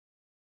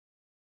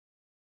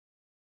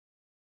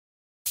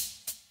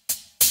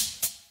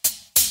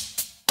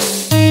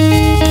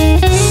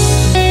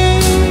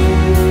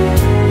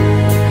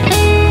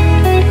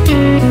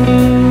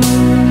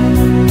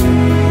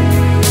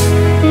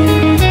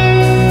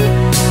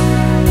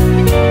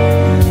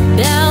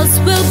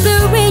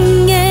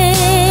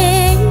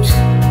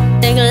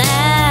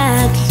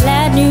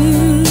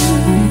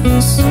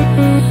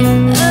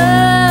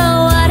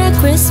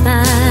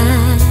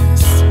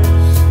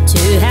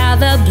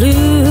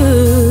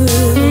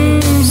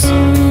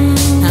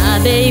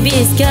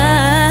is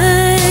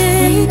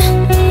gone.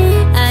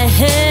 I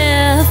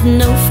have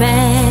no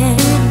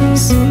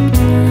friends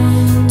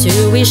to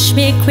wish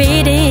me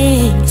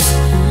greetings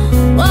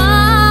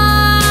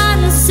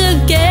once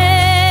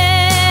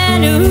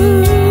again.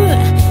 Ooh,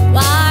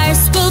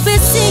 choirs will be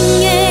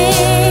singing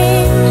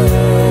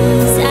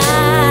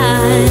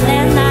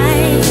silent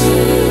night,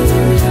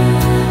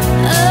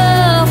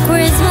 oh,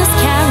 Christmas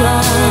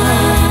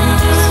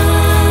carols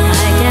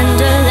by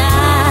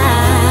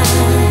candlelight.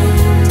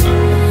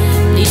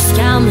 Please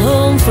come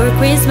home for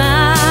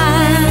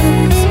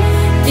Christmas.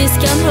 Please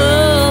come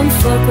home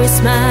for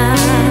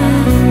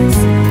Christmas.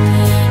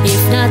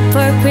 If not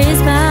for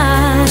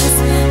Christmas,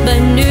 but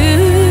New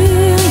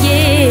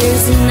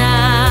Year's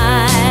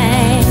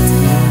night.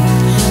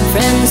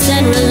 Friends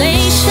and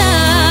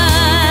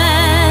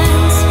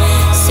relations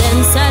send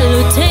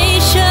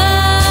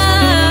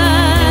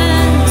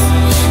salutations,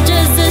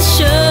 just as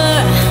sure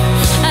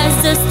as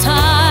the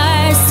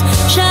stars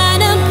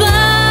shine above.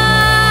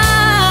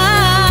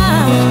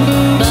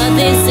 But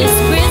this is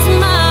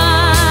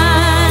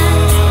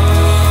Christmas,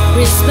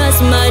 Christmas,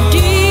 my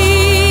dear.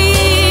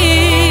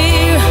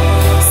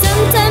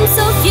 Sometimes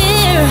so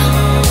fear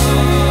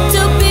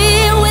to be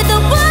with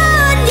the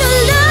one you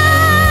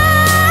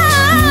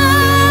love.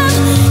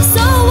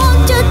 So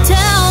won't you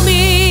tell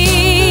me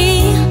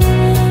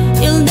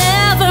you'll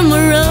never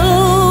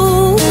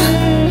roam?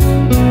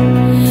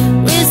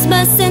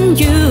 Christmas and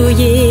New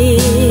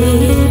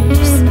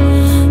Year's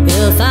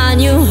will find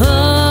you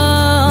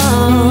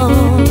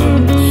home.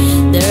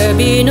 There'll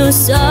be no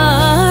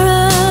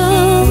sorrow,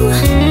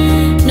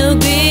 no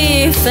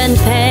grief and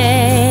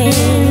pain,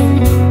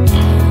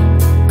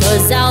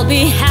 'cause I'll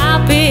be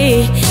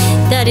happy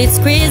that it's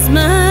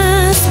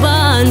Christmas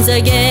once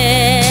again.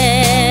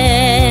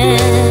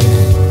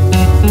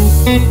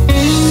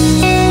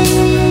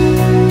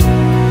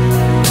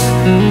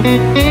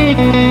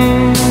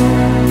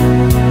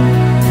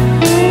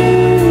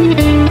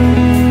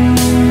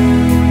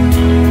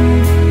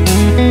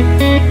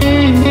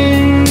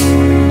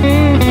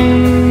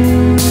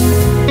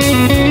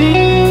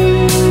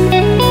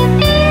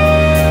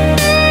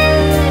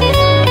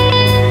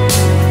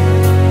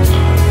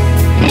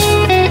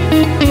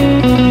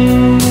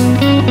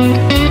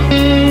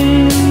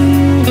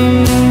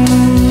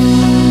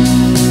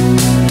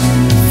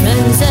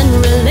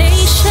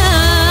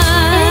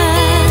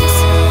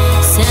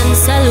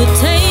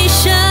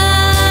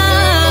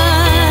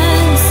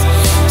 Salutations,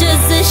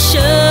 just as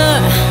sure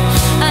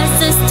as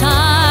the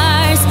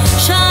stars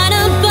shine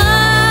above.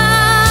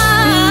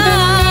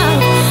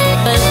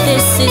 But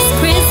this is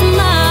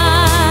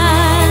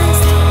Christmas,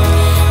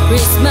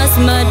 Christmas,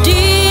 my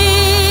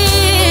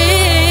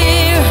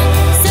dear.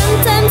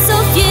 Sometimes so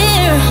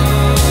fear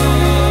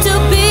to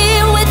be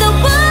with the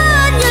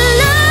one you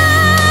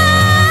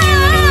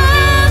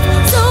love.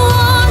 So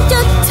won't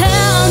you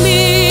tell me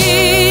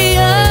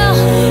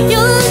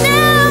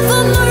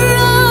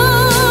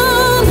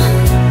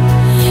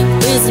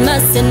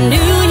Christmas and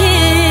New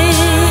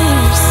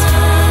Year's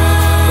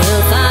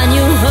will find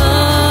you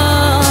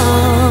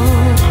home.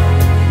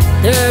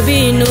 There'll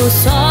be no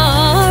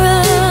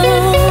sorrow,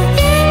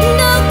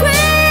 no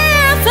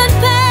grief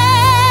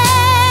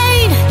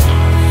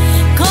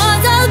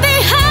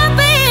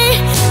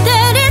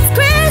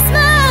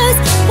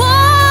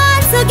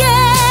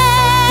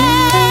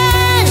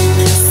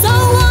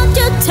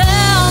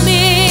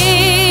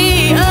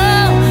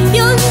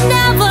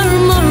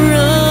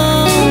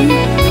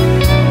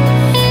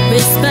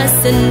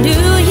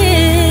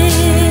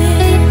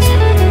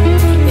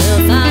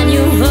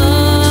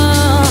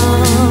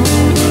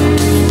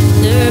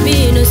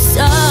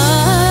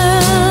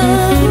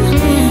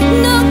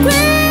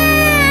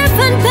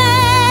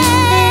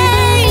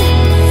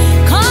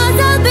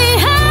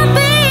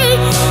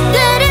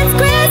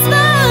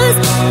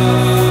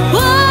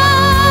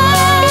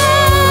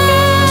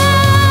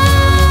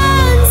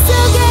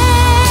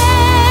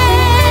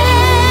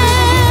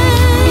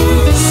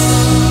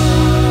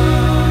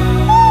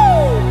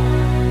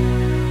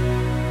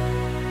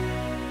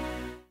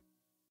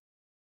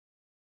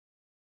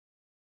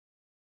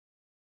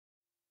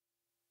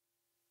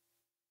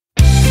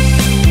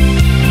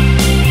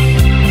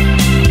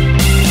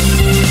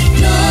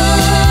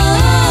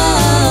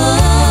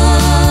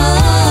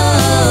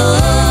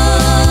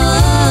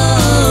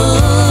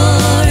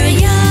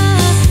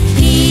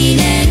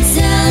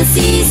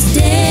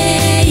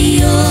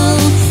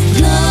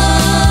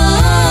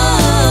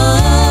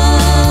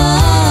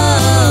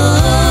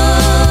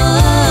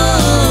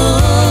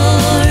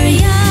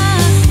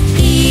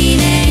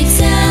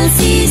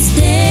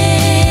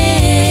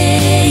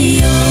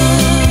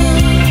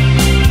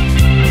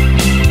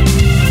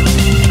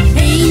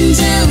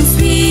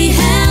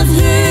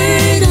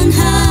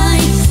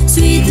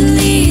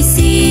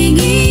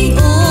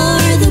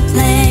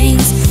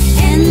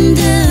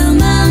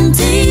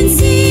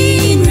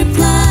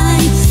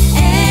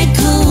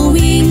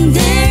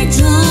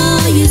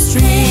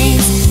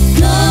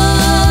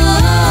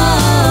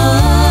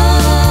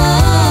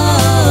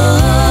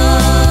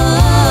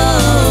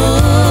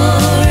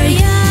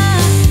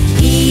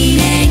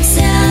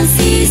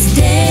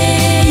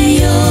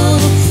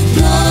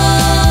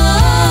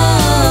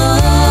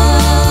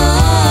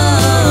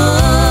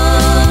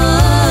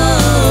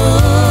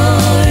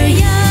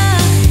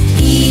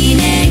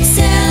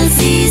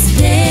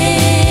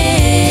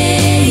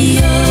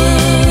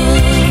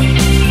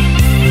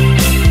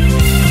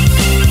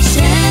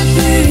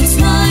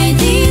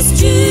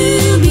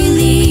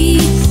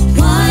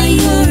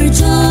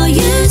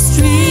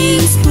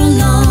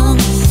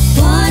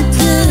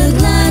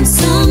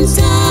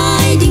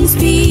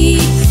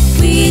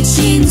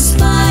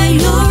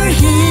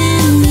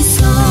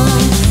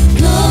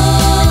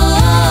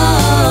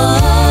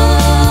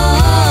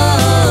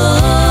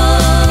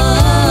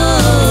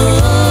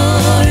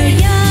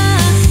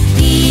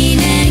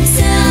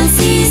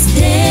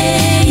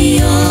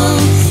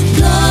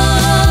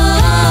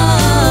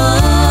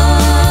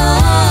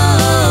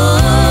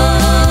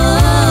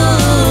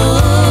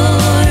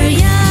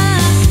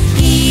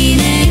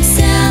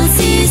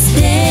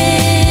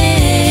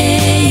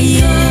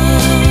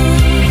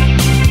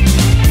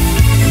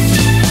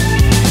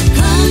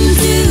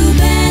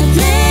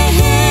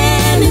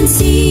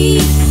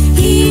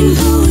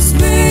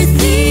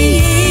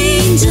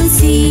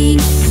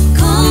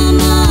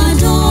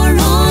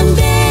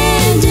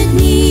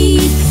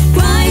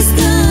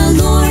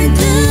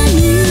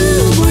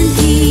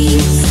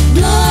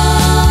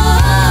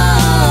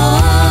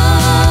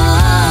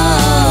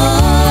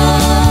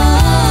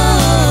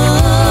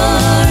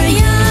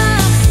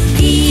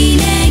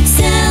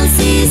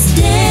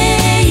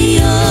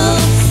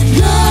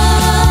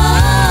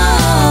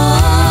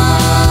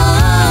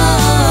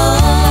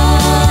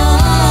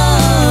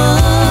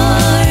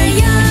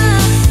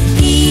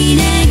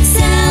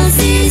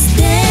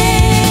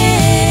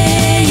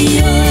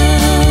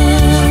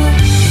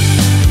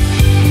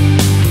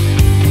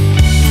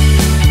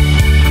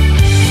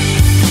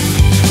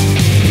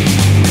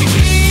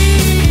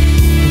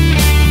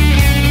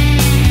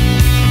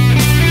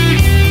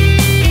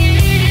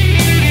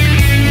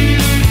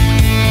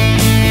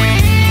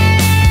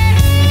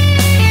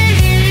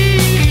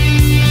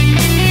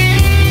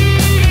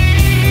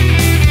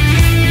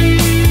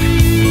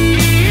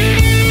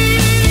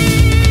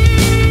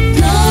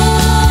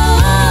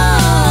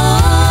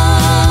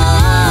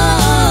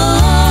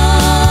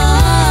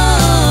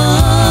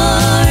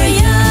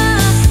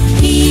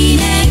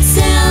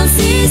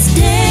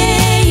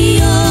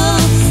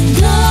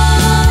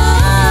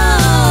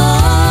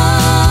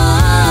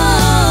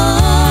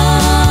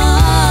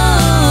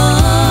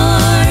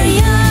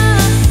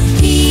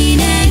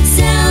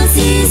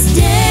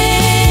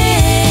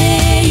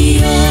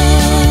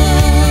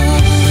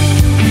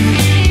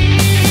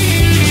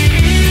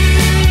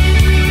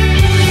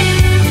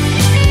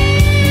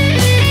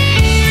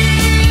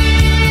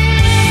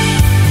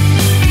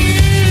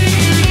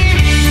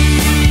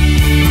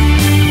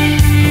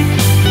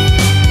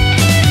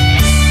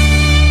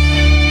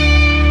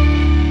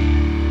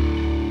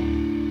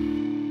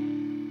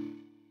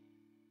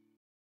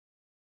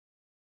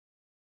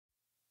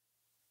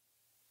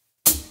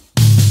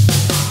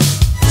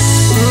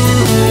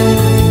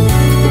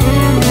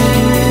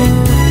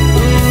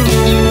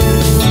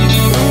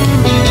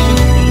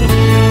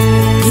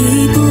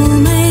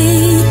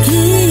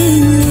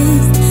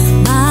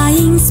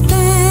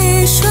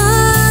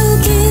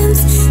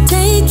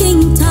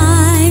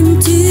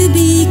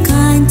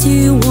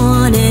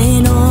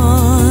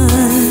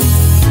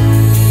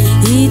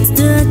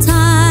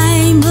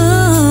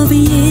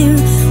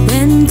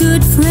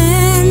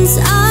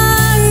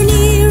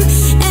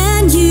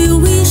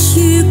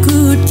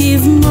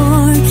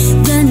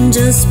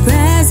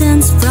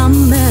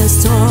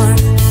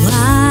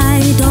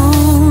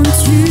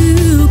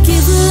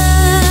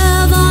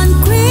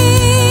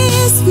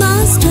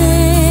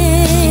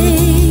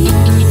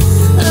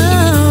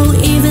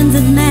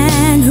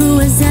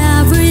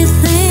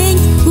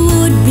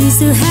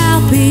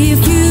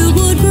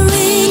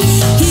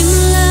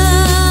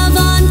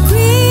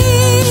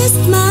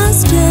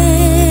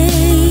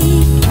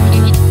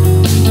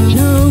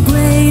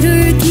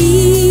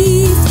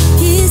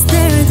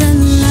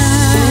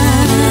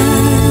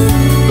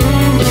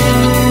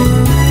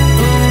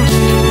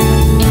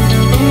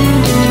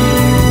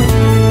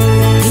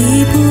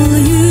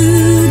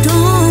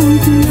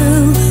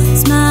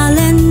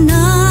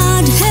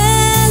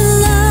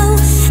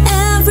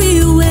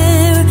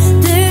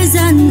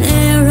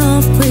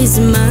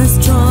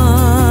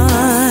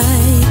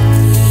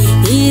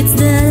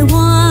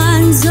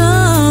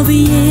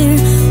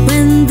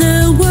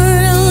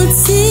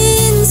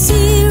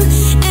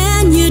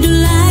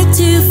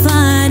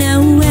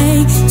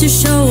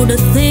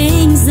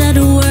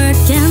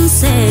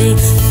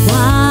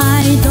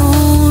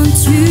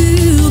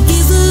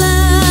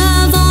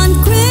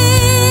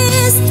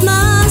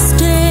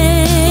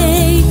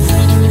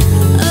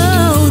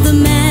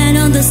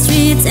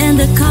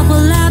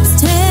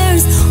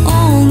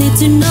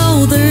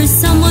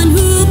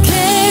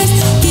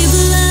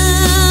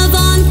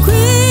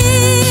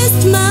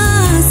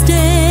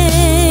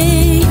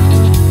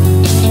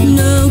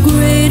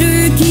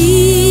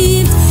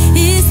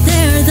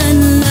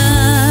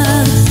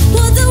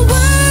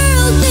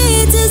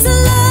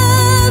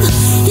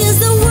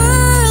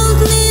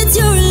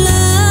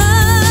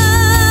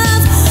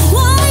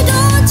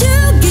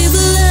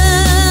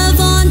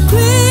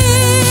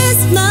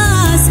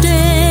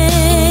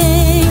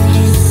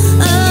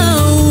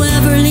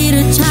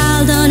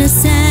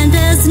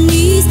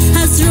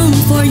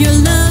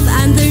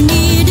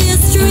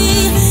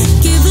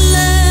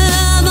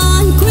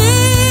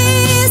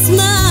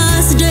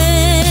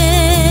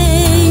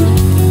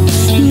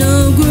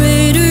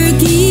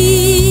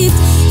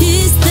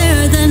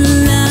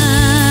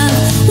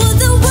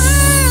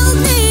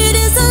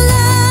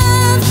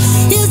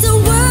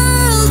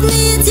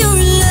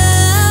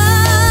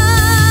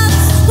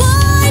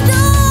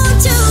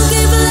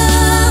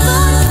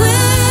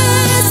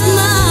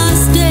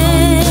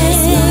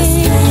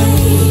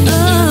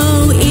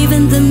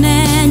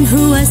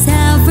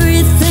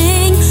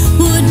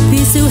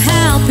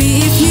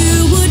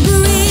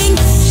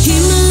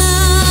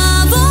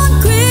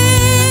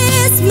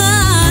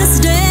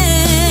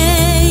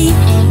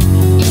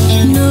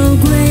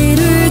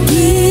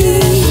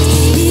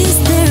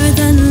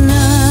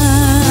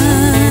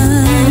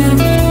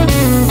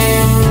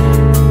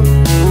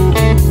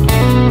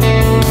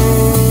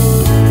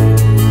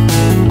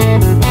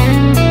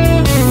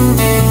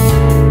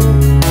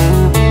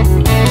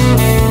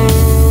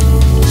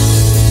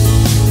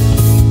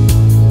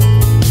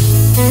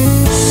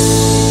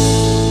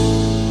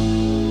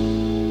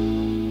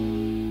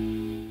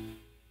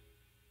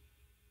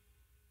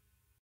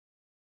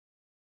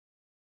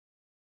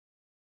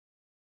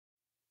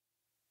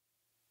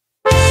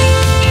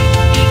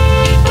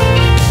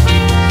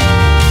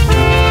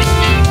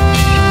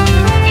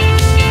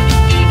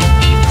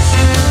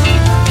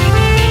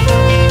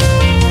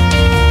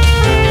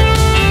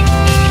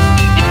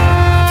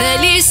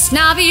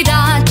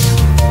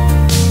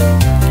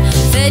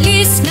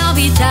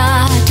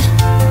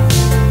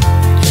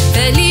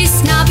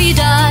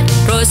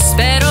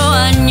próspero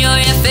año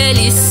y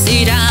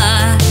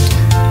felicidad.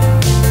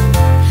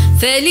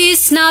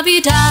 Feliz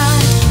Navidad,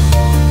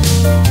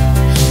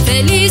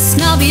 feliz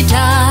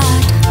Navidad,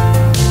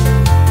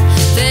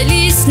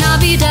 feliz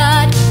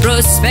Navidad,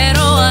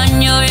 próspero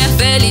año y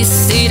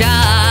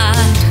felicidad.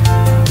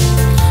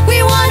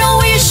 We wanna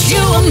wish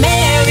you a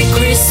Merry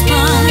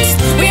Christmas.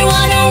 We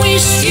wanna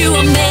wish you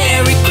a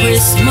Merry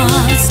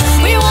Christmas.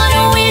 We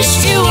wanna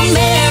wish you a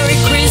Merry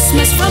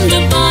Christmas from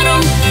the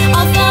bottom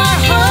of our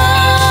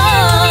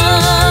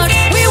heart.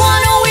 We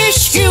wanna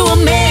wish you a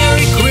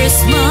Merry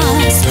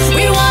Christmas.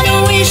 We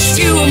wanna wish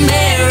you a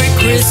Merry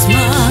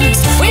Christmas.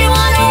 We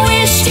wanna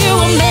wish you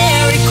a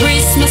Merry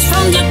Christmas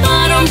from the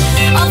bottom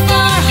of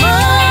our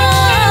heart.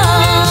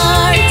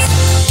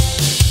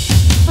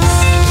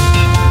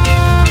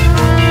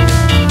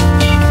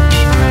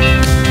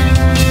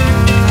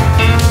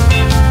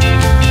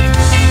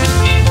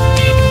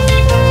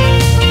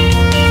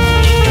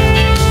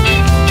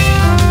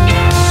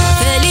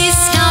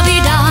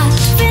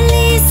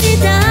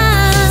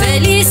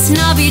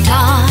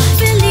 Navidad,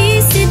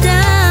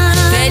 felicidad,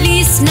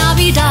 feliz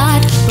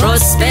Navidad,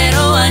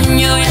 próspero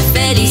año y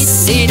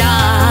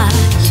felicidad.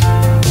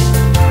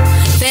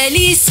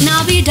 Feliz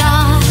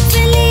Navidad,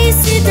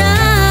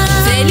 felicidad,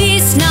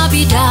 feliz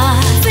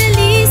Navidad,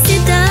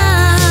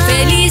 felicidad,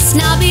 feliz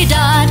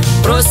Navidad,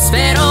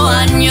 próspero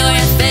año y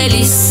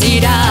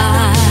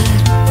felicidad.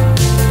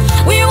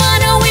 We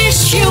wanna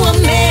wish you a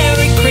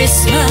Merry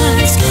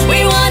Christmas.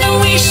 We wanna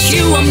wish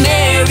you a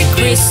Merry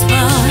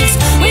Christmas.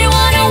 We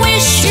wanna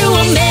wish you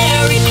a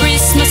Merry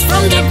Christmas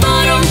from the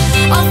bottom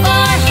of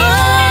our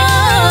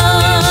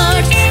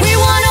heart. We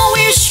wanna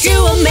wish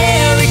you a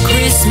Merry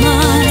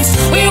Christmas.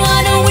 We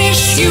wanna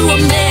wish you a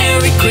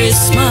Merry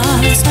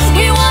Christmas.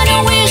 We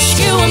wanna wish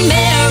you a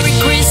Merry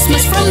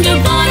Christmas from the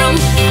bottom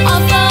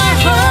of our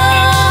heart.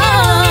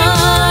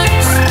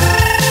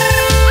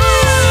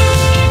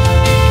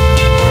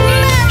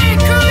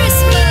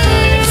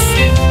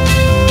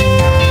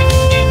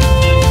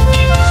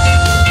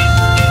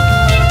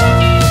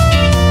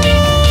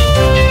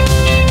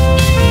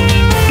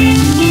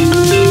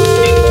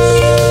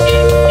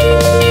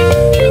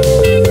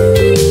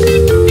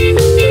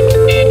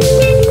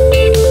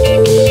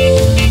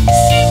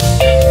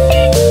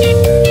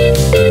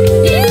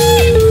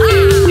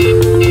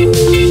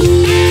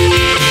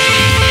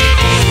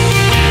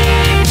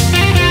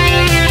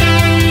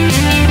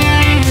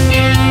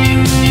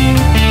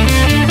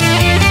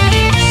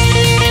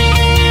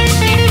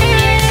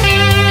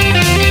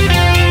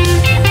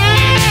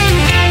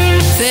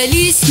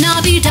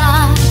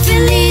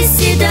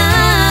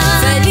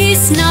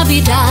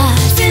 Navidad,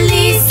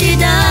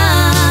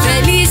 felicidad,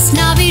 feliz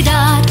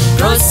Navidad,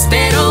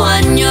 próspero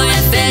año y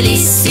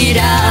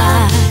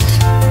felicidad.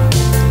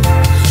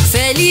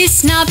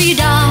 Feliz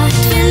Navidad,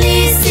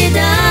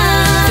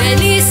 felicidad,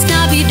 feliz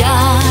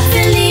Navidad,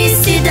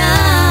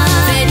 felicidad,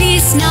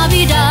 feliz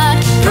Navidad,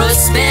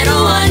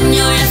 próspero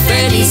año y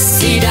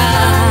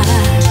felicidad.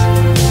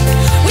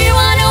 We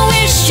wanna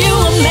wish you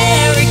a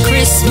Merry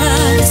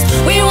Christmas.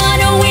 We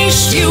wanna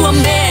wish you a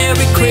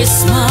Merry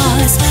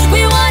Christmas.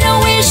 We wanna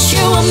wish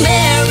you a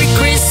Merry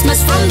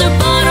Christmas from the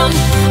bottom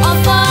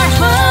of our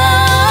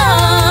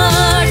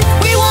heart.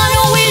 We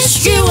wanna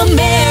wish you a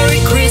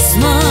Merry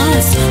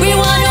Christmas. We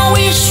wanna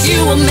wish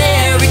you a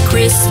Merry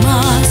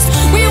Christmas.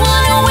 We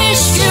wanna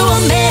wish you a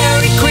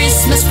Merry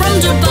Christmas from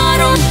the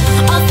bottom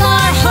of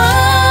our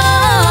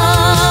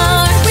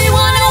heart. We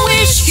wanna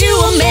wish you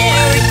a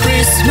Merry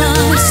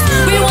Christmas.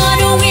 We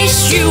wanna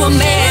wish you a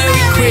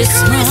Merry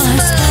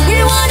Christmas.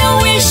 We wanna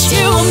wish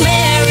you a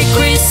Merry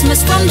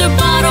Christmas from the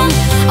bottom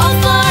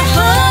of our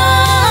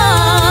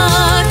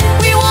heart.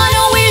 We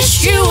wanna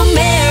wish you a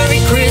Merry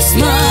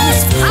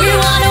Christmas. We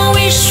wanna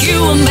wish you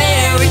a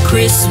Merry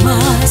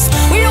Christmas.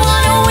 We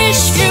wanna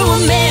wish you a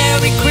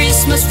Merry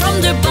Christmas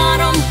from the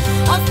bottom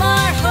of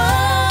our heart.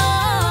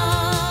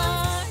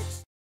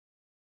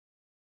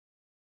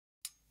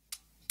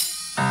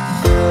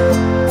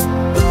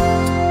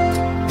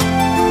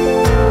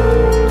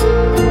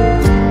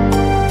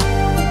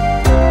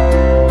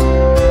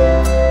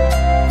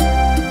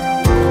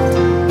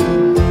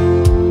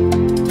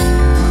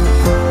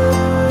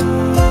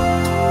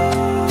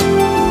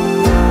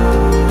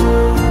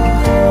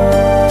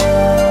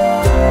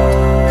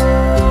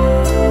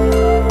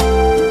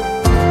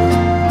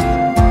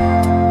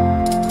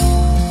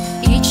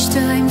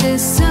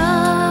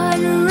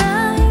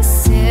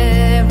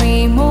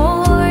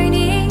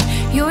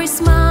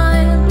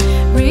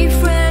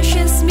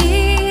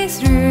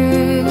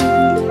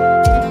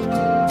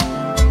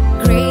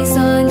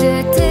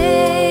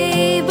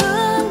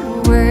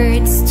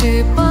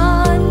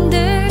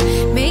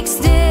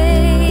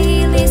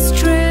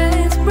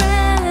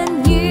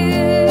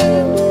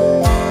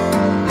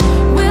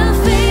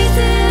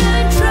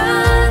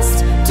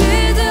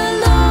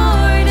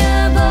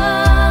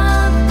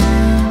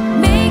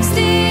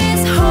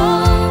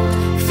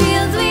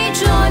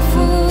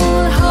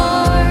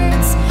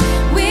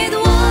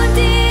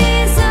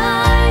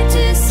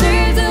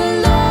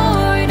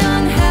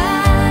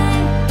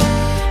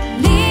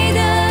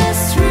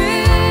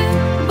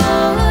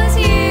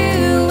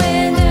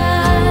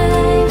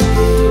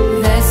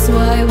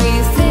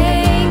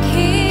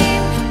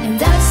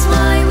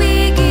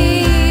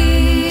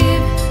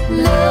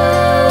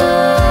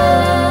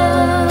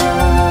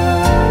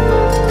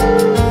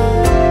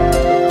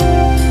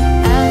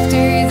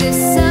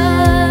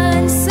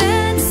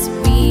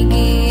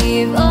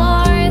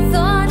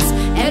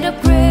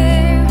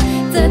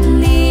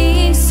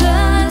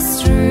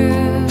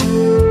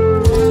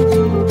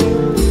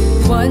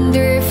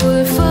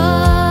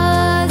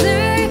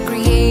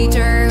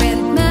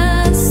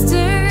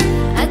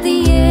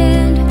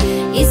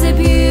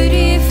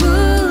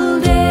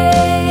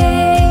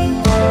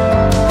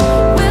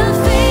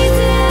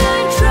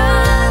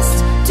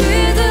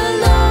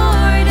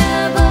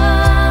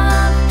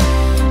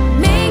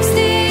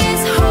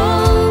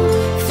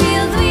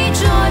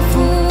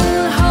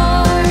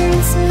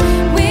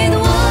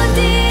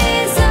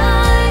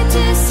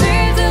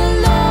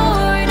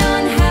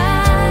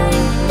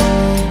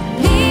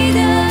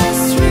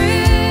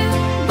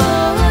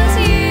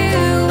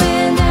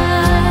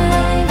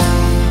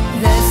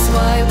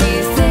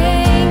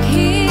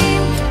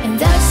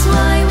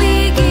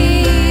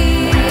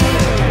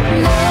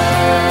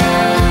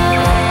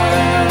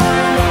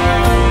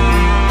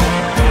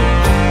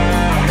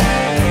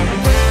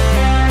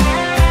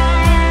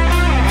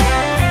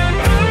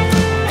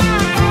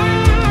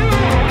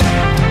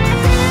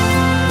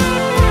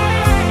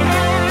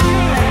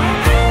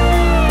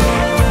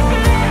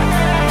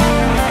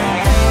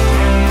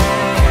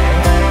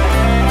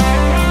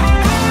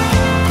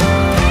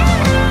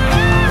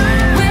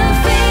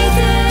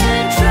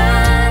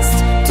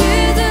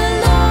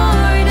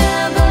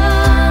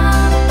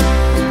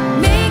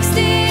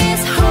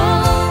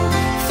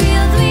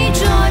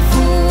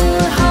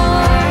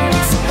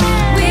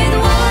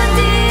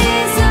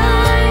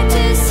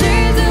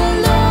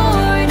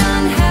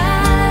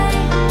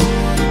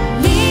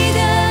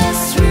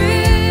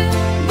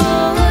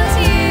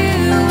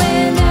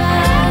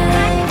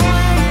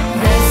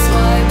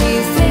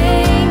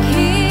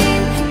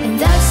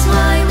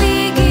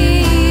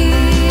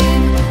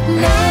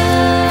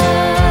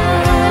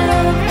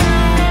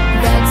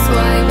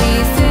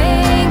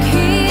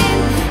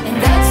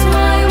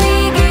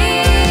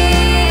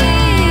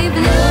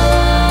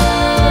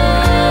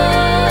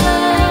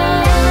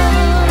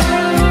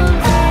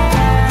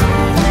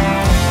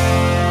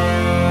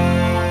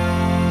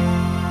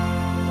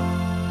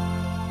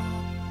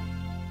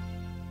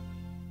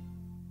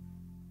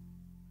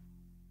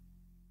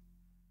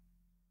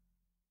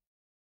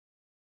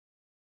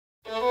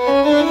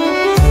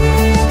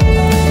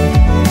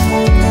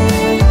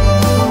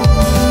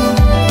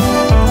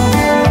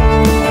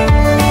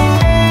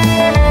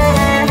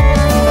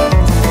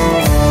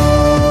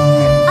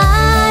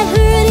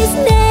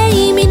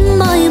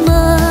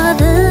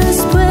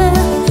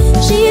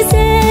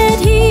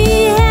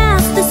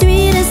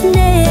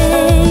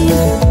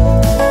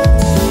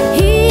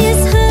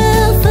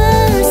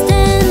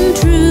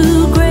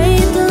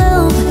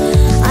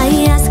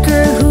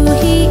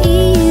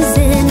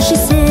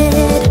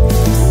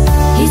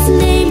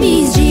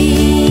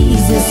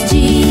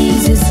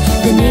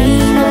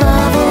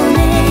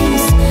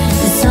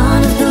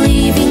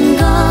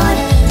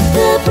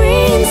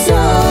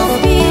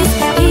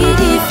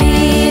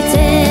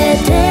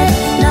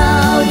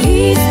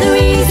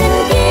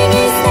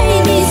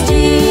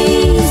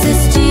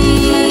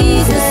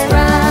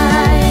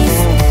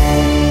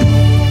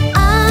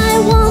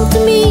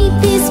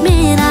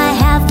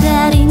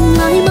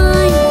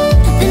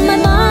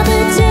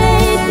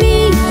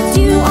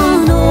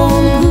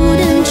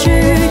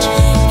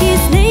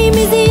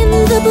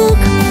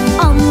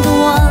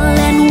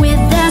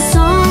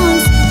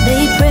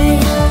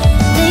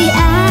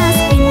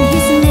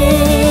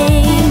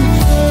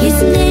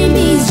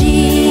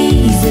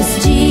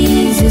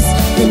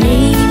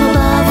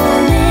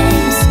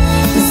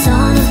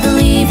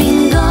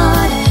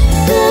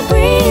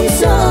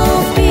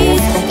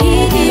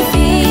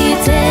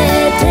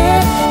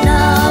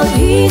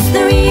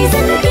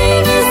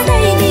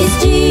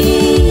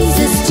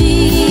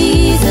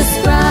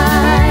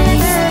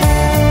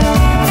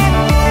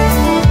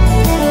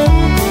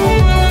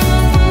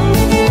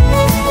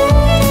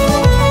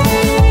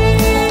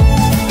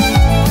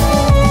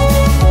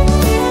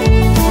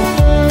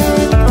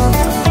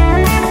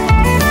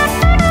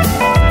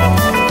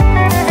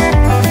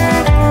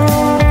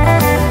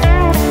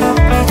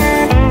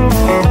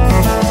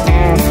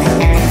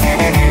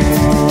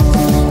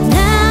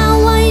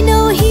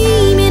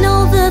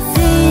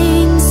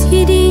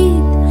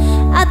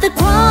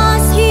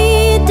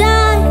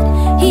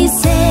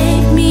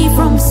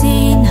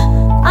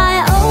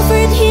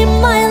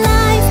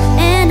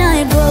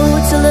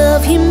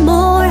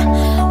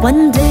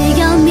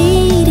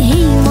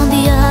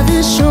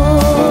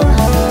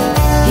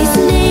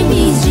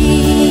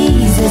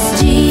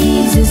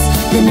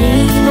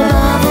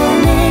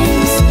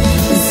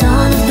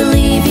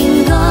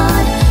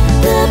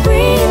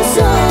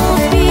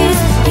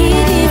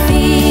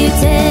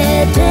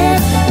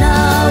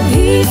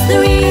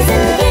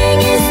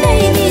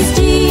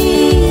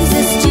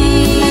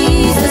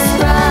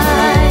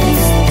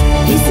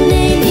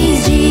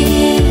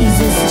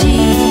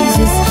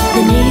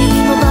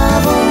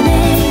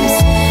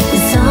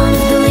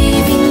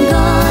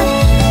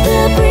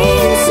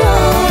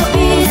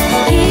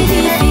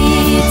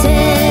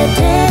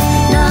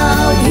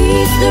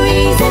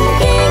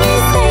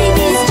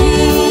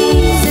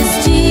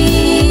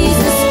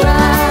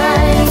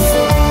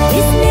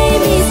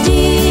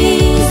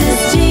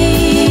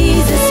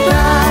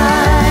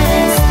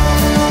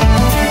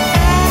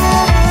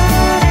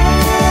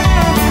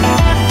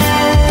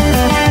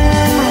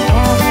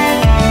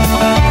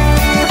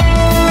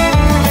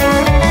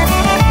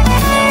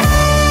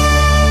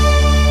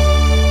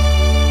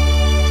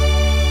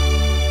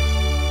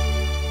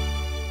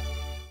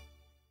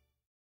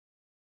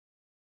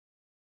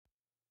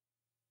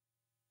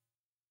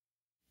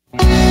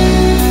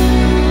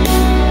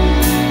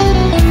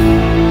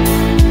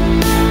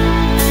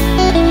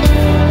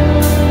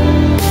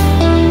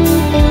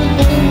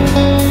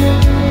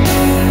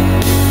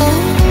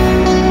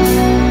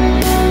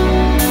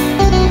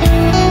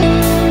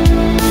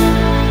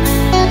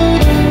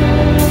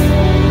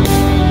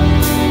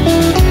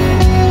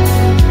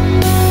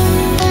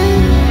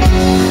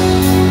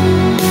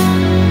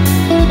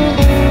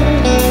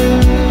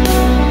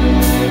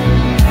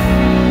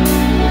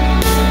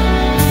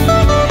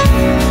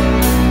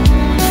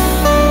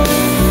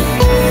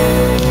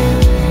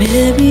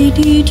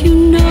 did you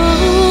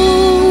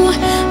know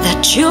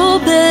that your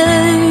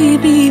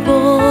baby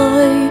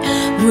boy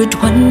would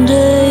one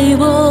day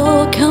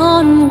walk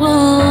on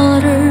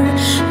water?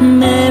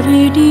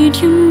 Mary, did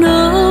you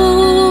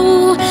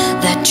know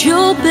that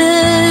your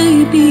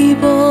baby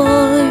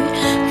boy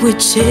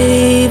would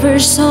save her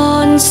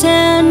sons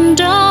and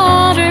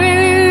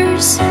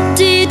daughters?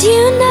 Did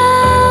you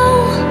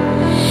know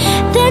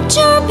that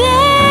your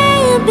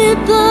baby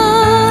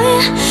boy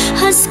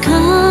has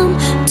come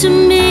to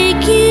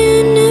make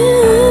you new?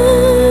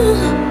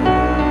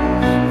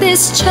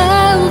 This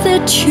child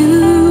that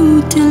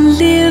you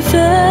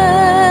delivered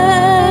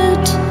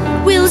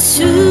will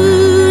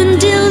soon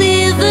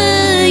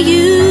deliver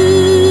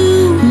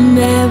you.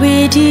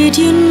 Mary, did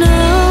you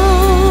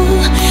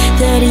know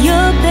that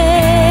your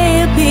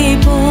baby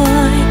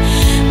boy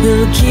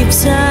will give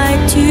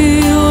sight to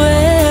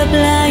a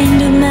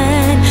blind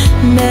man?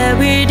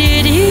 Mary,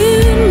 did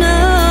you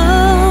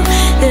know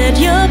that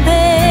your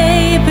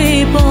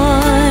baby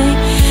boy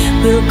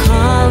will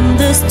calm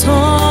the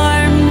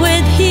storm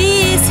with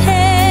his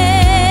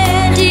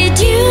hand? Did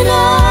you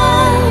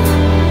know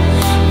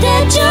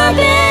that your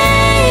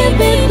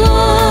baby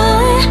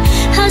boy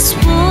has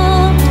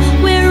walked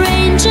where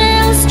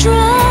angels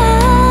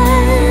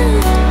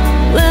trod?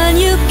 When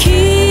you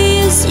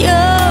kiss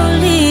your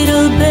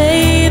little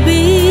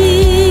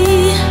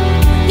baby,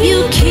 you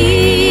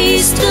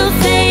kiss the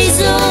face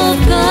of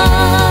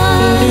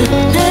God.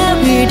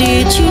 Mary,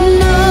 did you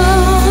know?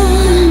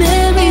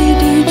 Mary,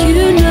 did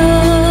you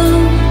know?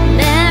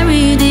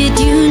 Mary, did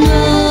you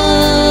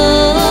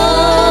know?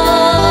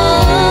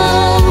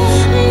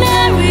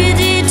 Mary,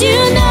 did you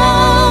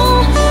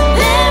know?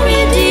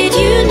 Mary, did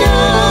you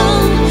know?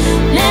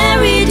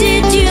 Mary,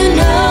 did you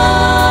know?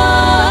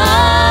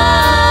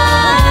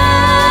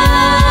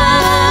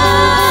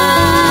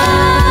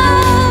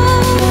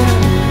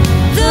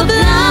 The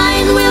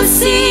blind will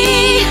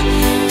see,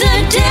 the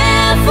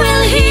deaf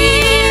will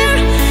hear,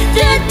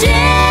 the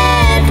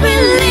dead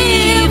will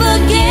live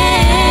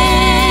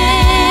again.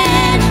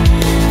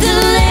 The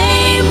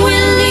lame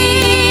will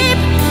leap,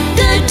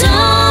 the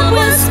dumb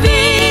will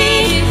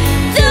speak,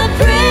 the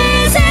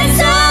praises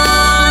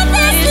of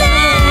this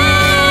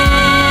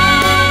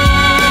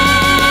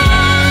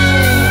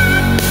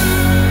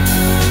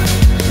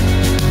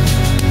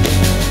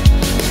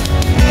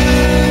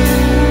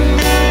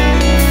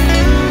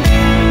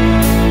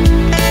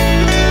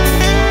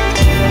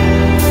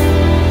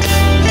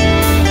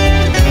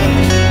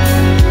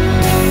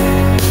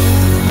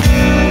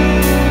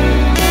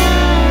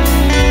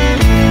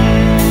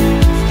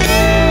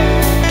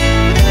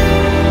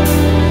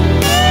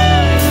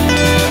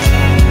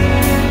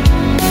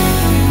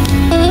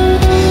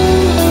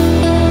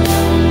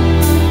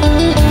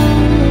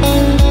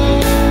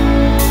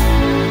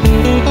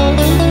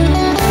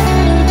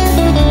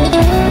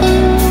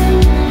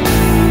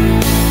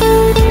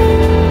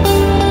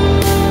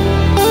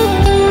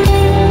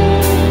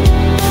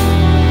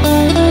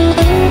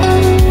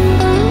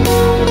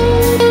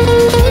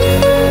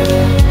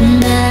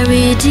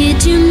Mary,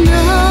 did you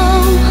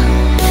know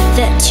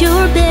that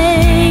your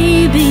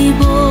baby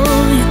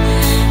boy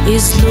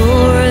is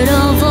Lord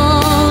of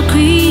all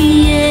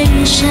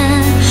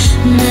creation?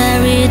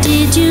 Mary,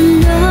 did you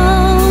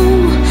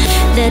know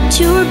that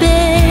your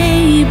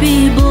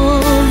baby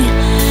boy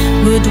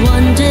would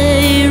one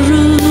day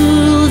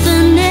rule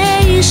the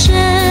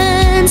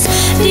nations?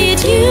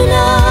 Did you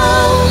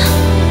know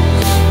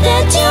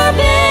that your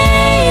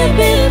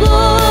baby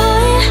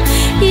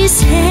boy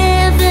is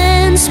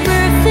heaven's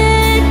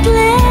perfect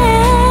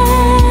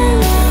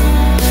lamb?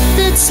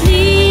 That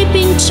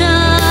sleeping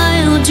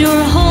child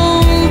you're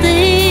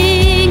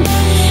holding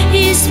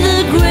is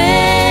the great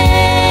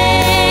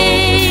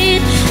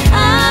I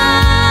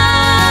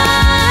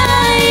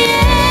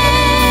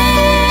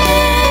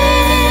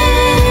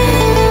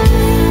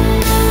am.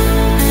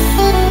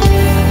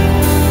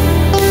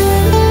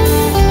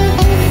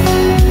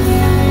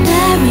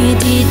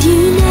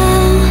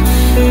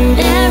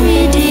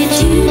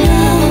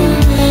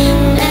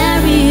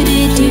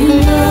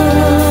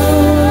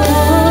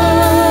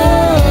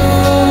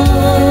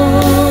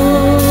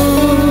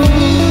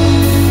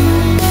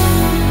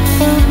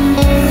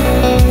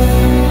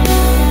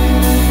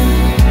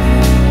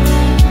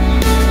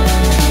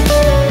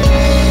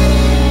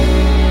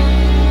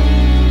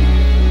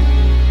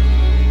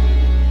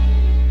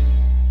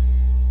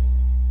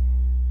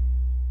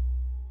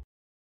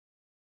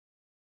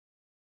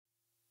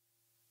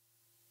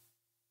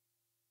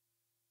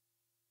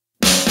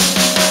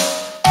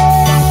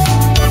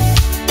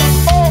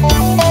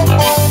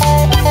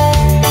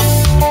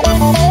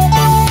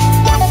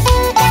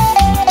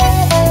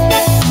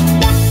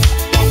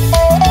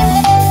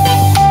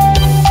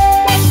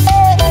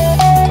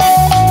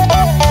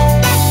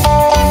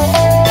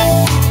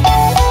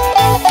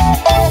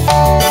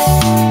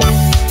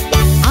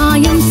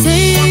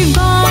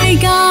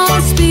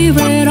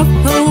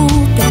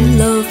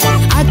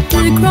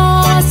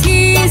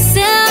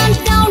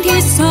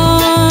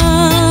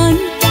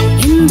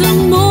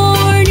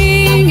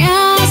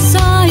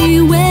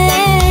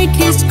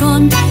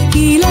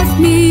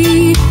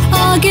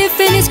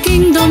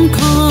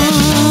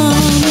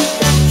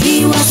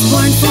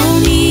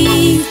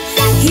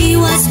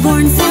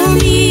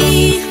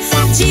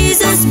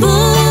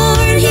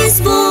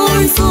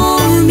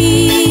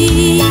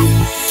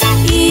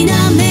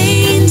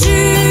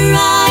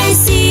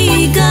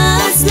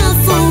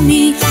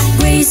 me.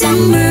 Grace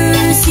and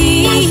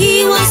mercy,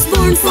 He was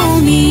born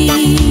for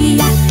me.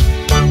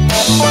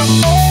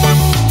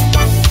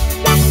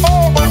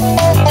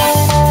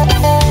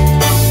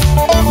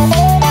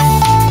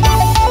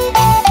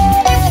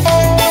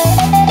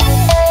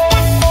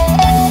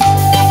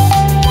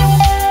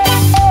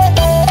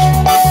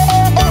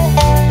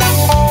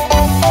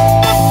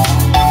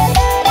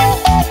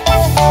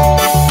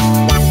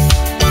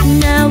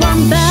 Now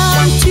I'm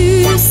bound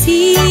to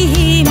see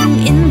Him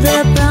in the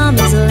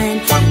promised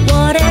land.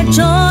 What a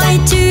joy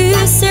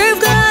to serve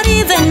God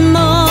even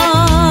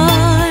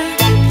more.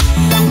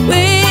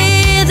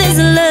 With His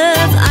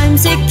love I'm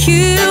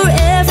secure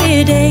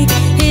every day.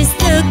 He's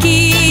the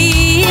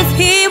gift,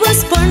 He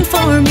was born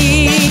for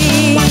me.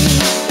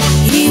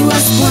 He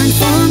was born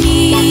for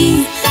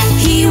me.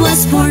 He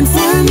was born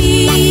for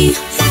me.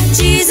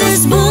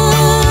 Jesus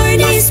born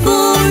is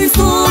born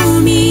for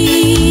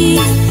me.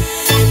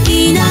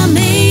 In a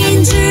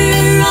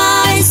manger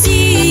I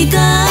see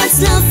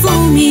God's love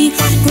for me.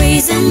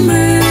 Grace and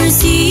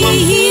mercy,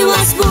 He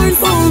was born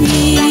for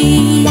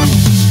me.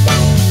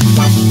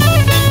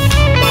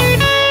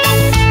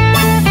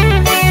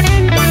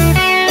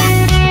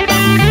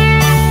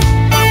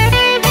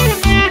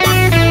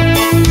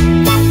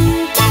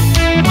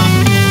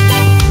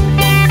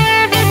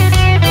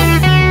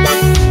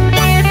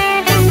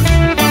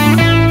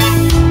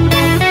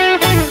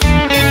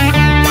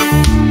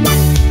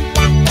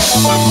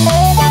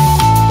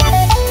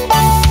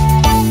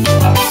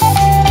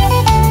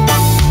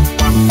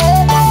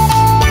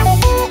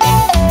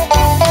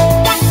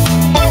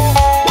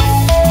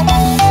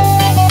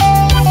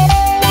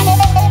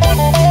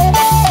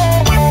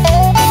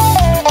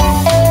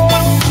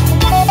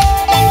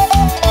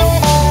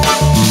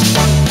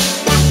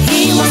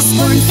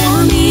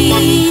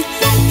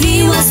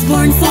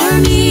 Born for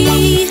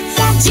me.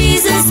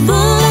 Jesus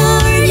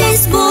born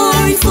is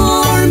born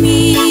for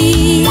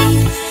me.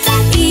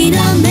 In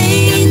a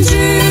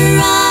manger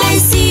I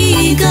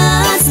see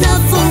God's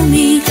love for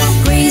me.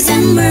 Grace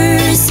and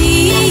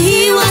mercy,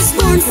 He was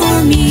born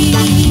for me.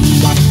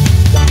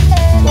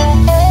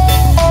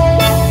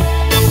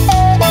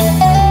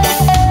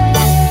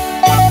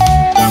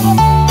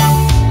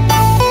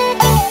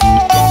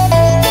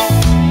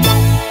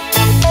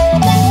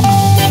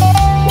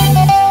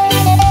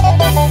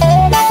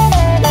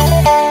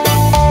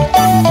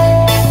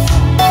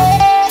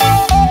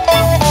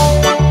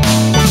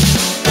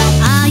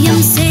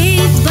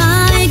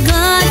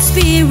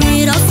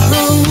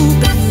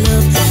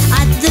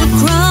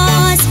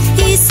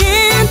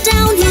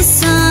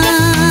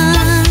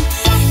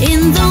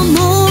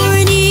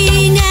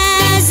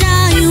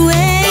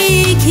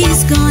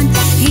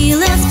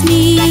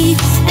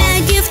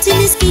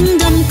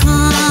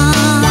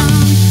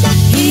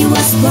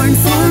 Born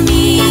for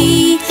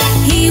me,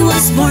 He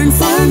was born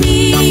for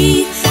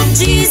me.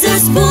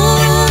 Jesus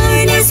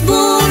born is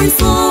born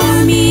for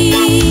me.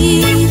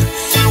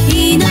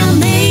 In a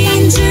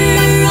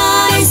manger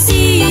I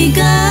see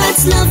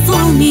God's love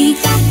for me.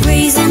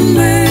 Grace and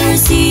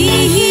mercy,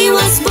 He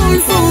was born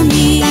for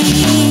me.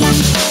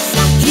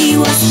 He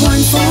was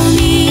born for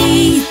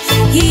me.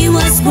 He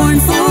was born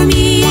for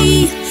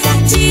me.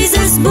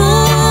 Jesus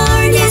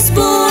born is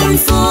born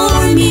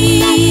for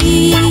me.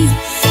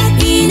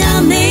 In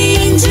a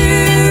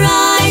manger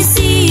I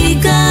see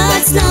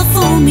God's love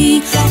for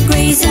me.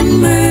 Grace and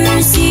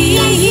mercy,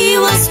 He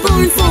was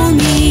born for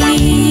me.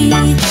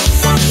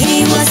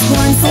 He was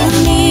born for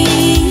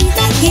me.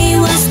 He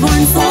was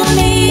born for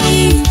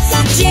me.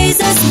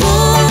 Jesus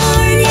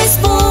born is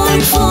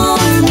born for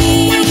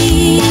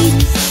me.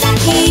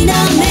 In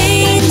a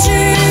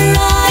manger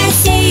I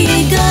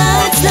see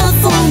God's love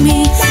for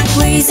me.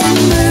 Grace and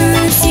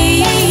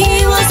mercy,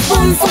 He was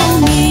born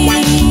for me.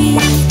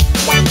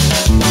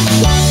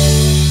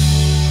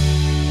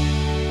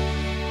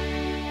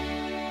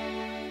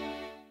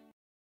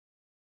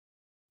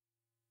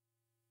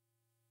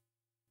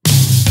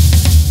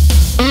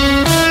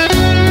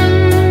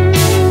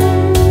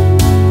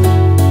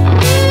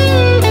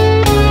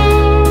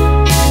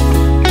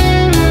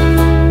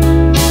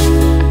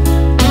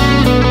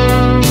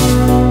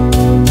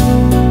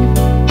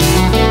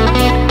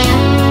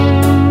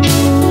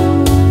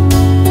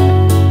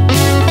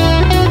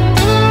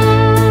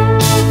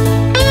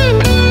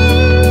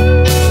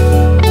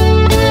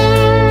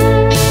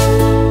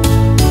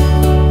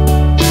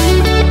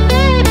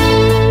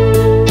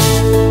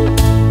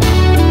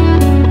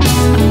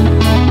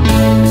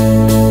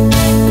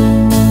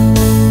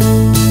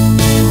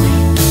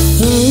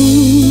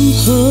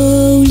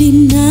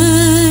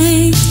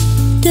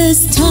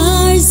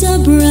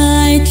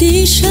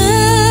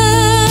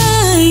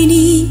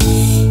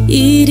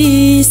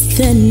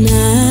 the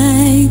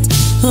night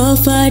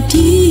of our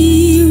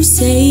dear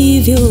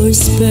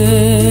Savior's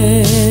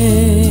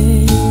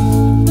birth.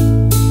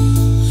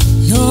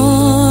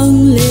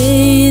 Long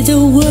lay the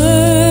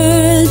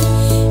world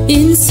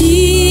in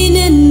sin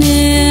and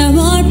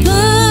error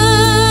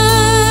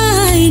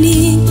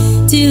pining,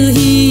 till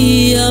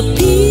He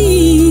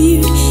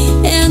appeared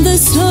and the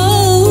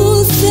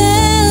soul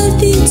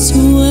felt its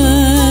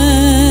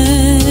worth.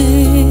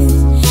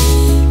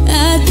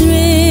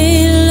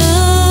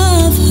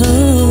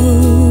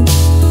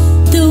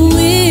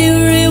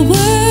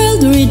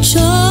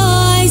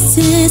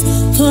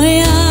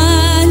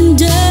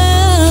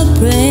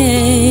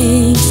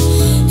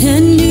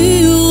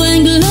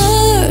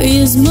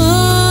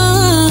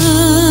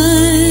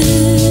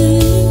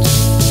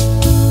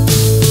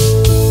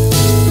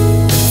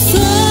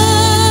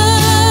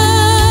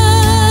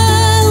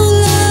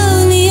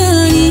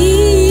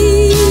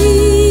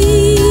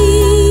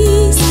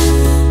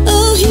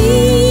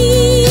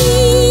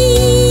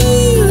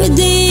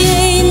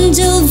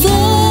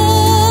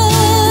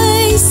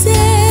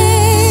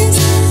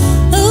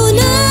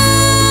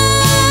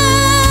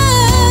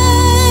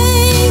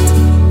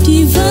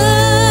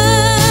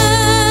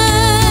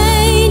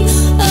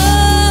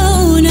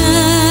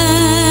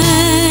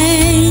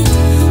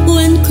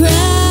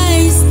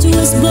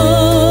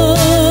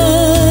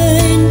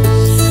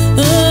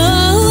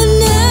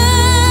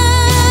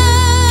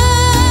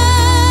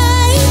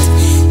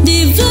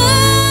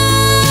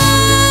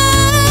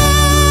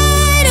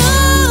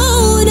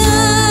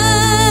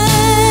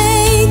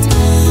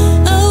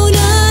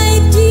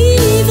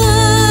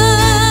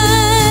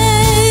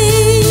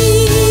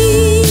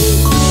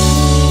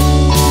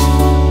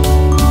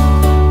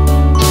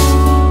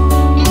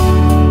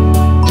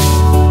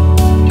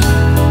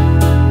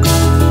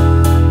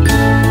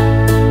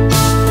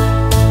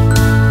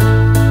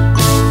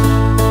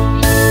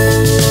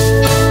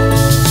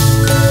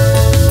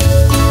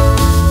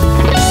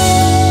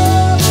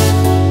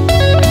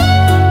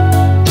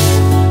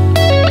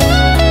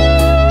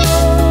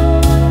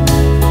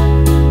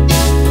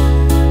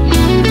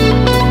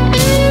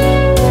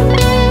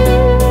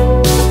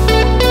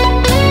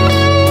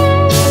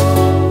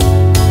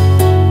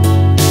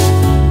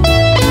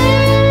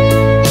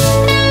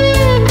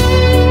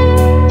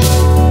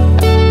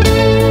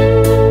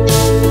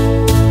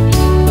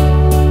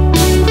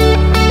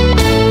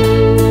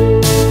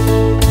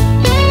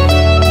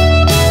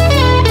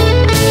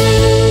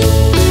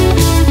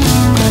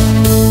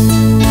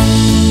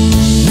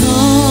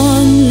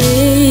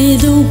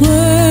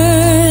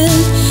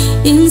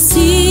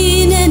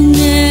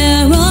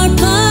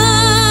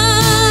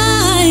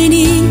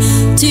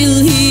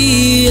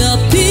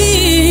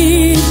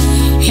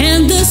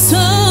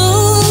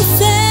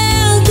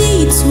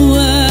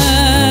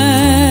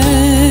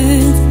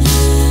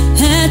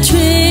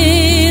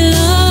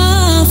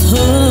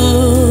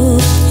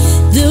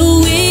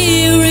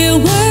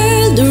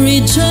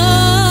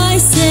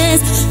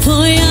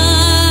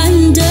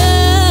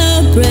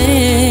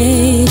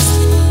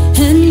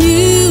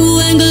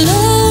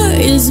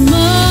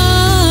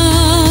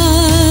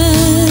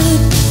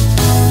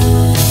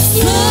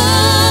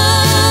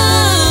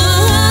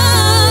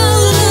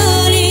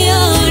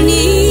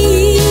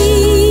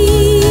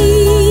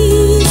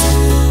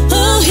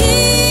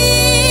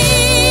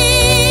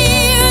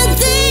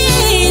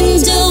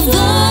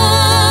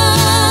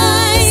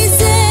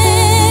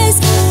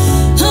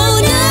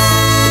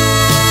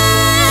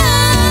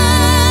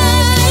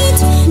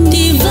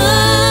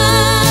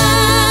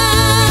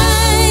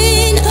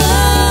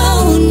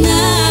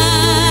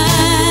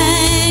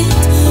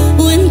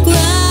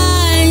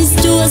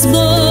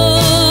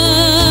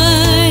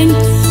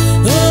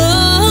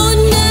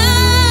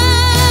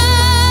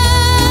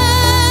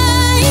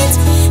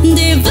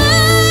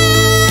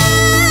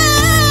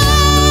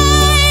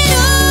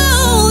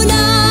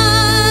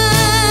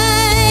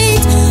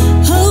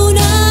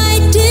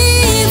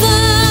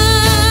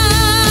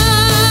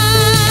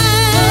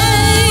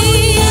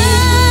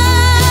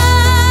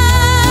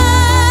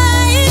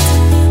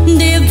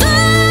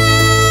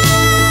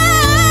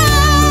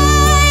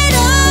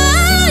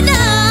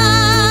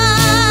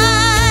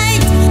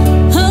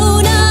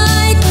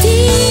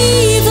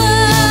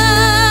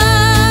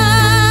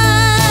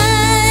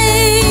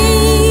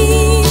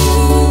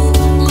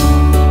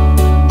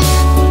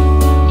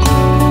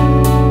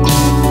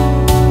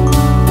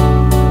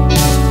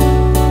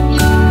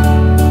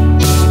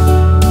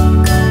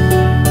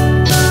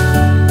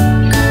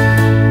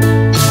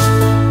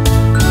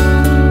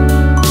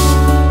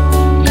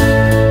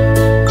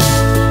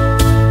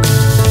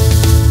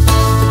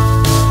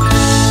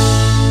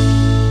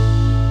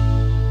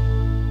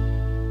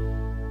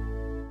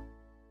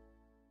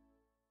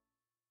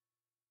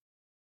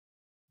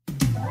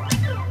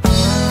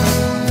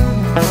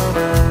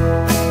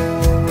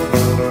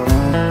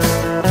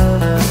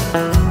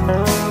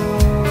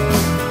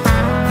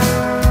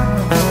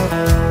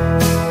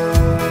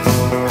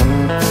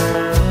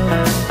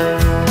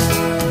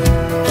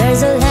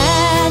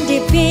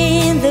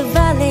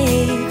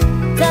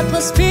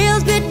 was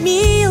filled with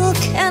milk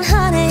and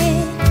honey.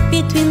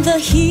 Between the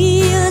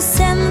hills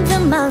and the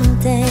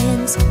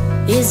mountains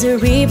is a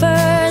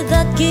river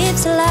that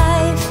gives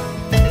life.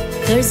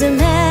 There's a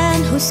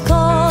man who's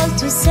called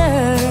to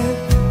serve.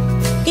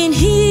 In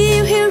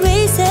him he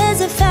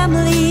raises a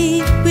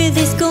family with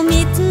his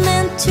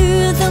commitment to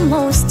the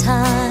Most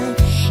High.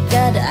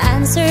 God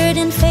answered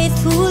in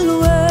faithful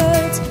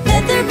words.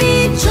 Let there be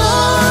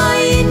joy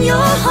in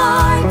your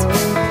heart.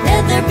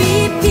 Let there be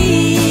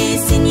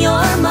peace in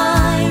your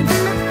mind.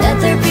 Let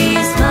there be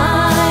a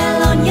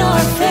smile on your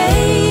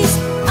face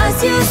as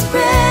you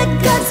spread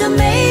God's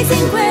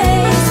amazing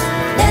grace.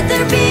 Let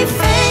there be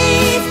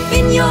faith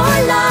in your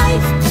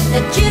life.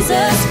 Let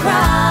Jesus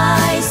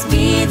Christ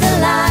be the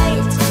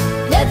light.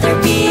 Let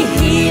there be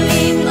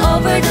healing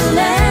over the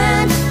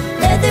land.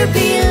 Let there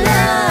be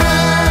love.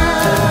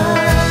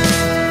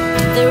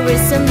 There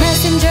is a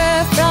messenger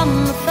from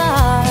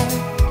afar.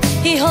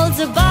 He holds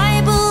a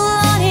Bible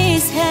on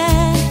his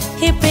hand.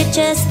 He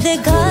preaches the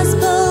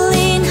gospel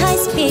in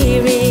high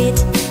spirit,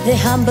 the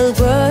humble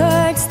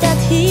words that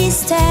he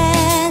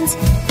stands.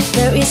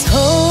 There is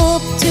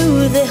hope to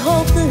the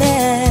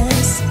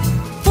hopeless,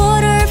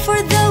 water for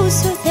those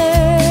who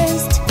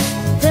thirst.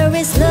 There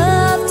is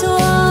love to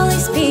all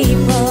his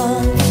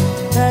people,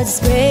 God's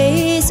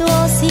grace to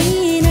all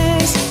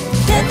sinners.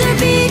 Let there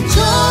be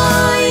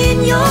joy in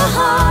your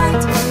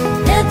heart.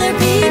 Let there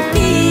be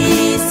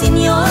peace in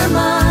your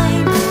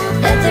mind.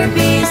 Let there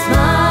be a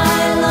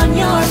smile on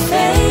your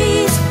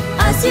face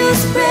as you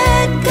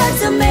spread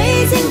God's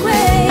amazing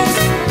grace.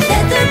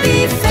 Let there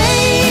be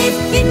faith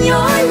in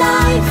your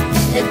life.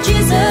 Let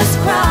Jesus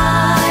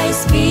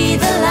Christ be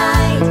the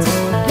light.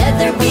 Let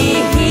there be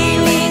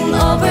healing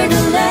over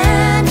the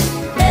land.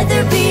 Let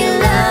there be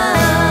love.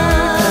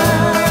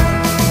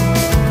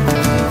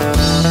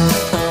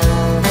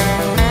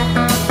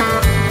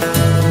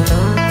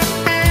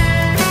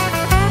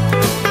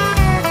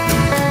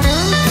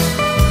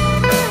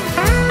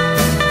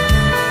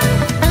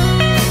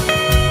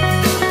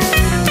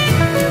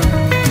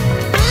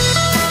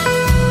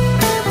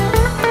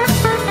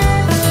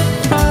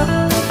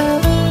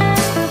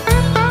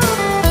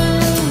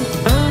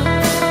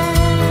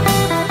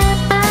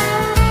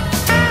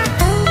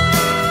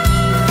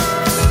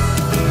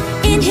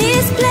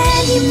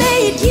 He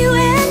made you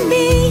and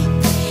me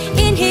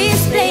in his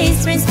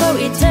place, reigns for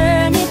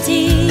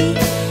eternity,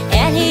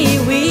 and he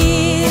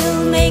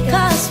will make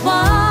us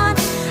one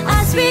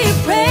as we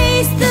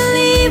praise the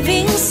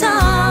living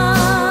Son.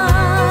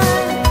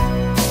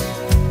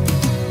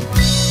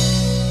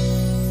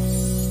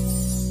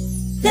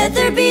 Let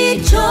there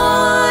be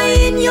joy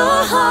in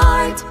your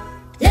heart.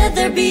 Let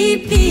there be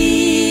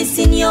peace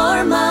in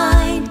your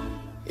mind.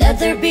 Let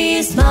there be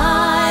a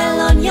smile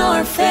on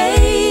your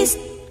face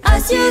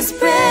as you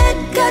spread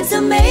God's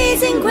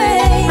amazing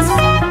grace.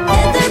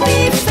 Let there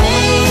be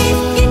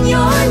faith in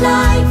your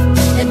life.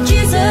 Let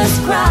Jesus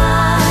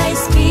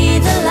Christ be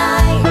the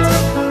light.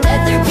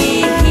 Let there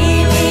be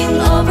healing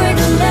over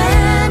the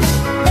land.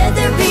 Let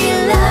there be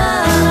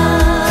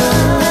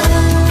love.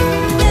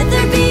 Let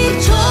there be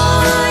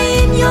joy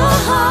in your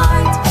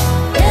heart.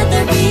 Let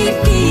there be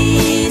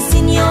peace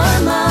in your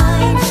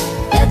mind.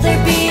 Let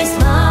there be a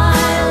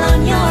smile on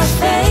your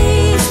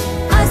face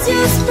as you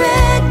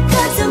spread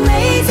God's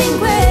amazing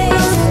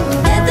grace.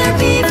 Let there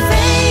be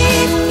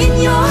faith in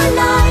your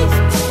life.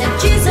 Let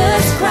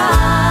Jesus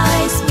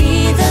Christ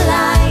be the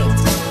light.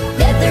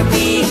 Let there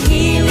be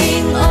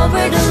healing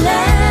over the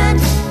land.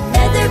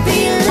 Let there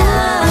be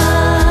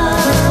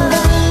love.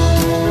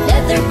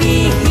 Let there be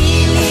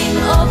healing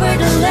over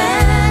the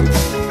land.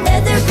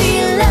 Let there be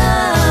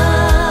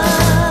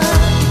love.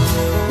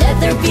 Let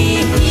there be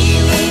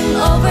healing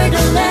over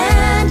the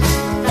land.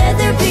 Let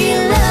there be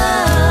love.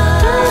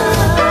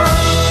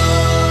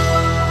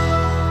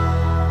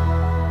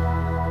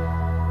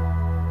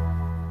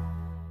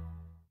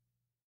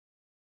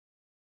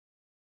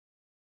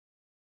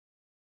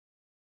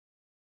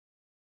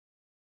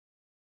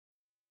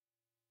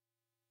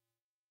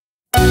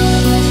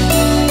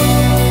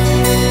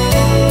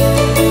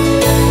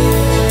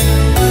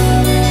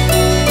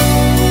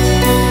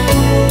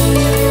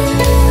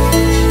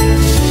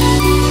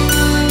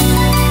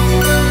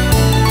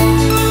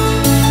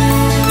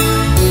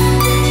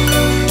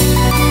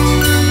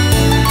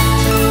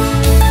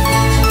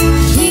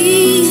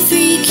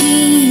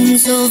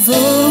 Of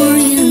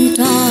Orient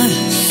are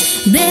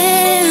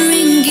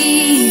bearing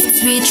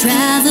gifts, we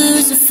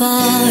travelers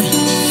afar,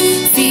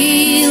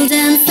 field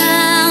and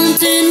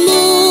fountain,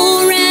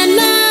 moor and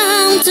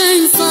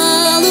mountain,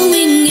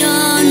 following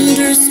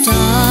yonder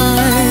star.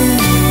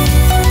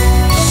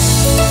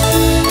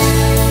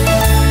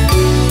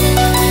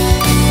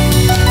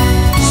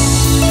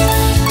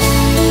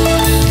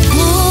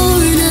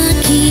 Born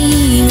a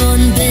king on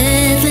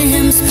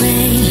Bethlehem's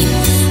plain,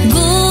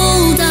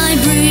 gold I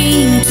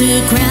bring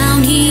to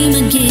crown him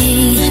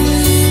again,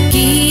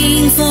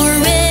 king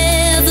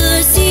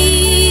forever,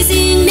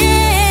 ceasing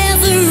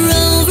never,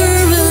 over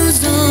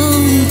us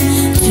all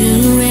to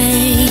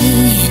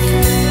reign.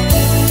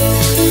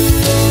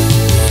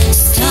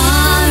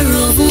 Star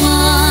of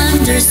one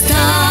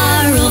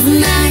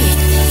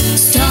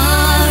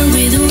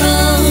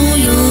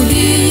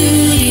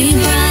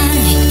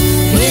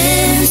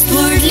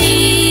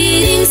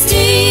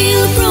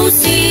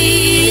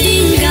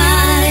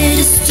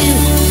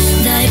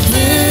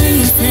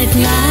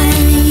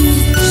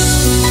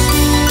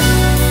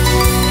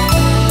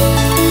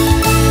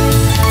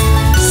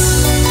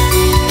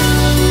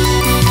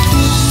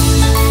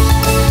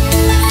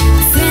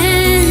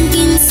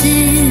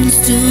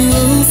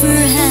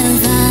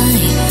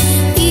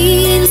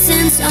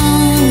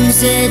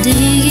Songs at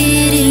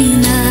diggity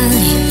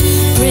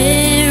night,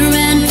 prayer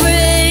and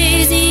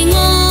praising,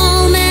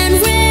 all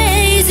men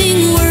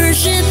raising,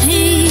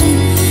 worshiping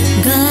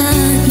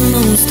God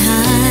Most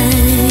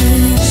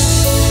High.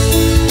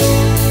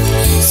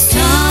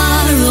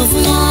 Star of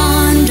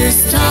wonder,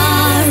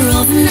 star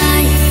of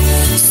night,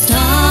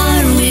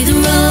 star with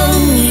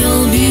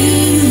royal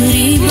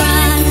beauty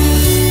bright,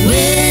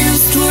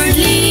 westward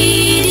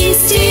leading,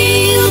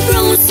 still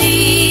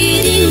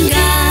proceeding,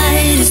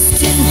 guide us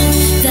to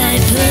thy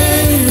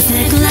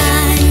perfect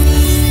light.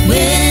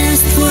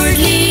 Westward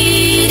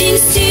leading,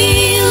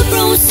 still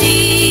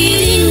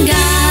proceeding,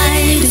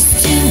 guide us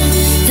to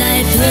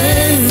thy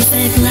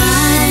perfect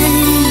light.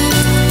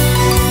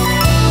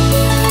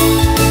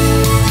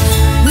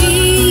 We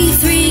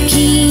three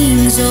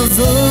kings of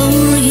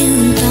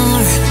Orient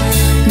are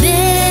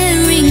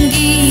bearing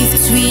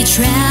gifts, we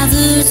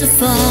travelers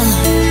afar.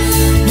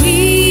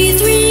 We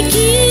three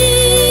kings.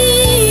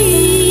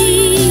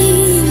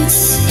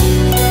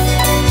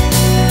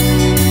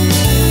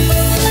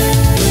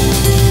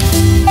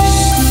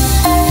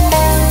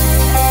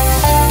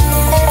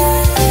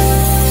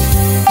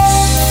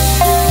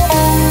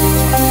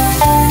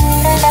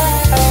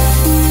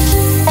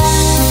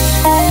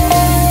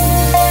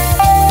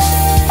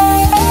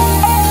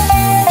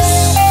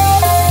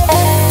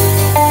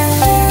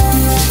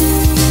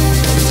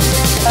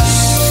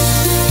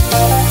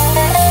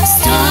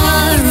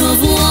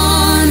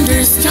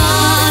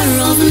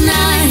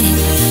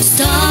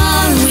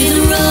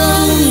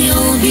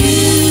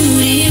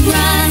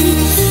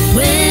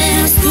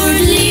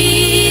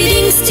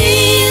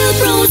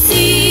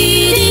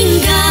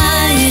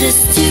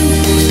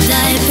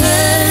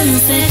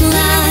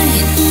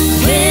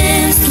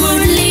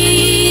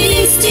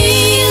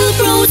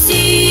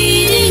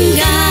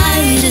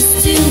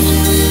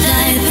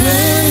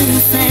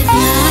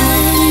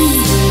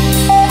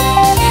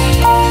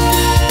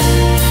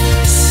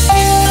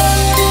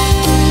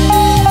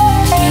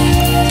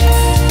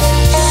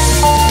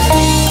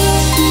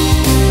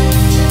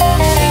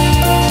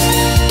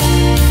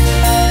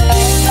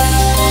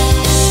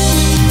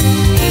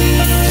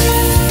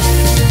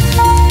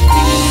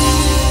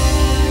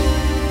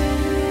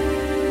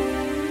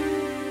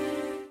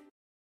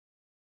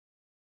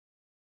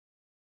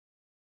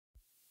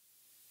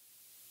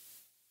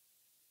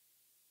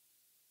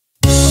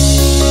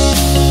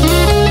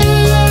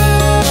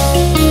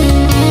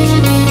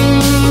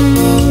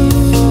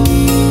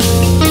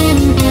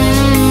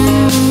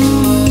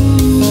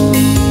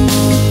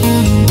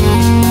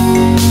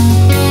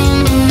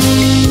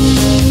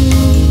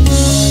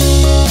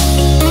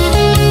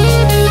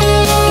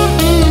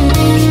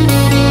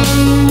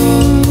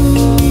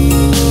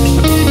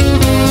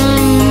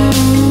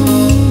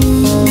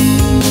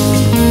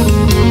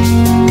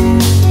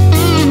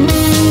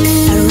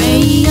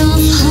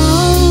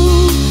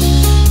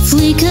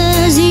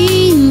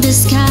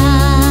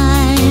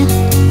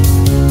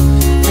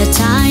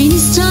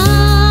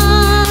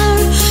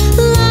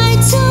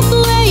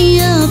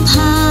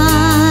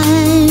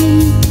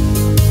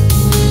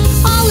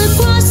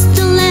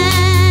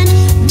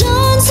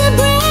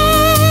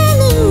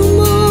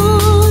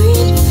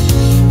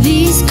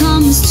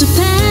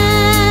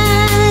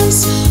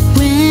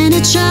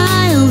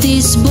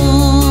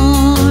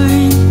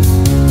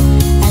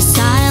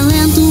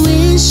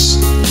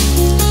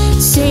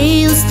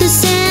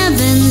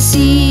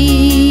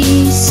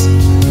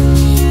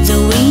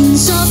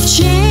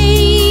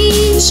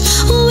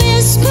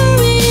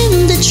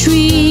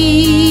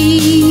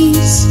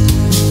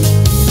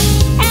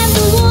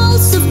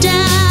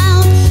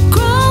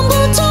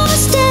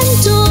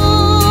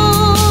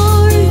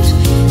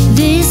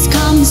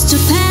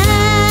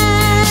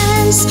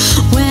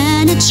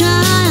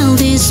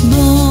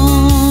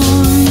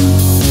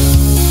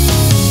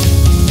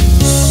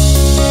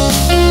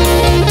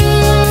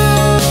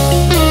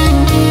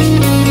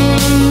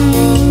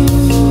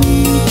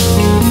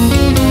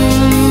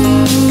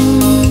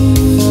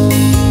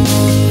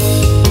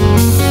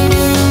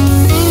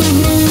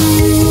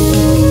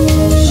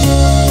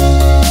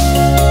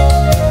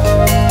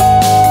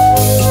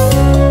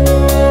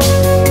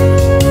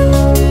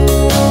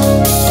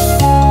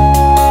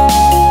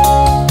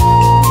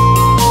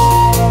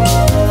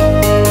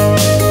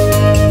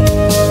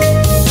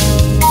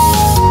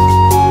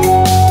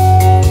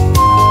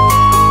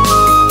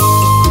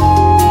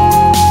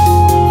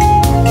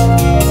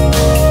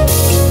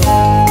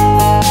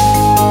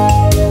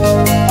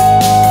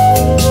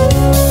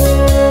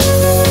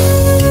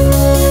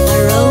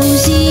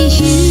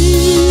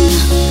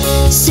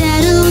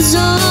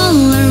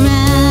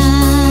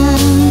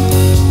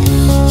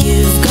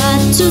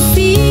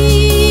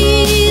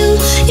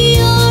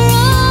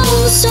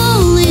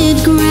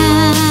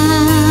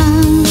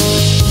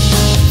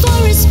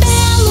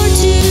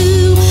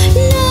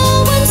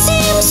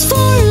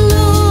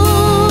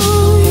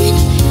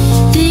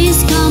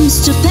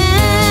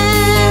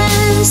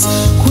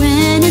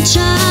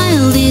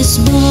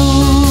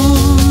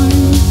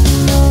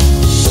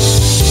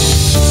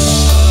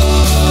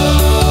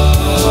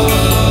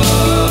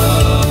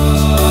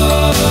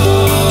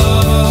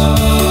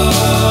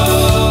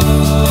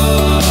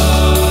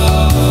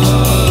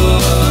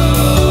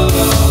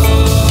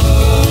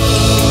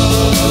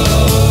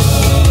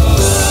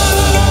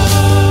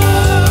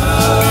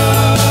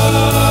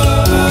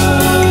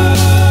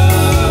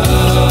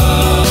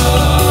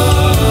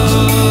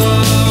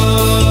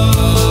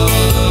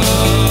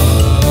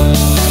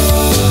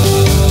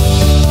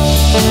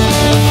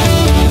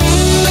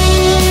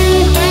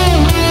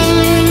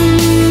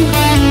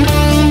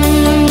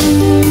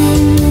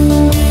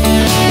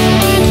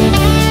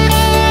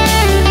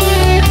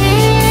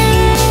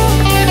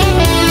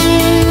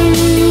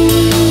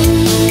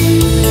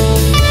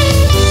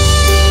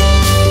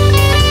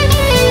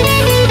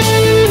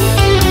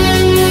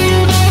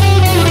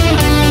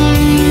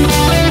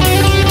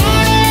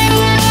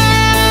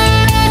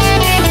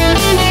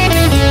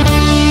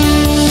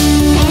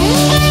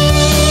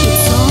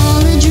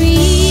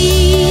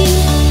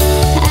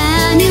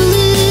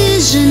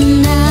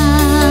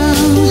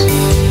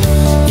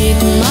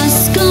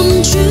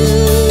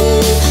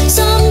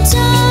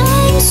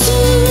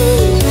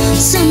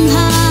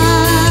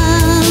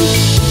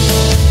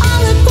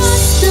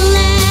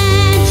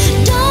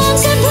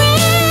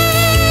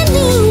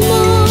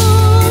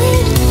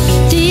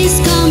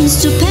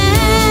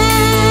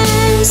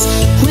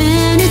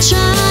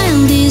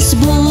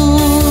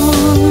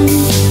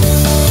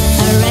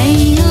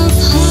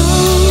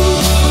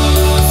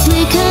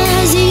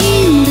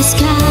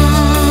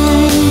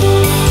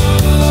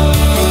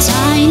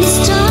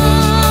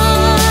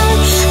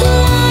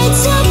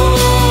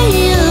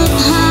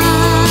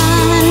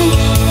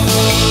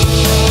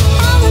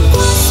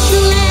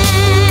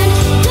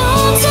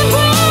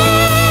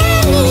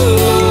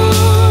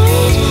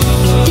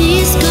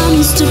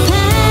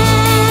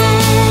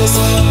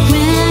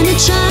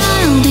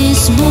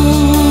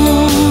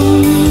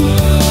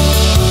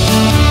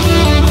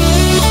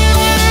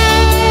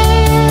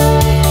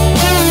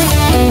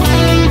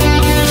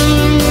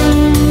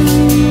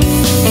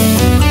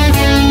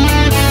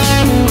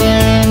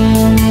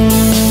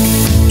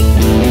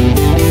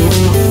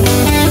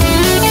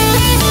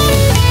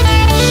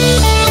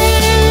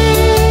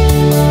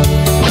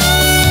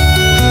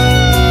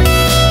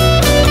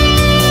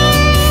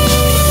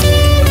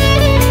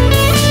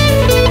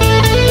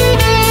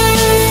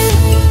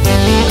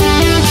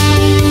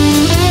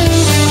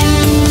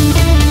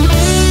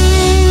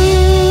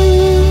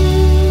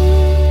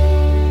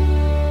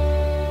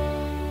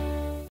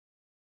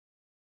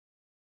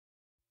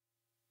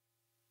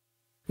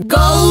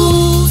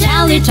 Go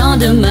tell it on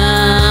the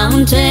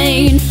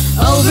mountain,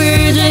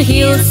 over the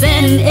hills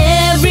and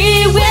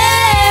everywhere.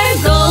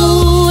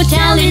 Go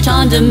tell it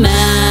on the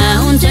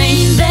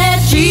mountain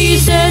that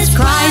Jesus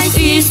Christ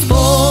is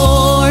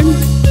born.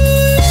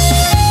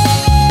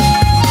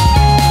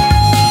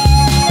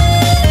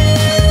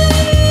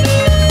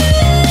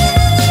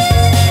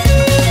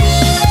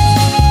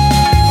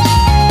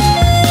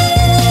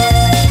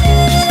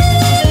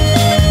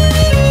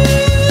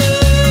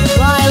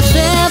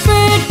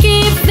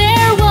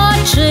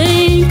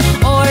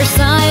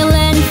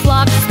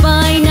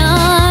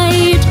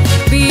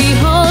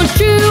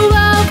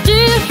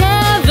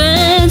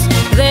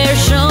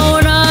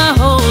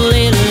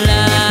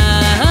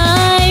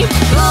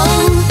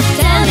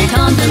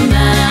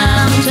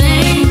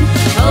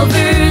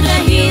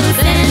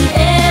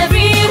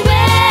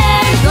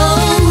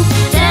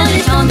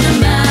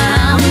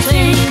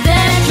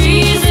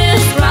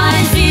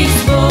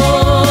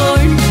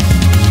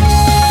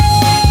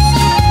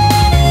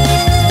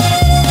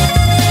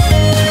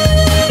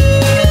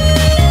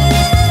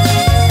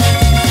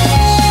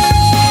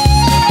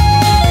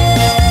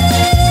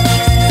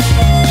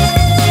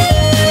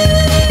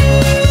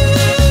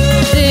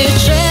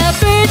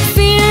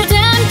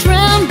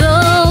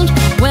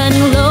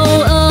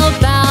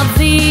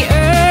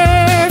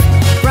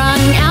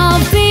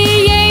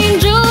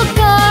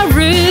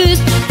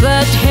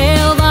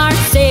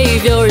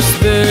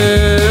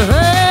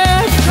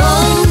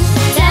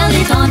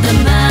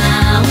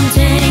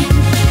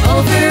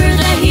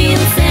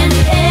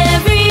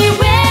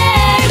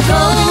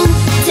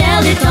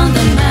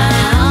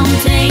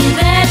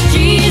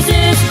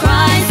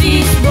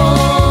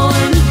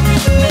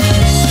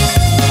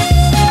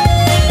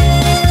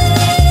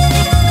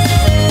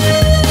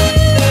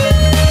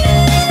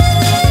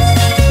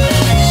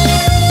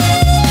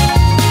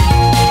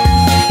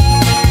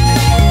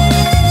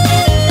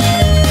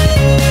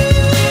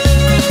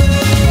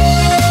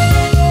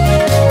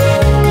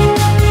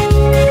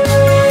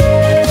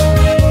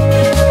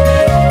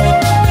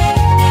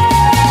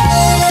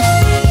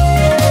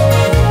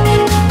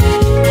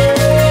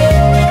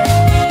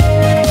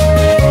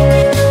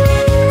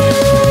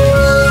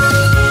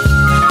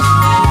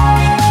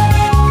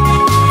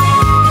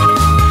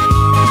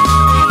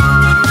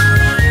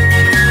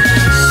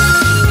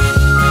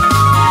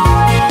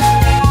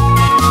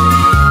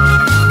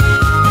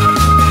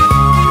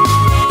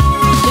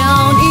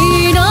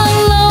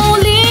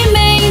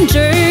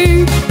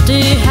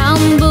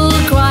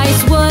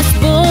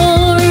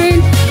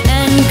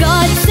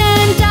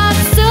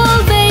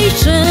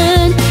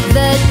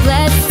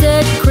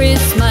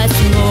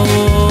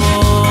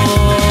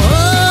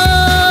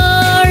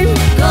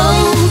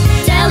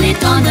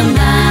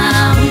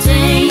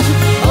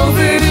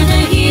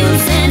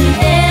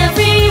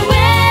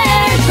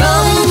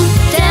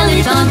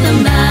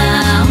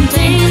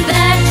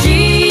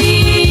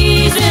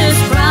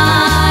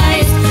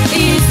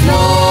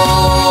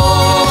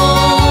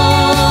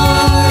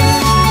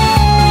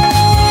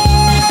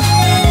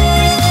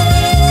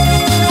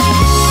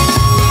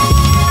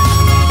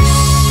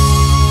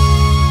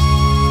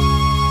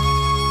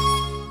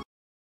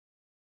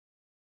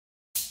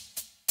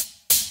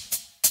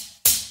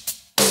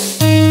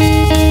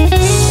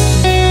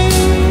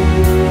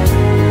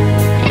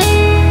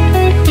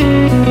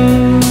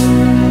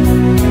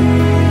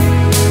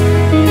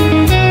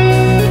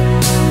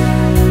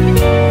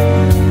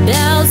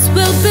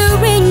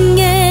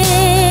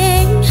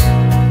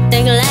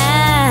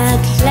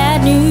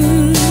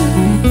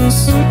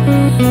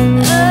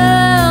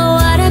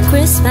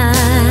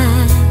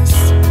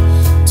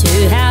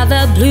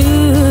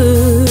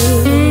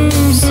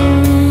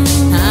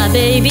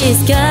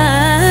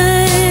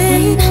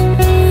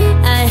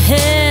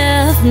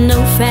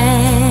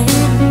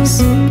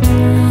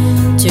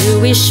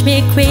 Wish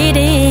me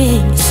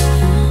greetings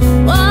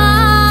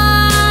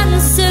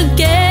once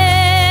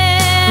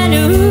again.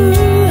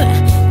 Ooh,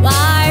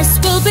 choirs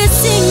will be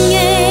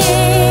singing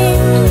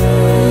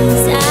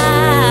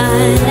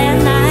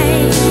silent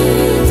night.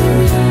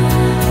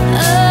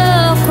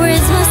 Oh,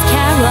 Christmas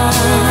carols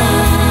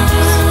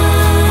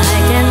by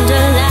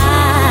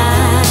candlelight.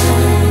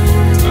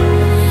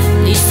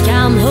 Please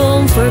come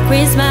home for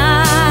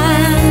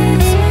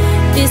Christmas.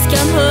 Please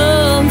come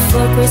home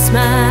for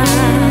Christmas.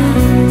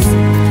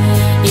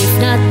 If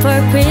not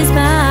for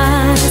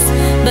Christmas,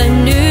 but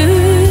New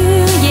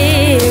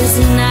Year's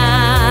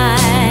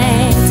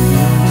night.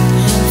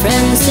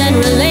 Friends and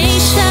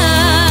relations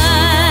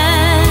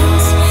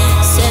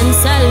send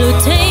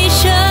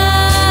salutations,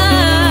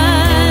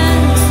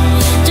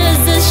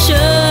 just as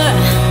sure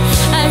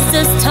as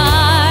the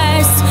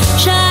stars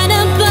shine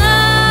above.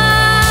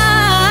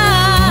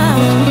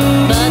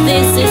 But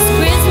this is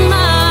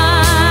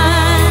Christmas,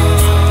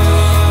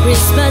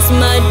 Christmas,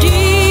 my dear.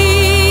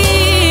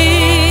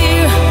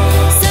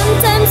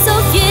 So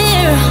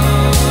fear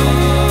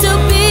to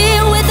be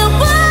with the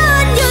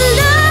one you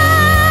love.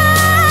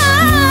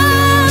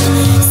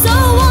 So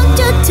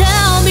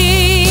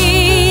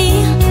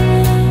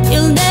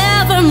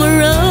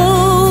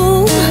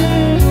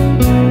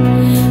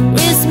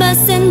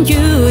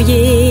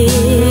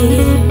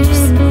years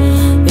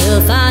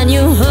will find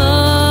you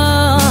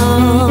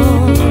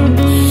home.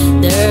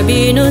 There'll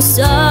be no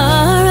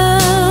sorrow,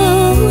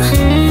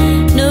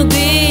 no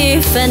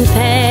grief and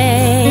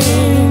pain,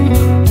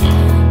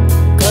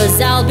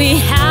 'cause I'll be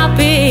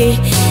happy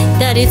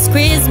that it's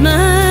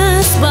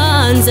Christmas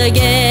once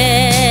again.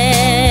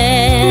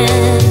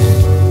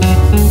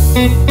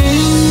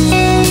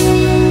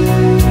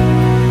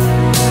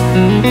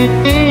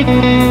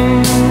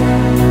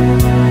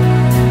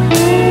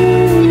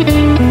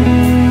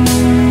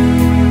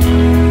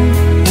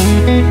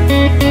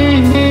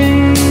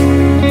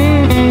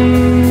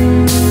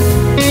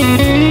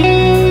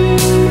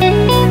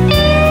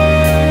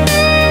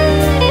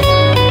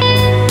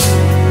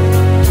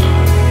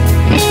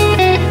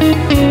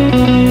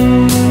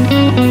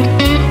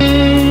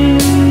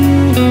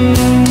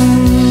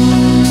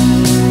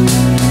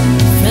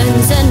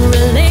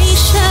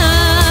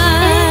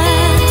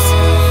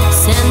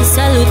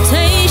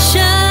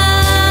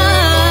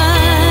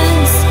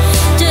 Salutations,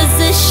 just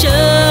as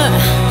sure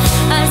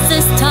as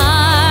the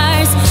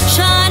stars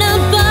shine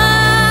above.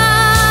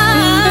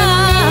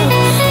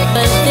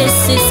 But this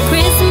is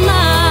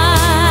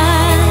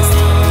Christmas,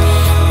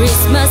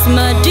 Christmas,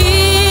 my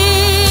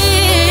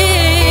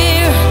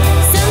dear.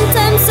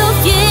 Sometimes so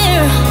fear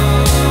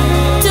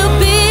to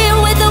be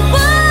with the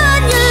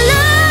one you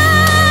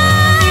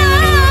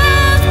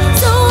love.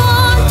 So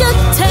won't you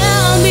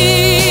tell me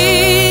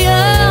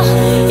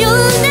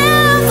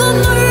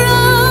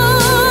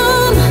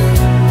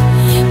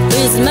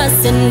Christmas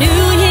and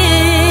New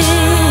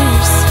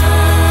Year's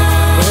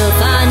will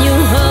find you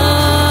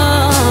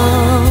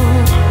home.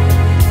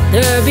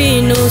 There'll be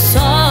no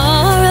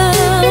sorrow,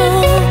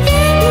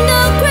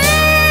 no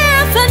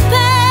grief and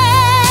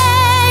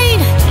pain,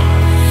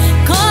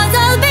 'cause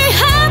I'll be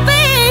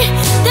happy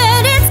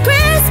that it's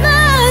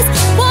Christmas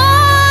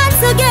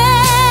once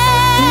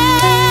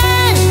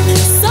again.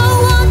 So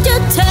won't you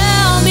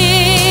tell me,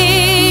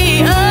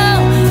 oh,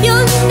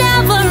 you'll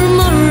never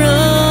more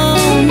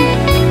roam.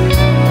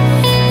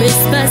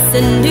 Christmas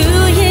and New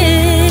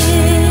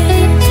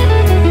Year's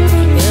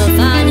will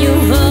find you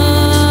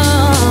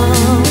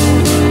home.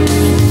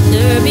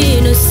 There'll be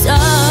no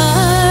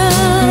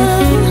sorrow,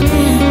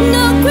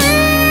 no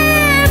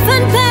grief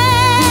and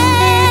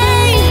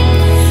pain,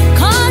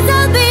 'cause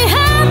I'll be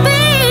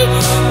happy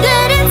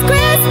that it's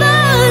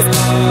Christmas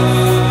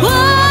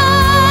once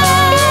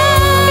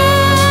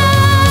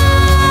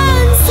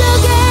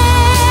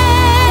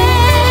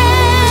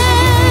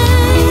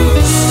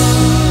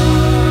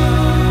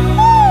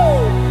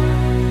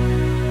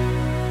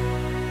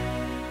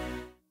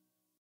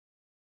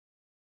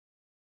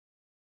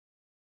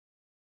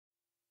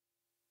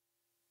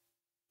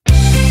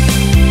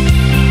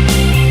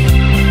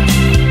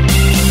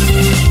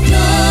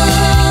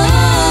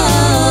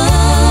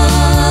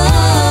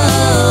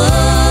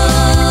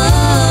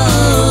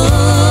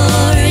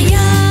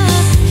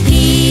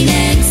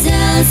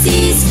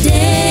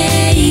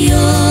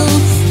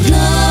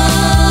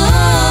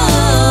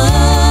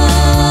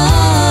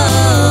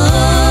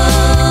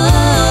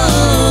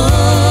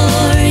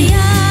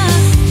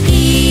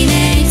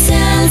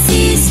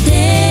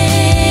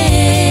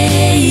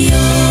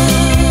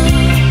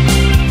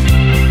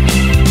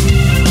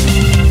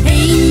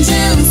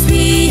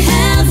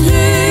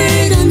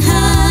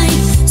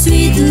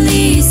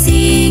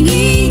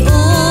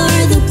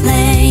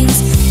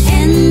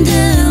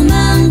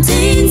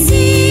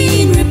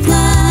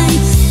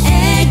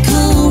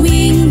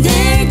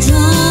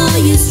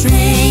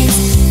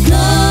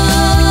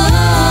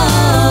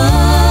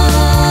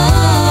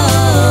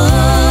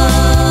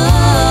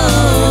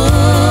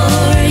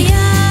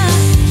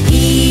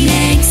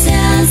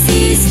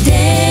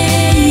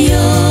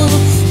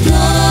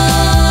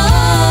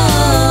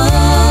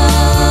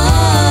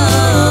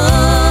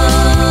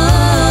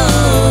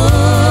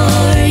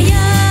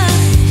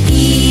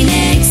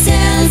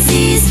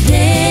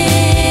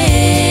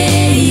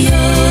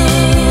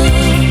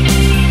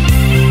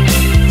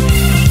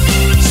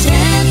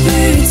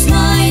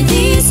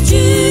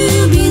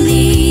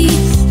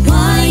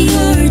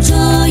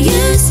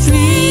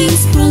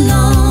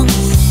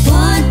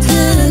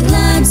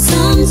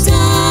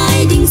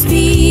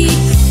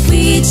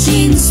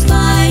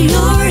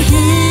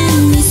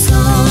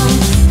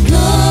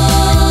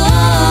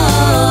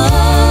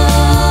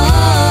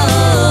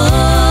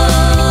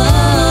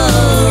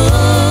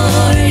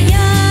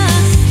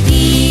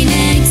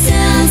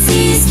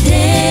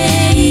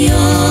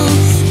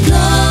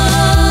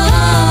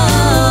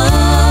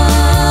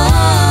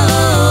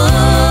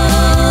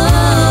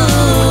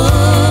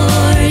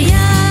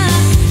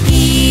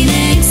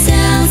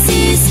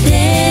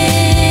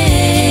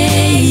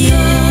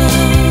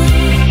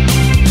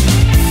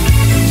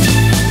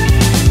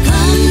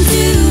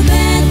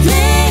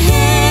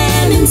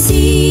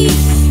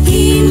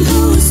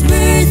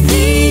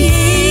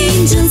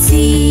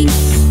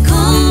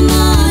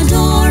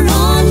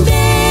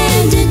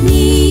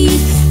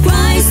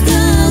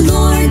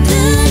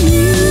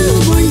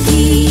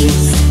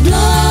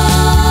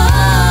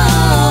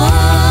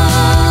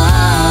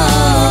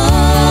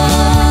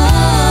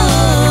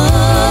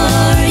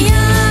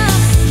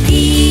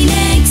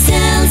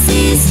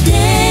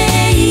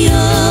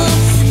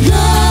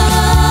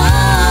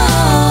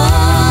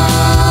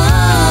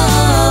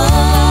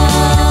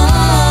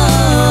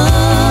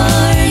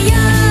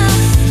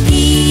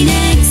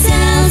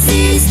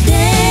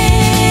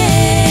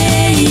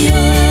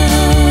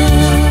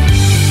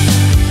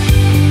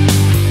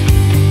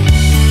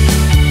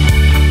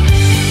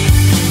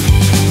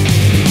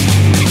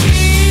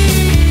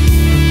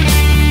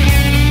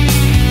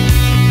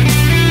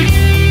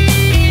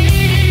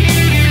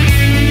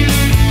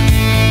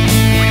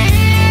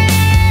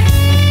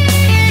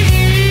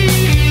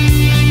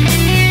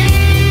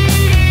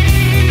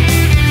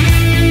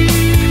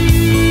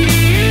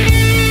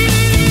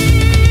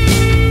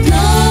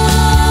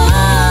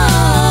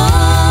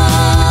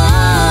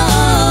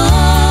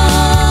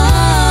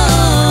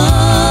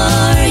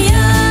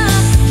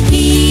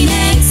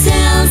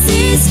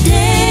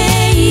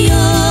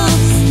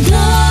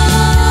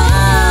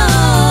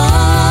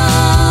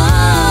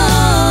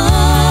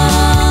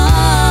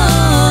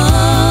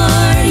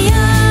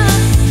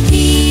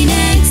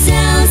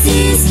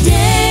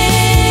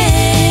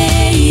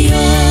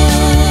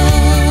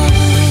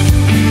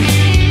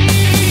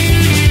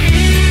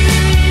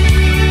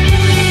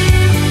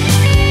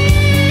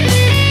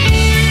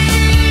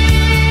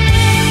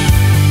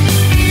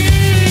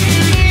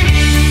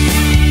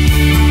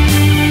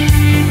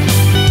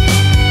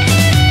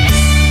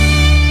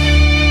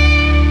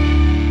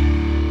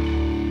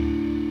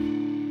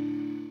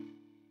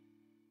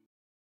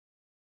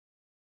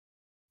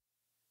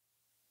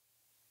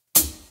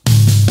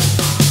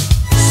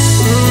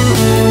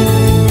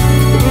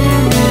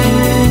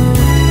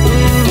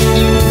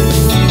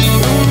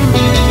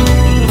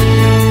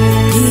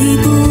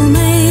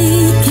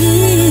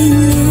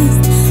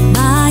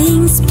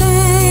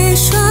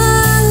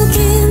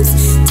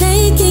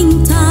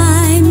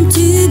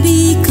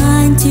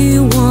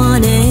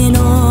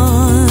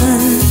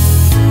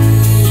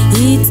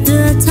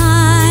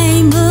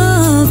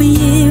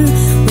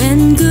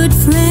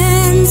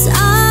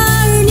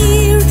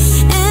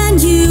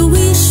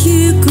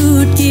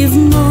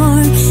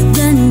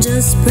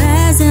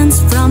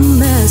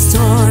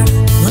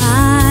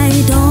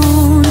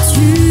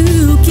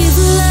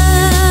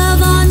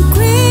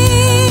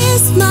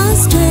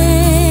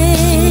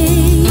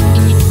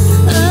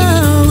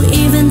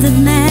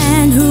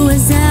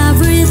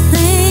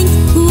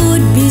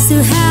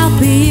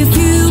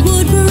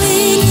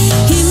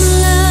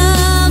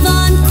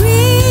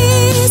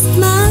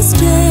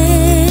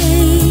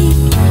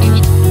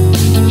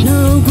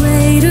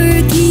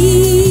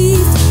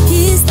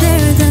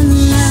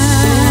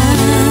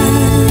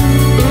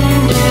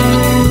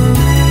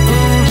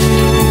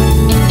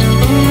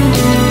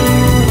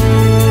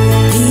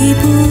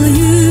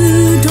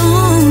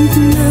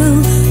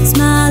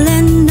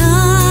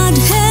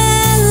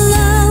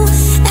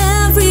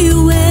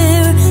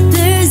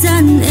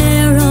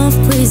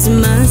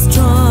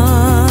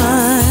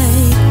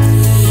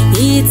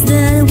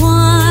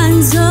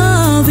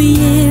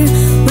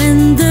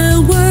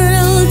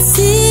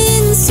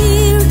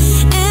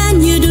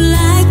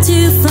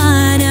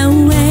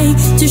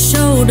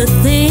the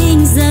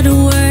things that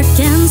word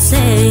can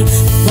say.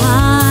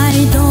 Why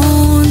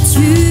don't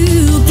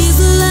you give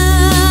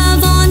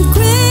love on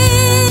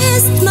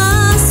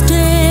Christmas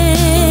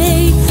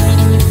Day?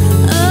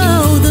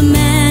 Oh, the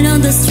man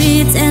on the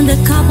streets and the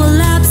couple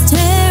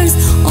upstairs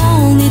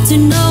all need to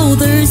know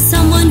there's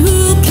someone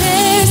who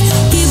cares.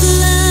 Give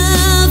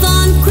love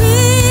on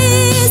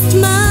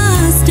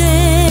Christmas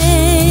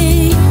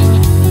Day.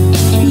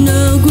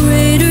 No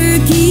greater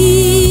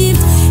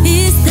gift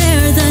is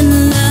there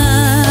than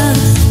love.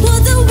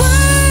 What the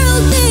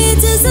world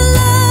needs is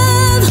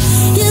love.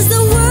 Yes,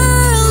 the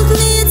world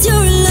needs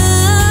your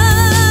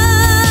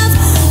love.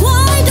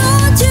 Why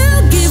don't you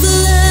give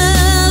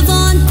love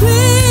on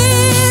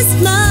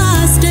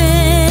Christmas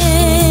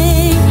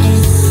Day?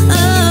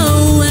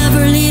 Oh,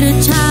 every little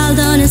child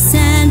on a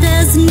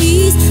Santa's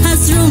knees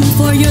has room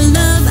for your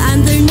love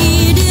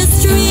underneath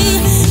his tree.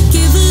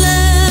 Give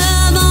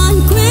love on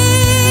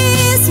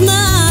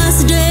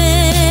Christmas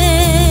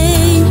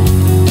Day.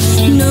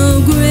 No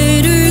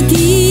greater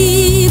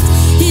gift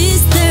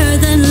is there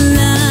than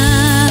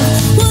love.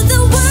 What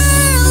the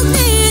world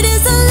needs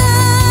is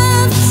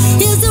love.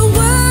 Yes, the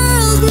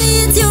world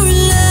needs your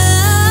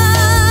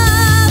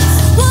love.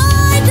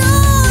 Why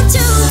don't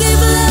you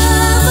give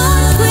love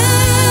on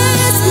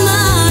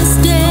Christmas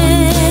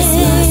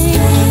Day?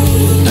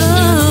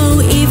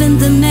 Oh, even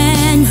the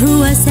man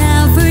who has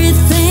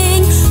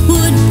everything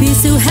would be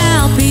so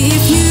happy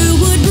if you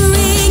would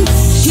bring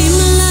him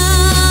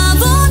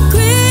love on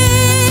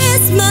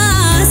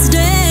Christmas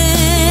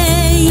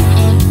Day.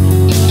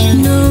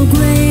 No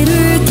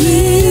greater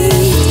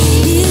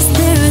gift is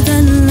there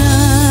than love.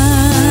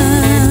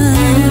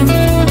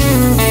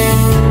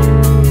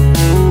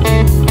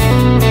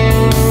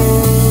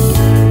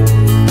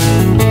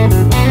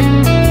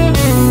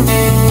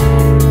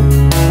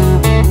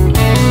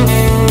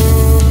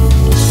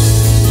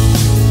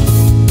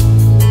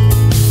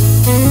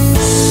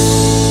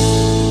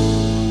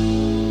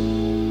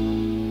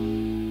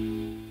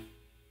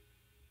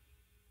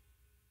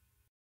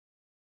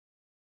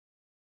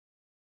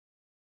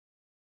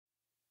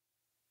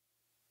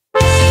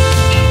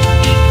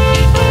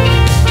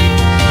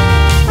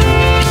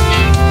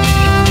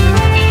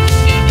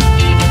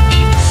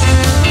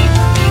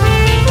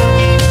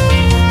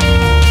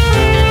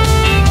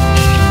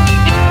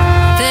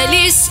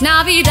 Feliz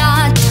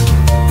Navidad,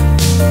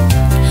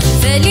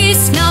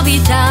 Feliz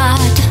Navidad,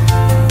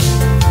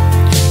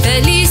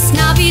 Feliz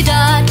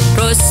Navidad,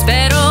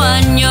 prospero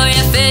año y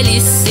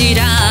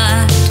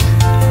felicidad.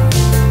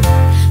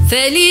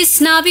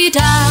 Feliz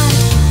Navidad,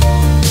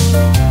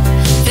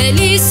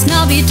 Feliz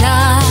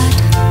Navidad,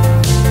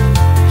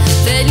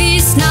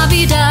 Feliz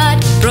Navidad,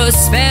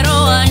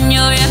 prospero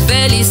año y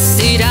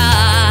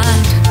felicidad.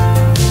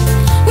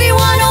 We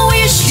wanna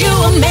wish you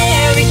a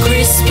Merry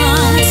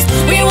Christmas.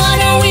 We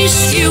wanna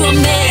wish you a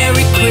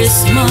Merry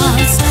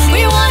Christmas.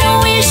 We wanna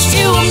wish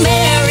you a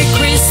Merry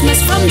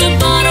Christmas from the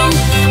bottom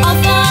of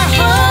our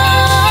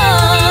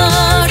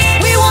heart.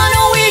 We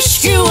wanna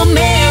wish you a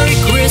Merry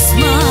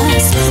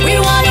Christmas. We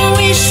wanna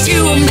wish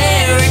you a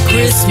Merry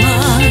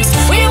Christmas.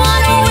 We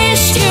wanna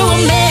wish you a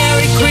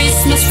Merry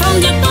Christmas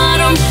from the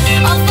bottom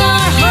of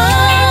our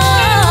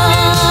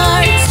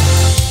hearts.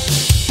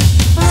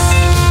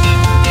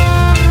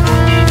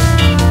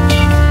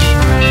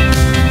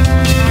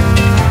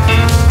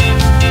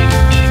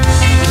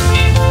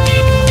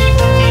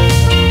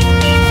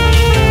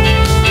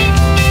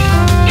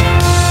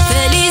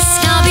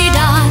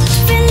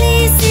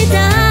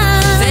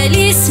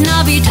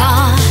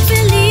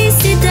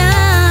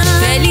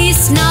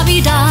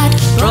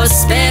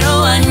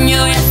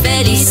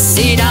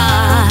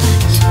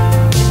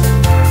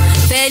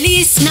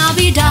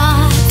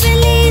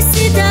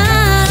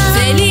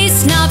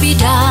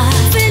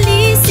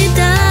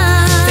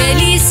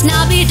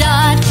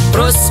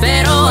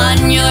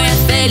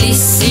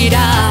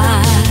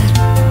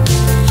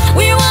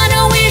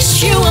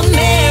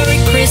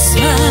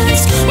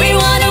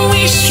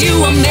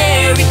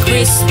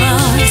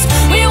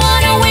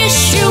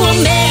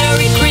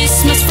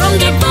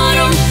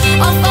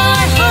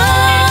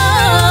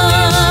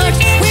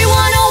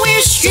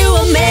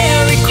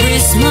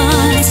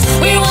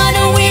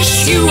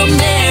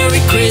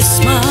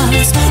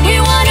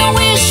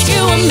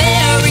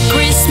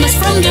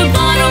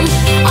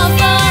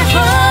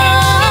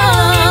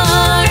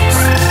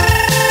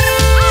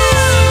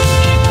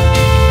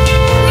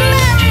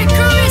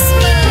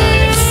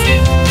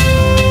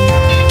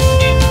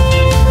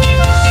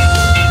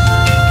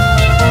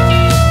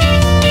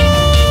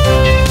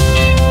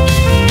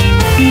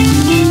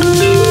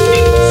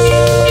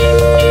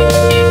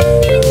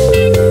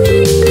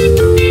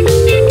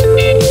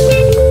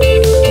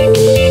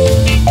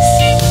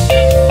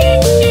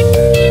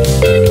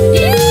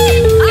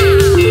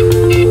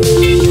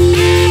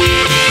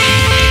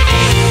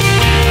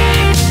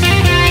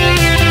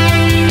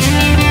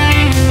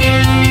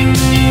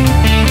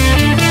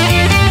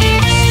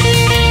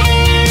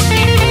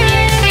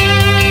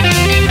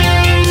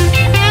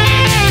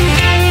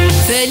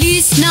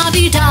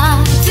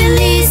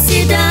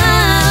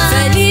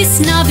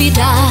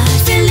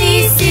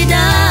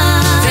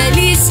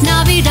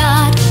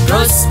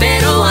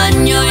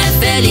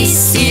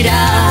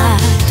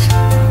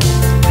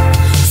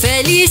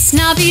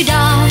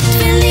 Navidad,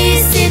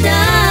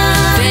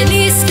 felicidad.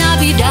 Feliz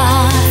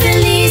Navidad,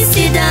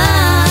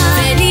 felicidad.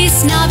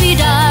 Feliz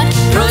Navidad,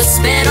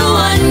 próspero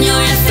año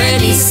y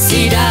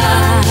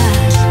felicidad.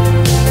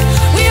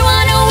 We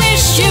wanna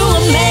wish you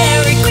a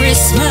Merry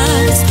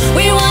Christmas.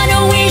 We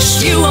wanna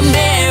wish you a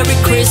Merry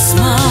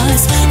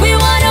Christmas. We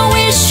wanna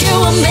wish you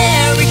a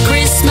Merry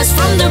Christmas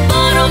from the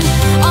bottom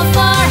of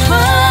our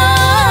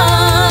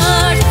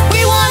heart.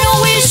 We wanna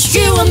wish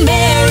you a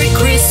Merry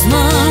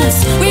Christmas.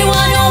 We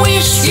wanna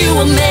wish you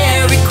a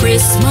Merry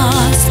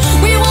Christmas.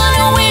 We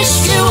wanna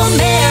wish you a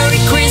Merry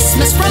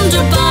Christmas from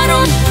the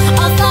bottom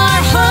of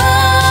our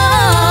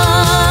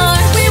heart.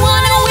 We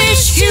wanna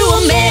wish you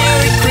a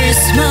Merry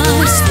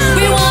Christmas.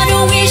 We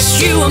wanna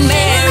wish you a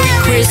Merry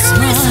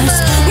Christmas.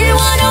 We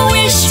wanna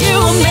wish you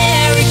a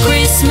Merry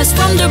Christmas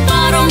from the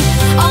bottom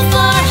of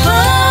our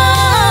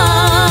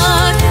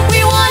heart.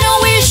 We wanna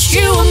wish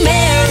you a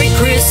Merry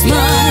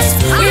Christmas.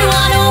 We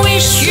wanna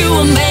wish you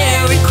a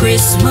Merry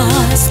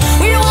Christmas.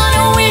 We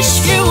wanna wish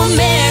you a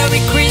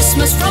Merry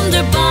Christmas from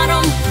the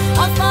bottom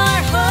of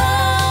our heart.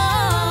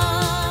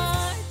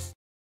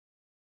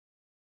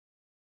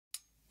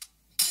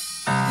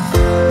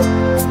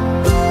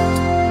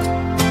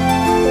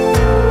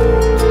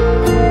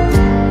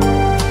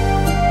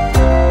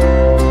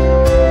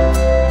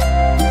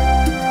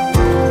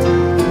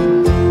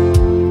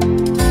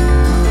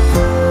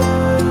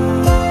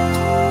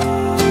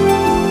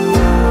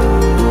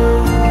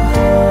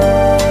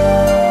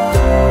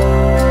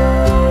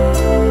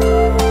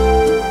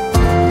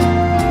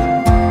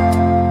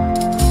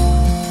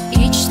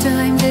 Each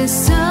time the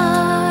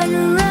sun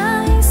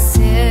rises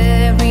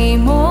every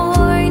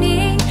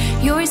morning,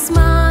 your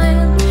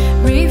smile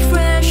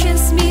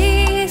refreshes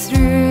me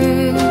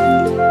through.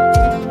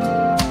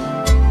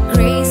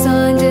 Grace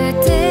on the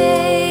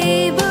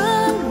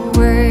table,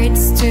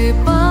 words to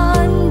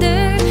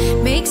ponder,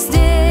 makes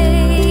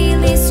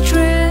daily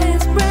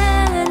strength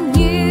brand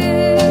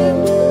new.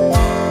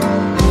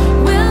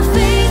 Will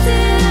faith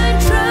and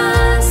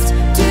trust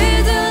to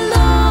the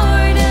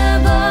Lord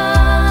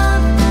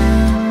above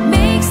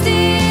makes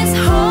this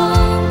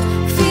home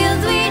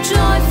filled with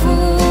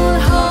joyful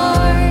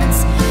hearts,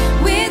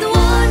 with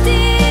one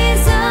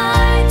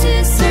desire to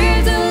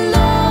serve the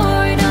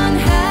Lord on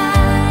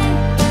high.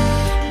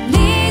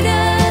 Lead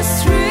us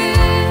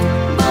through,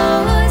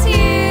 both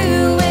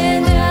you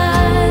and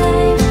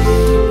I.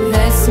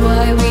 That's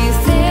why we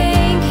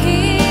thank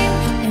Him,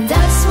 and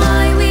that's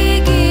why we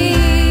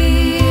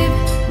give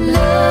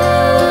love.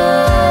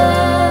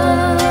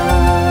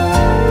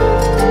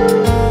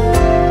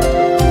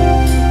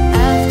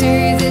 After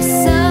the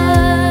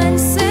sun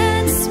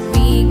sets,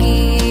 we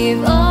give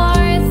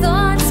our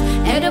thoughts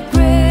and a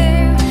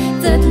prayer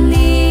that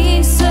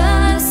leads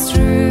us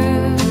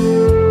through.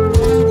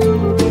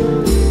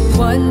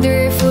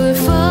 Wonderful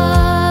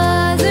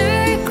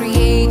Father,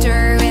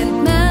 Creator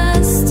and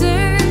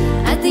Master,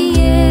 at the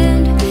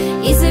end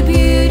is a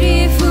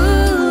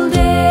beautiful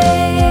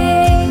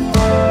day.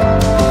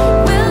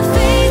 Will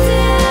faith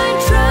and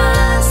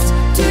trust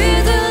to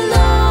the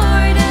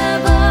Lord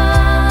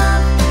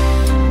above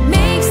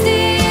makes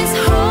this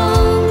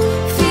home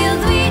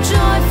filled with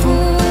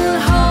joyful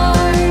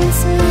hearts,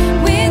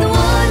 with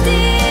one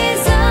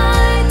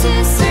desire to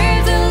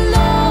serve the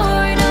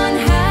Lord on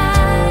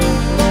high.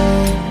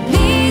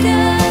 Lead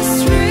us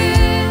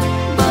through,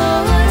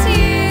 both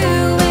you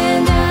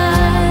and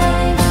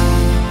I.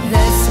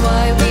 That's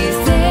why we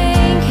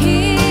thank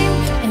Him,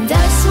 and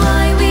that's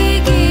why we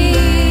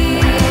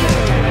give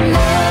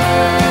love.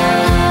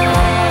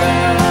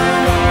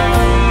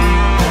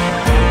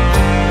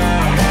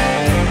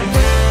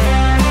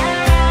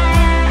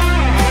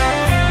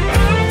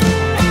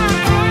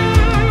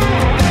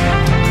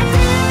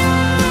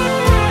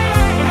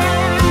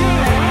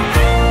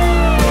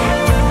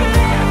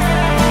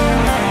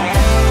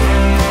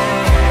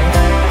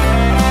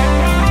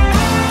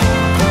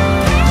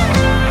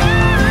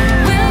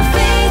 Will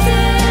faith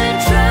and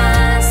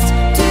trust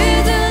to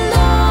the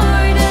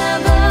Lord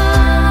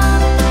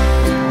above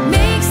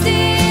makes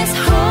this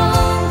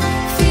home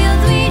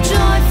filled with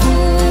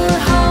joyful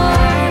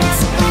hearts,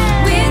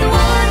 with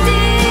one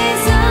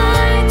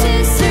desire to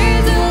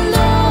serve the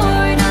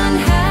Lord on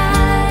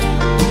high.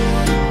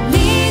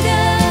 Lead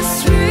us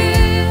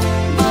through,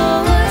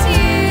 both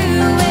you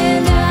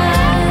and I.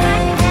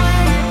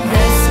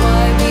 That's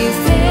why we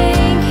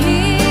thank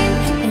Him,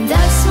 and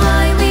that's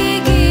why we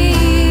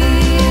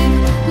give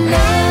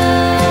love.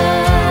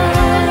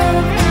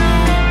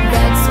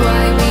 That's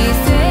why we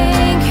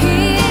thank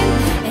Him,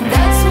 and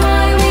that's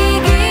why we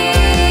give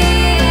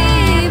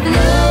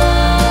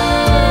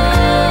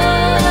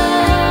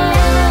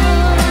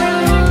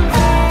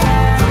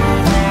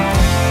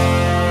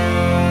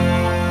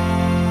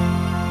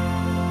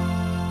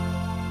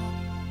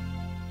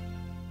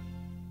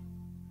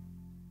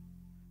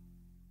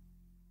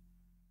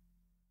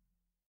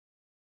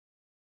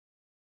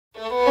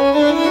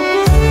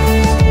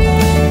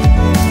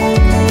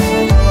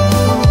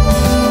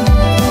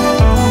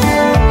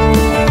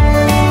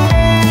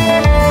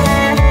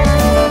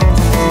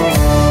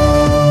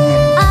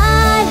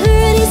I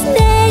heard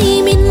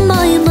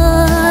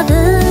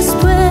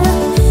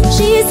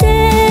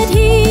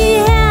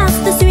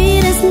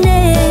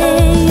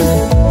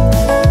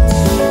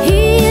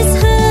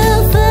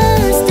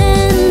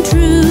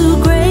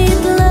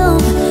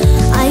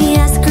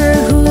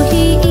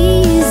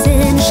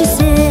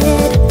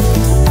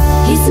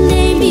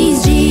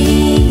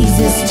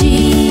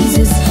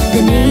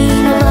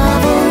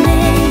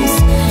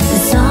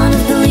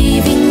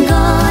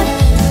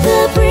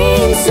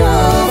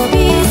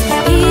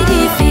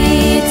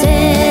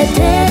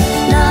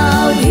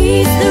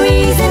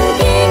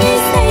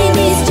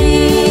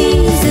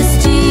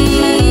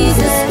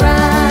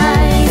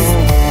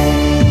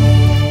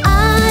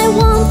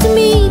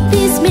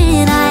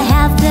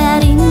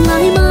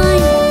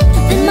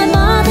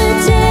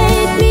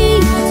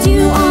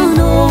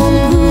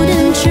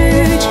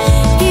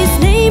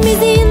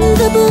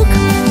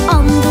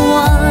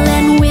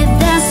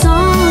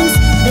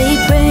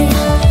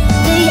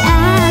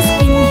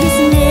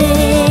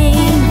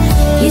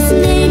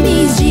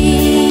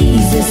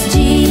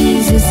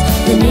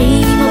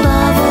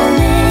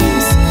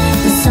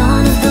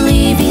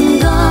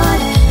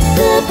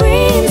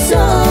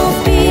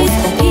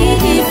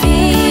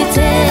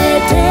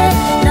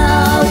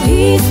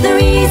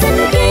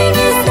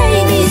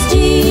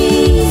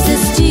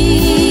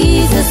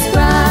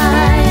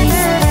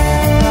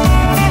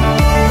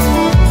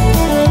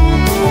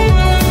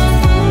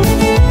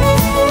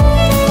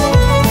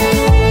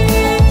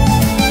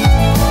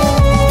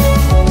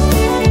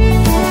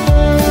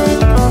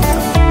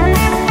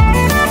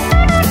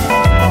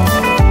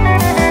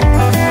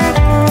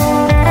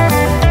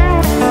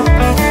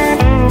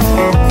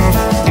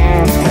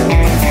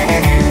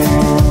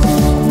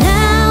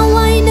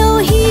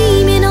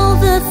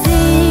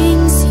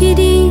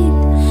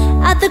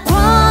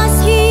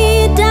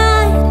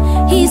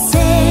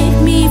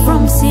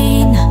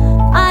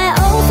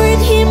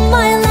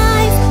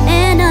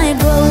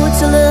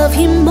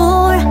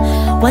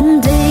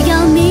day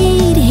I'll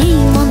meet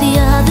him on the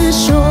other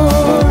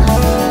shore.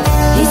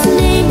 His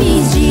name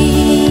is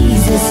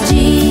Jesus,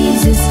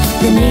 Jesus,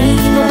 the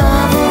name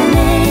above all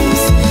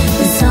names,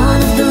 the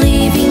Son of the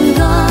living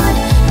God,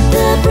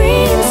 the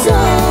Prince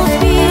of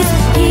Peace.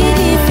 He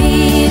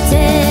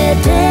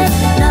defeated death,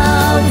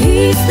 now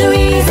he's the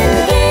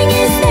risen King.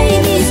 His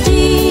name is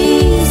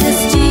Jesus,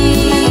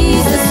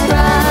 Jesus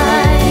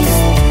Christ.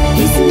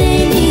 His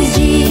name is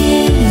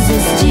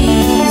Jesus,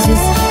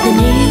 Jesus, the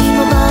name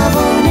above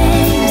all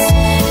names,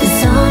 the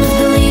Son of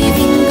the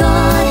living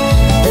God,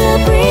 the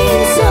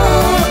Prince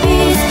of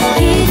Peace.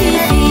 He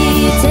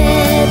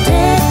defeated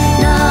death,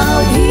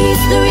 now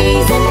he's the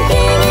risen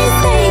King. His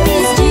name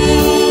is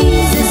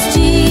Jesus,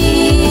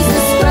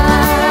 Jesus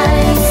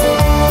Christ.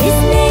 His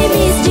name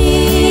is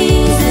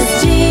Jesus,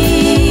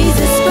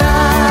 Jesus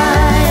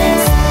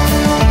Christ.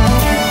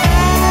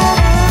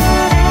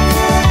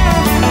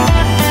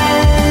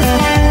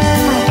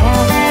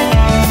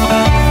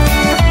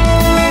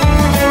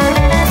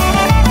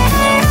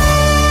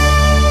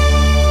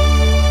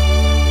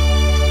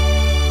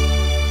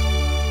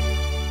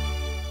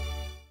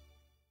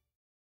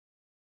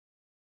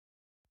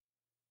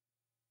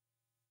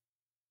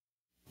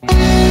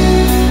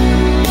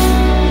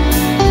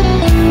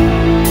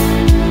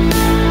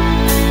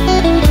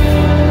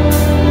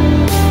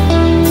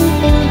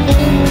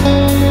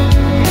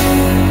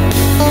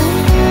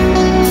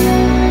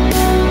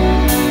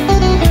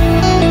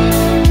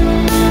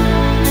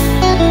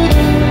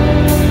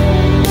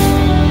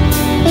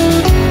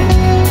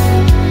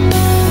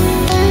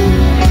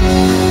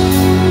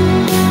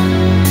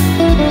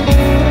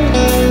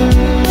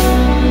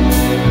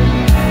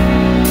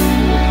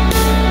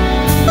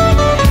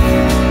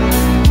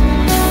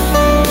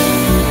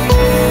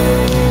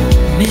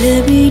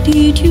 Mary,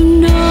 did you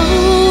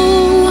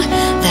know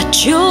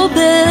that your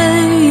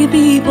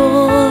baby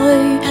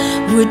boy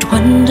would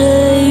one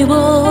day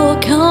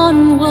walk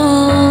on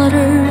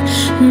water?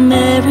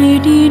 Mary,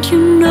 did you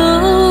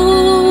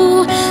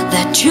know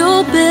that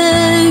your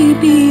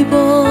baby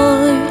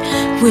boy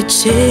would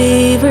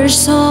save her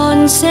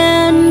sons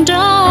and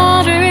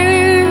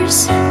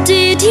daughters?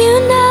 Did you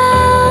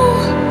know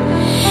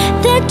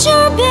that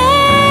your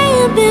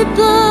baby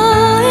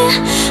boy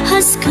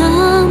has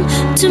come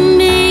to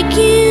make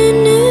you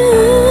new?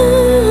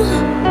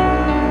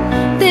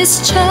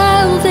 This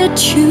child that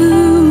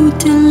you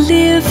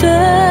delivered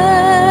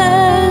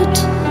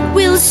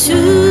will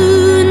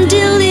soon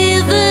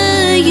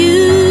deliver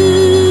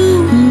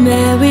you.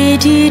 Mary,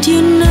 did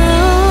you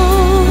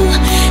know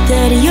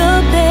that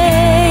your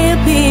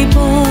baby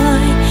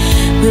boy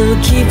will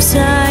give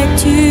sight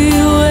to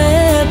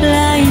a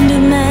blind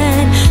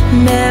man?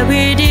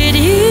 Mary, did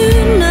you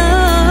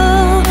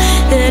know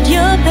that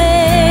your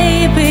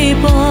baby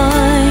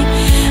boy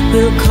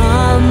will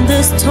calm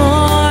the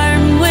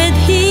storm with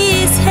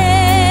his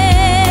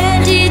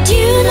hand? Did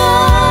you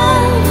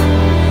know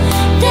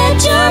that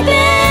your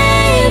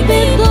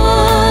baby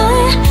boy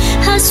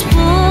has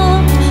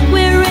walked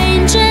where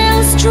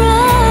angels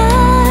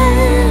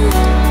trod?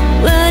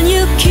 When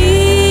you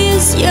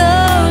kiss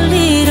your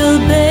little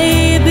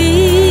baby,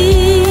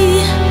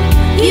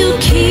 you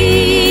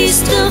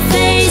kiss the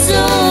face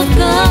of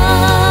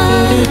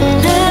God.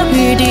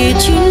 Mary, did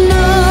you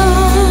know?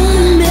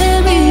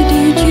 Mary,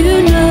 did you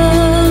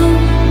know?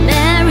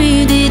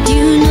 Mary, did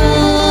you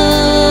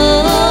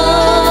know?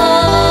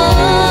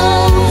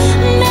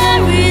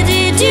 Mary,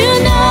 did you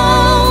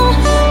know?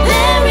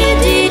 Mary,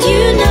 did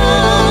you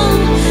know?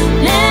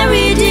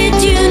 Mary, did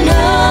you know?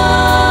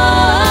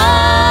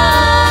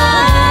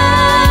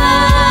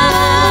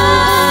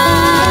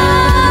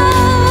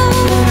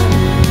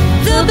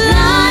 The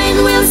blind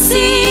will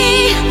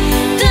see,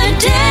 the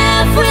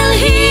deaf will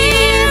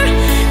hear,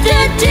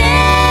 the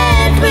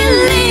dead will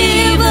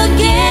live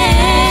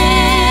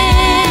again.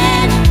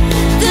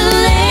 The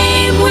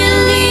lame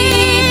will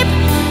leap,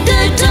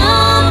 the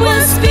dumb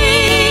will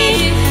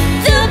speak,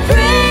 the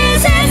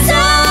praises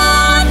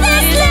of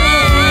this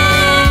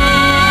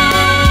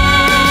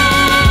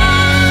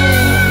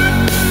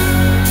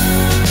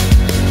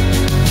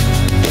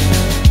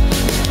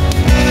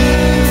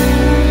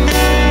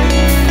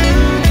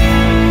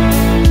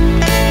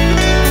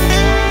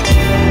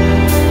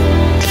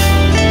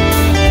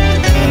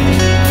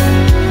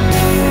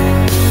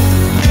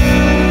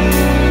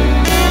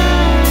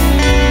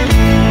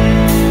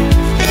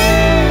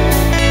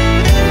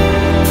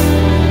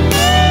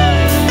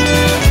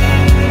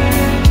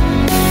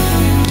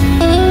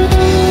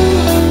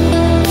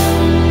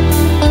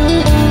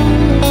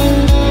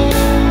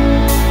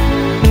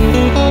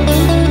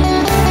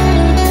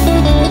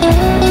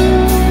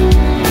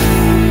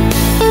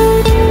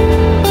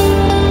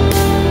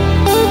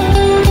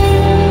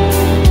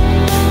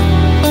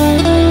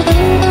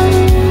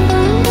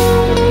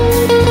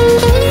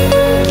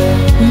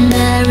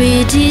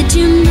Mary, did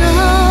you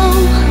know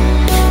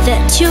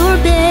that your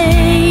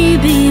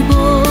baby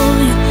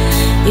boy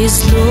is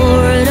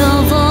Lord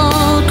of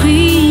all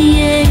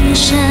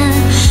creation?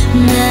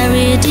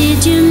 Mary,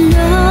 did you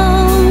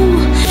know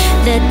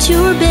that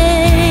your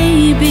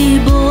baby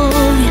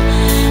boy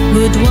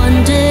would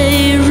one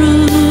day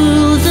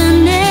rule the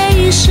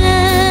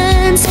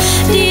nations.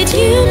 Did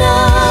you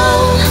know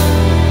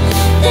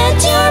that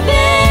your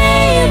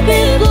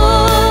baby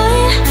boy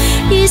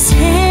is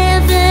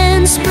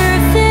heaven's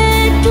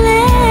perfect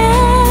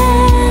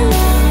plan?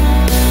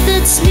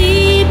 That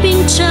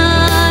sleeping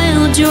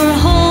child you're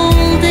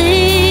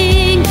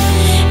holding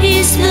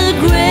is the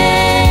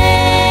great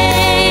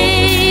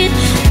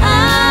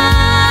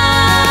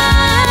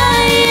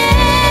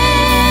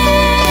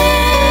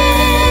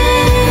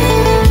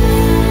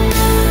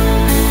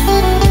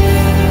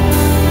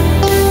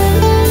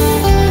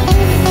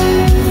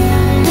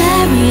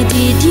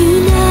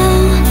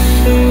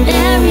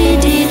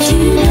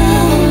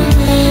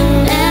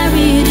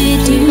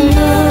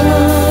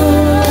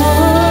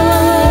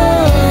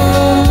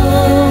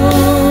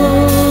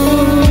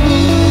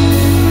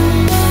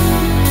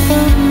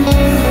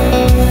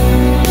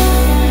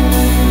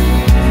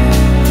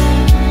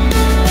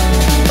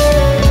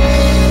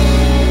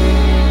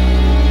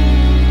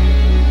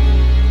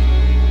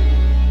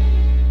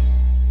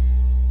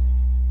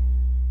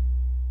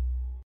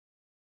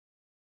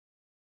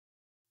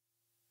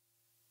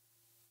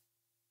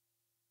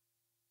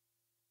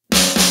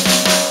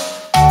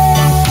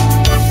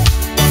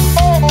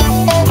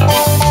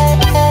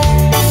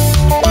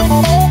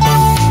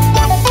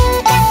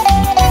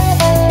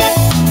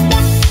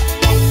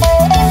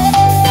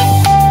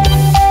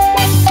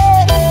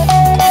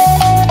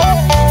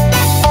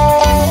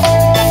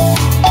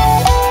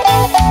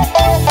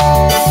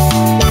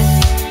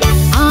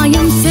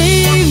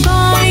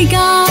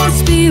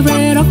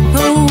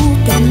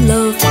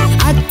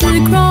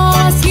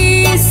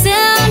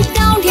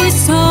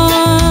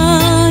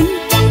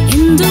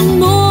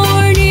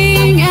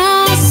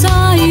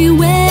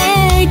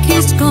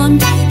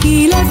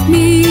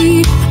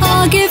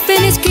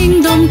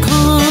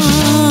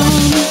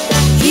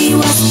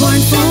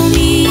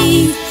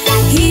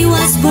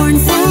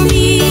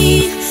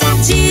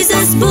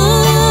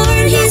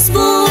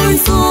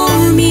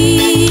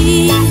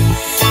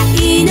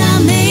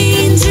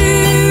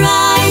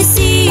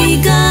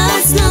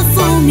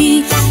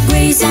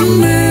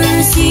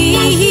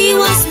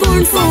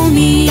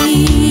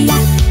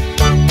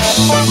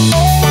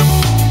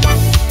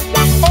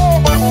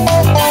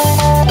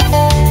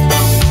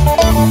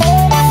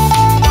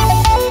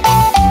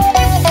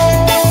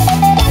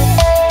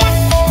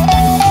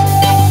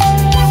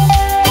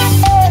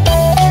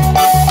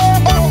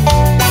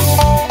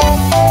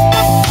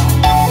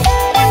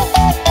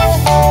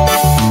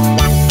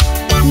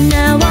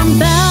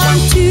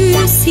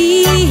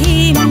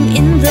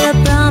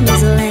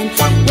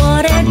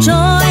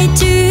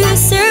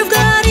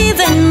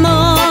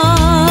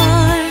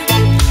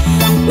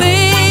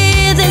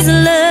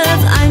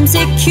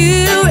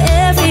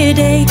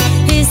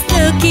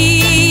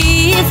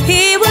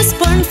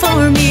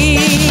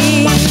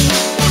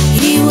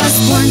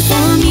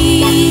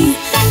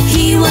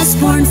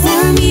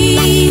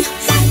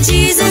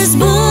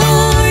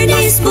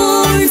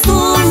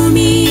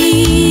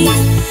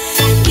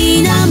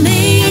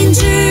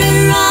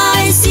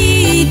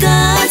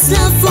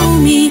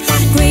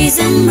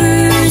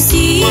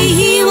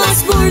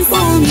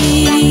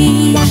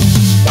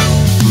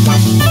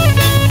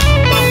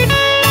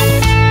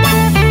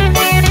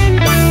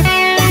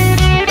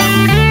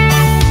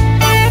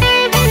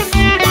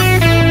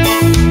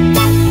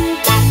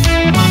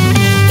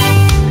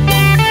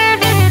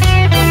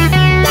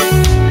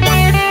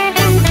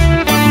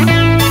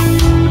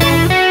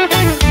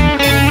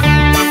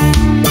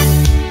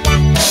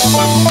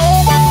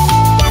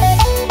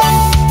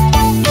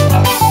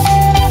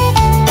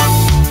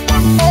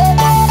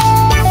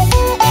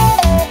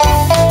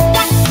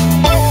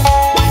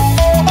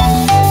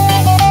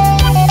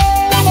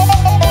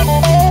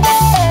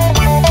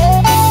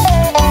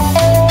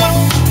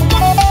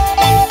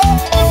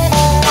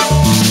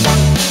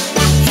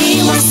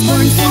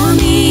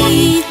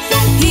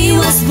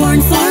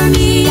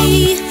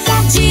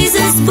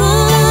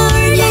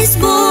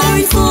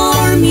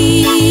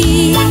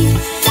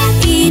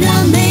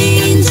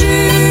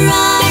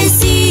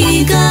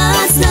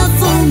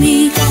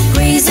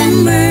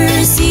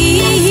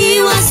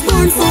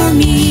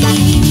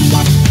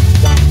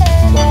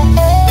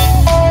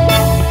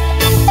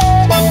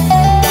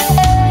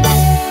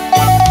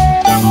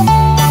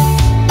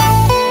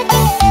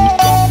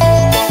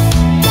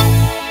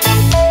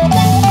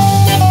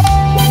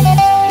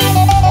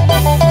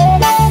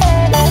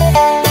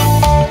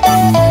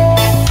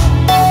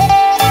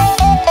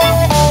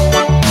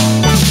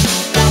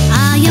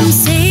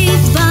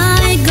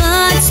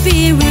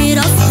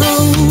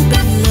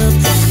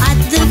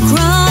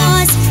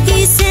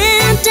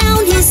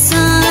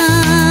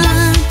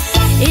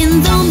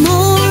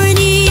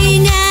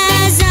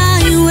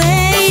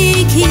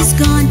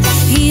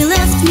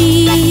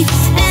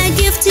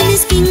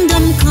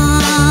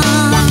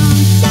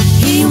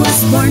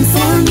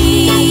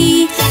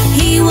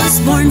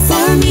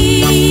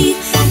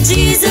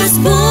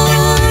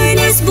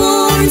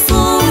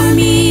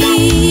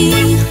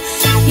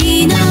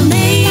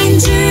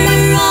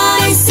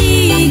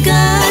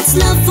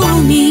love for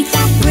for me.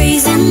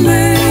 Grace and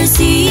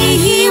mercy,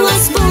 He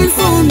was born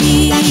for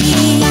me.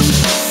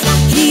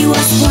 He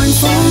was born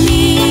for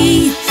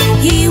me.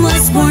 He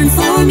was born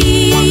for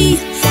me.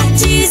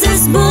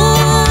 Jesus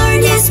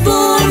born is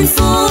born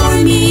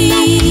for me.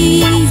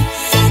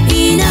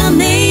 In a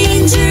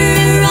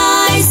manger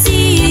I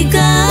see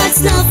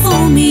God's love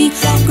for me.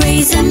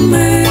 Grace and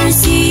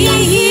mercy,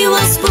 He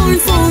was born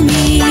for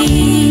me.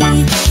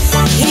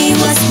 He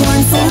was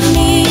born for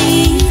me.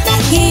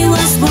 He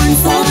was born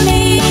for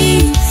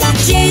me.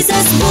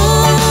 Jesus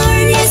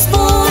born is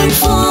born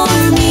for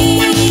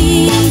me.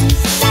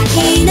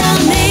 In a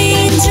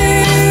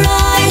manger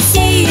I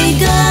see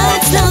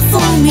God's love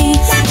for me.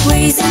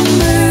 Grace and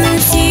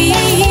mercy,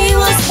 He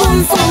was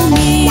born for me.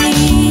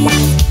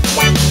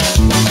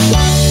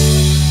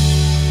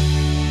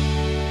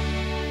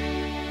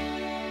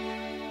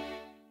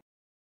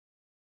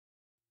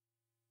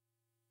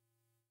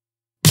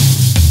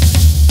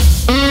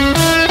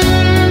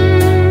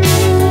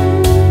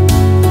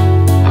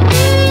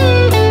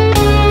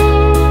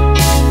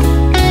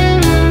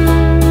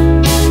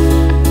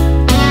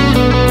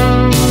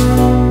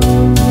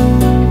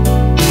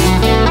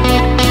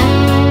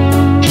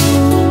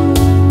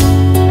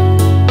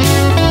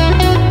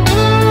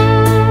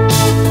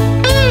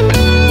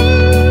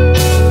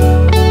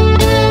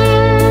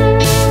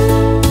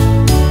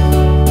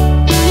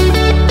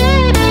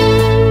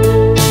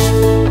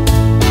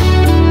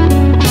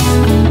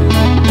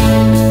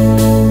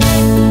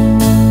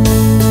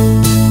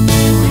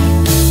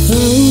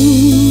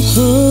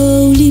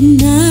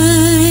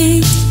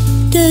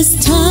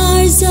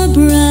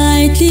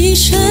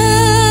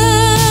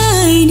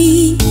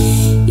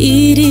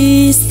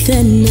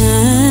 The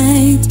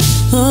night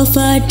of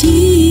our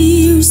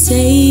dear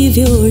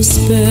Savior's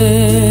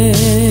birth.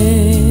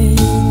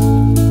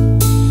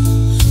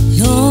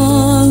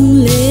 Long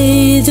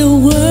lay the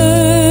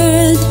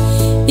world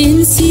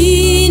in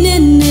sin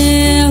and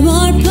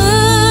error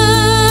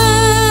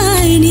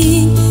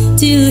pining,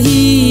 till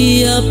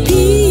He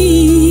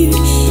appeared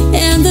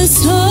and the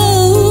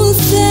soul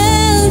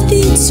felt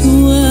its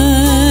worth.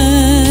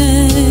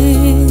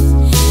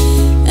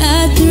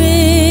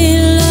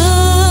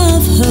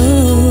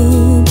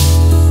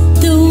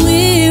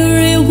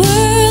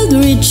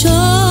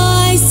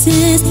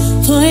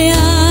 For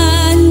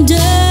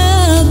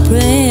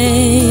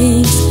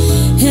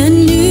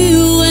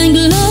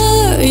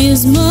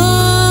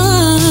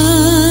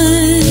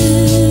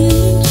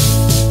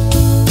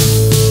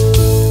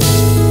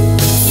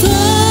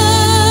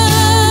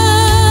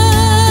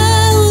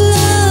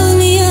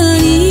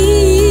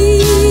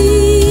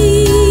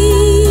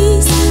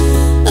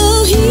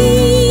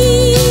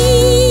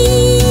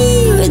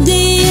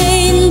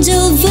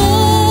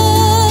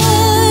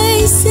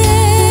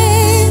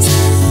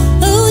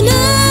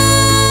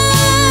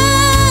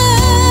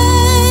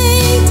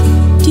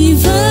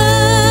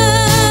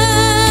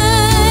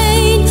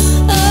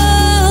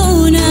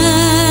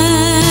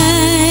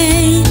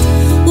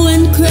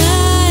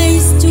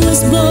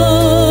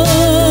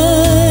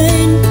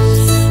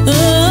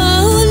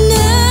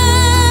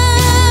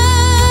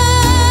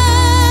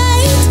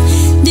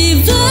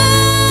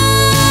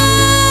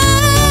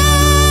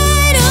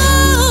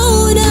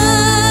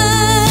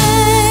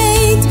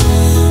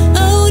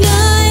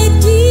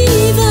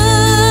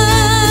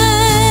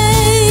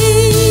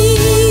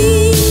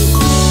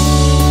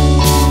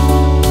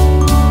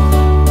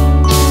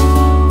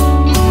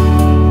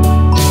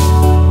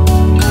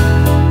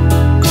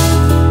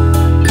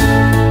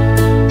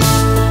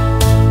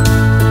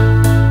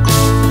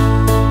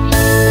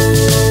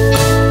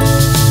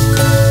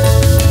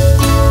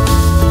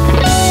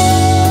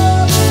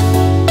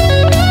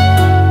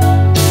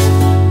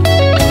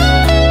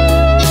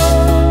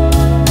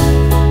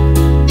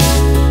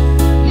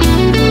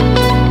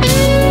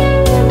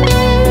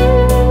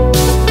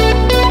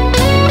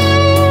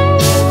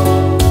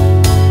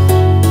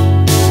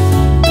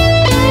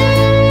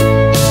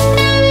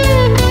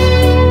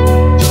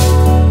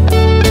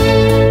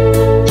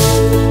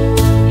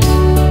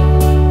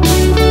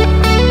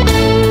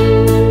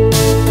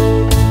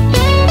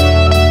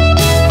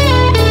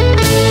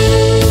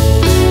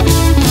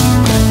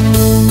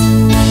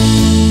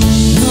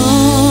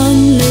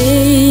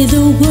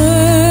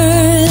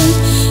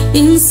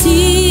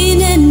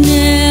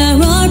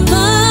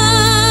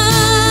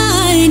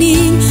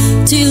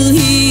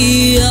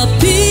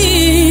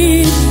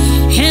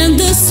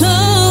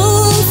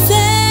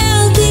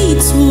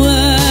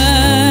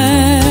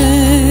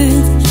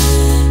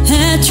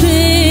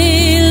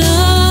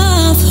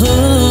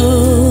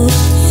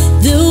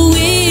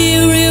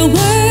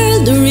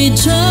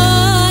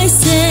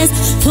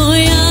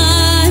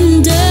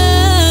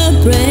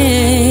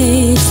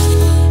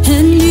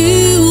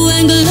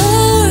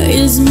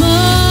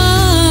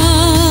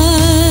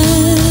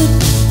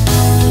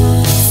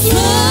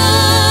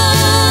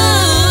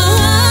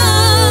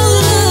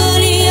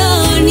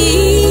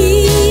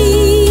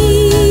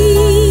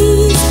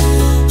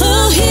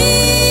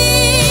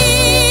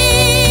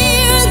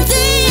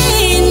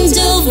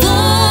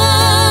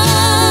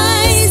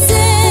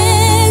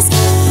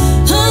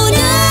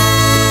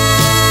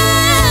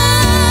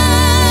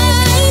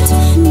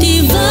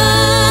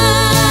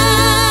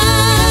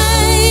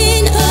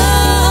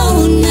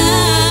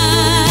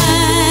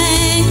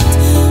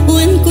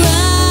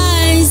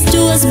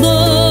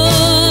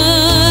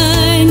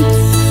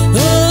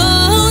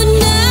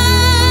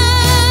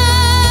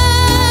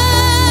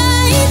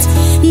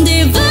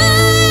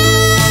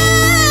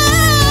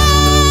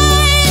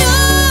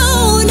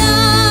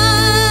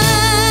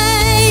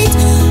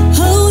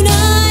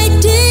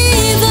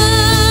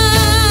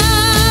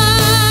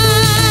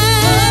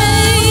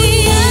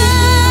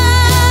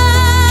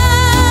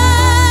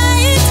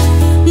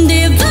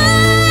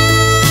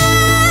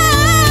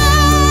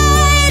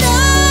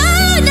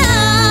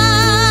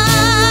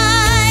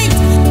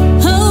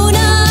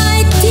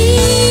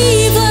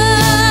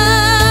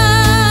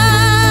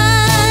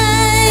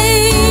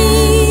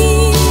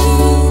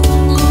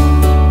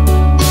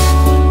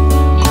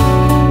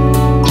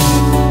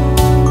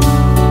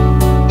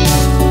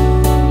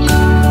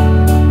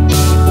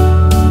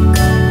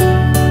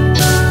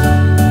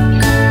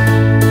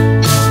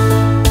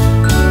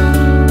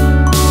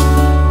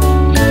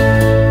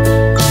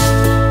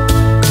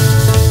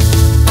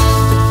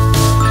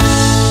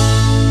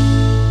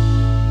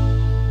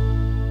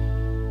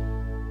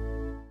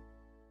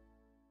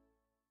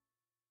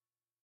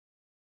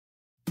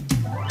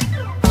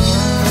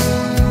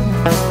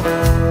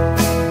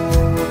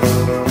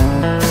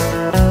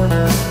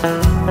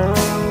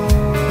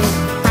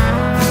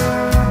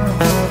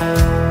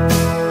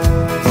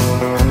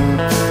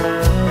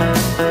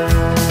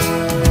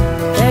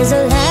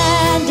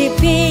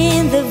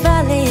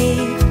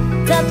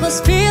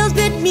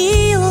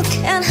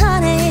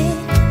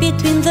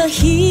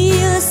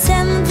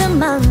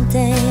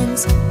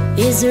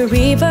is a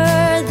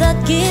river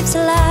that gives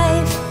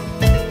life.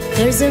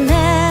 There's a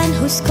man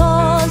who's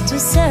called to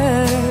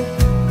serve.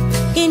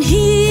 In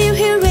him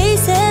he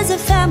raises a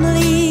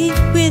family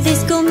with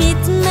his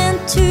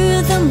commitment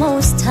to the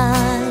Most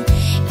High.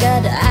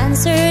 God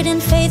answered in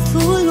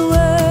faithful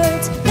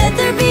words. Let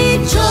there be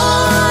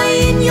joy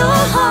in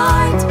your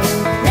heart.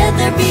 Let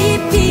there be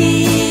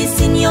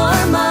peace in your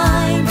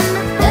mind.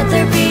 Let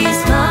there be a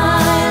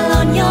smile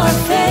on your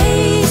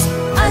face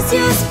as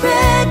you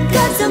spread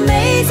God's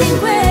amazing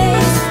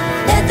grace.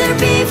 Let there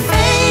be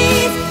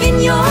faith in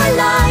your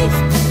life.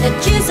 Let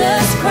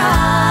Jesus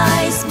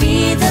Christ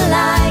be the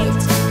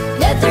light.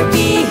 Let there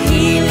be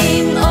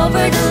healing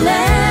over the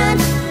land.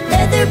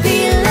 Let there be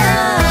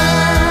love.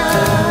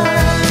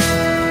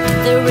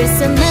 There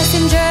is a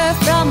messenger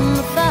from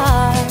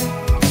afar.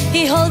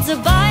 He holds a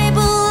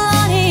Bible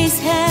on his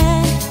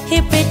hand.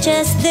 He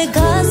preaches the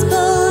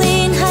gospel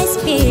in high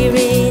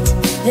spirit,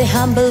 the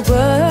humble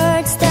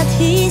words that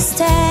he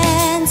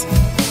stands.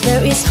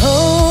 There is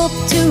hope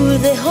to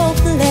the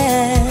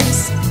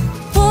hopeless,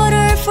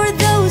 water for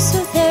those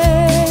who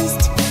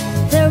thirst.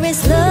 There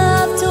is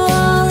love to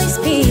all his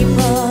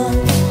people,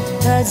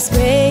 God's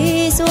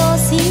grace to all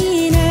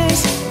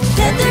sinners.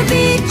 Let there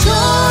be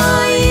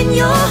joy in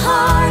your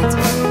heart.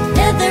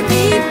 Let there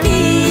be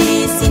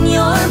peace in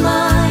your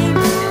mind.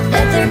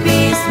 Let there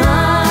be a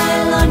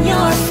smile on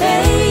your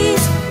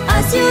face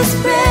as you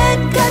spread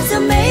God's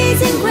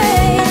amazing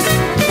grace.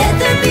 Let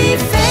there be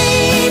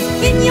faith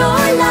in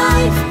your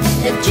life.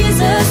 Let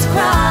Jesus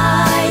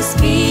Christ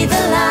be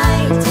the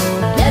light.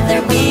 Let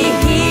there be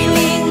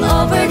healing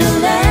over the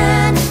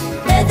land.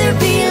 Let there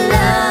be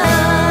love.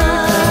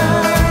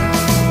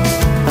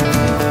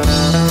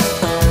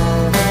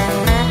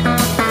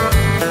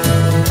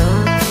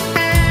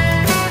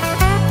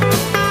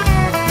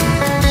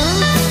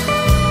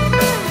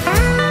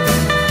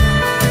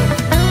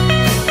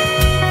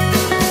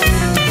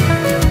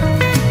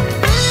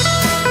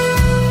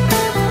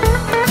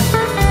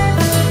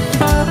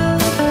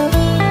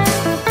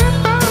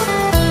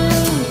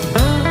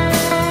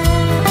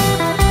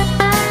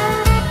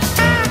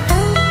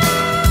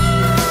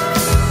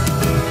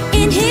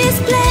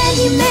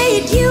 He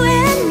made you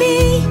and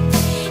me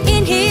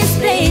in his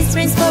place,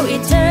 reigns for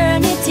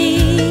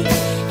eternity,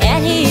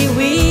 and he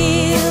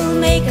will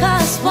make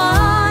us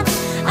one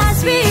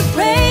as we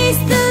praise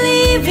the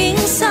living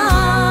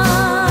Son.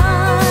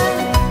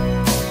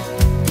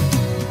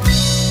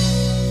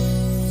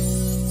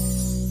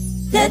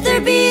 Let there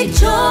be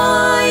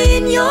joy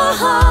in your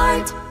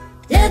heart.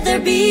 Let there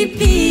be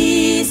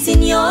peace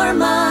in your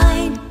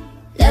mind.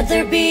 Let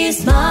there be a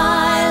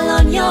smile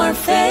on your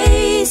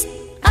face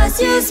as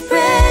you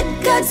spread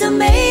God's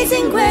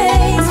amazing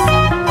grace.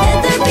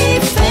 Let there be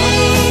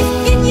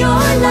faith in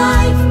your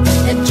life.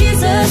 Let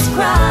Jesus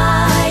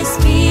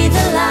Christ be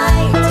the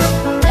light.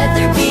 Let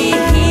there be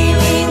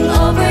healing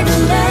over the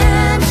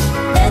land.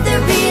 Let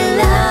there be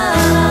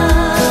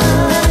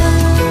love.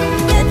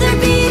 Let there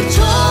be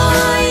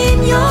joy in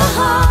your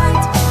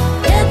heart.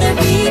 Let there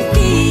be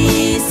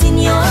peace in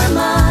your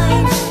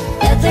mind.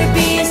 Let there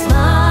be a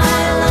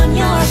smile on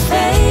your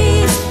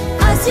face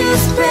as you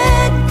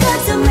spread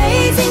God's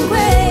amazing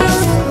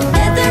grace.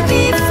 Let there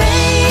be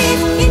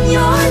faith in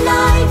your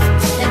life.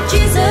 Let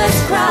Jesus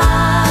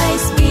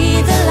Christ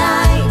be the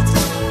light.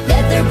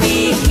 Let there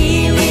be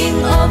healing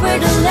over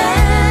the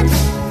land.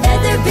 Let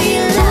there be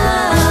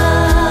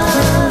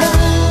love.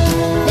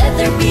 Let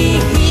there be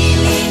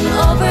healing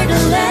over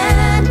the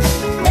land.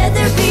 Let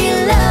there be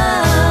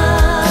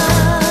love.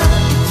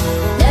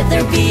 Let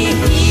there be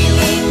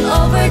healing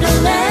over the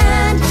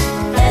land.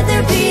 Let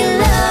there be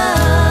love.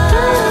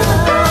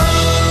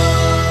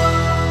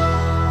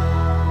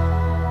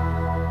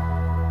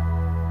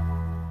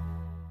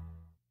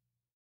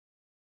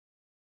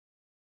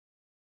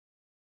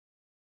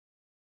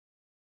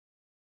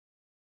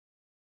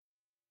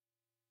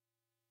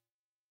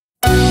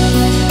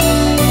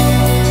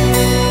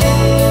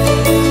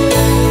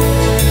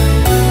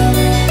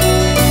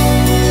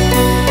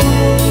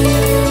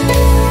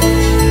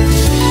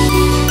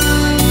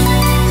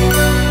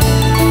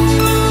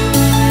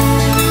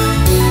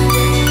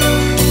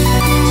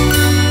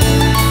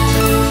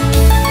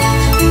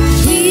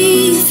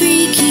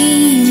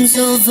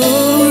 Of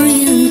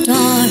Orient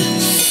are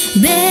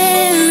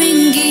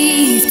bearing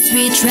gifts,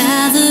 we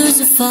travelers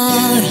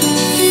afar,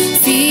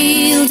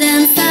 field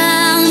and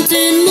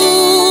fountain,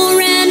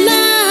 moor and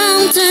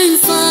mountain,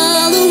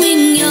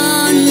 following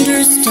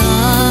yonder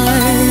star.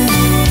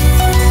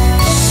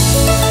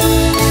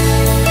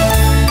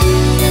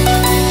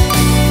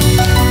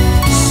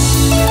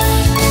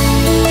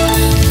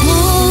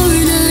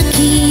 Born a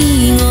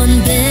king on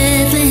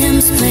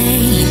Bethlehem's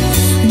plain,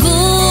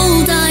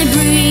 gold I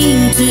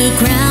bring to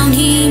crown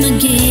him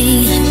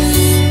again,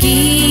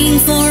 King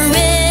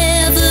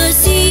forever,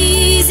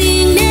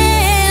 ceasing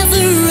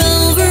never,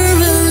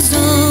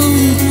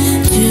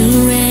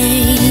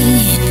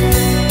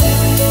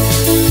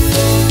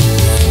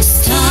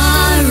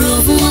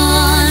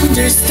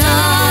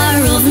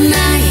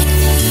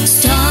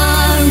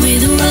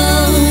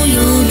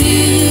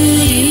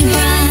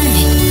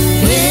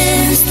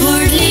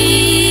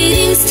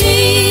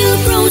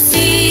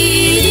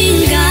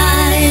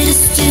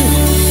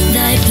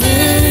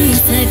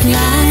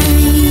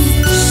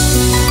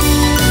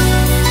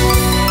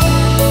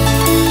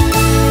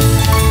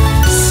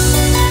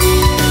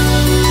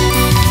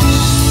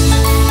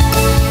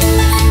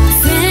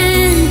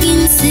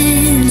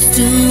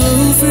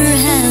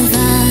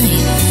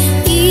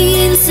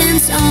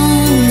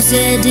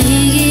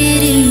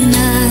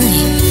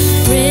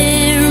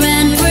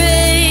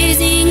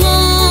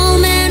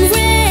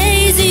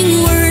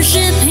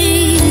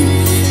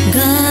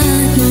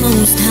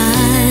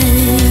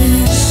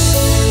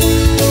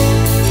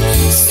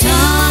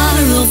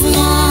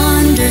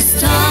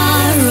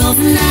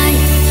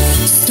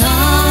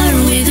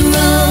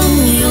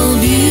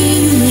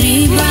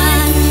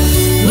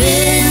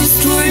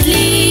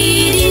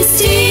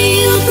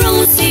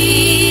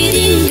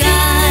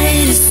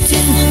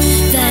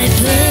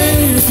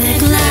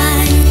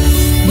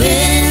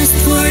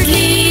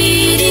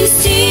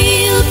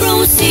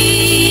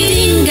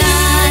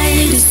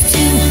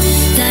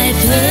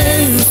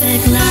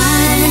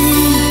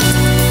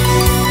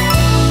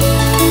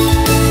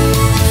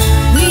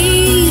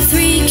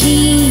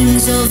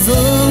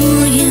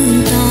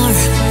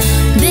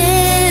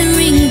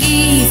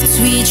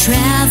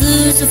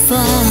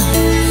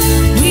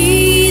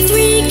 with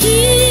three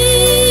kids.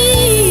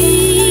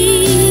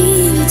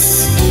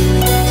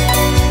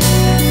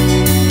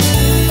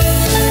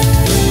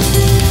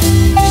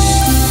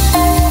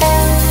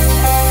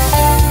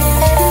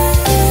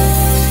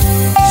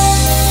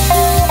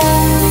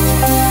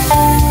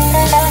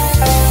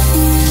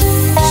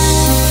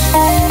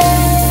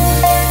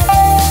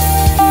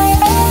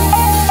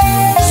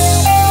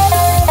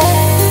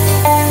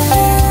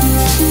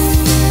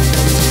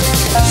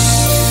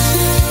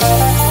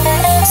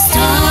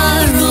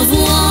 Star of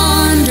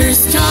wonder,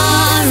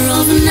 star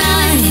of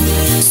night,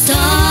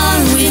 star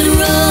with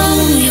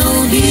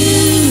royal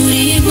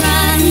beauty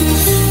bright,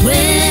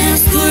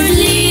 westward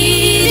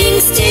leading,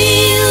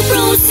 still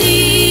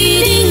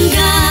proceeding,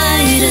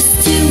 guide us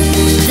to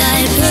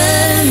thy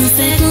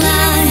perfect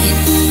light.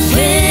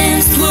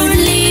 Westward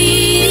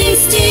leading,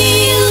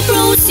 still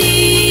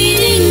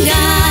proceeding,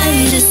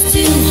 guide us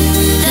to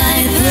thy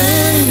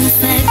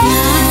perfect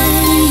light.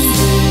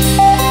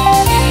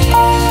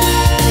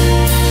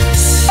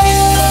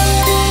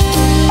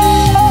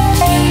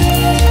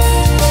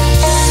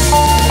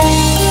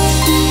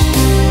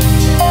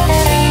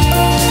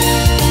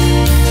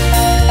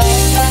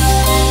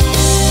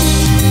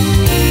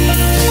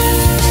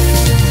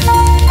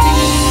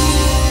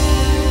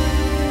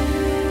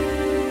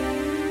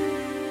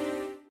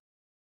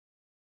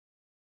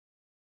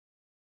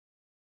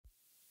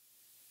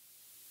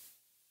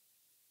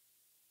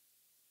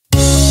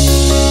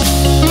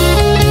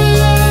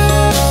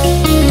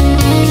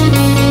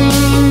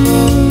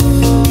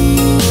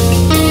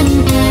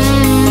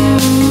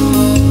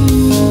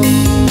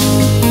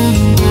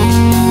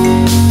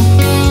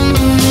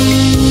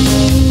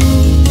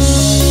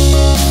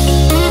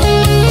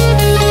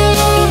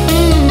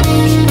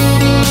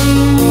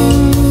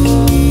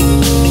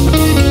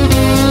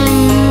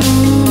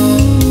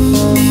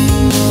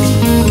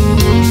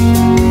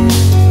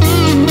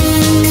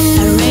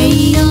 A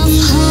ray of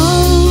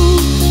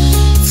hope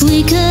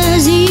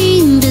flickers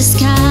in the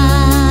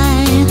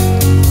sky.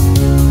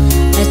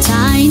 A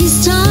tiny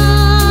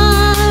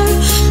star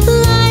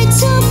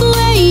lights up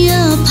way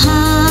up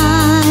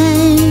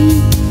high.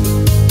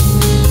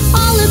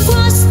 All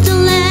across the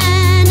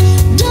land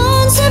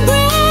dawns a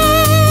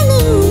brand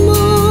new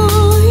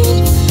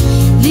morn.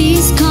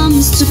 This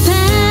comes to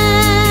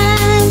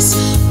pass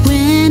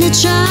when a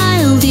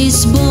child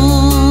is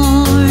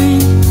born.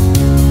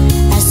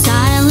 A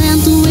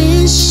silent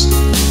wish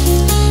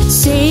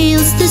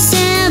sails the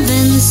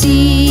seven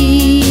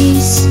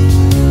seas.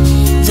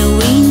 The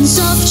winds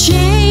of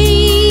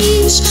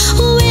change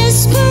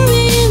whisper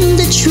in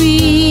the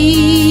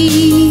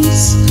trees,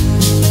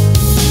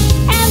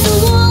 and the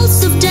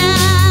walls of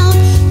doubt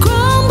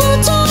crumble,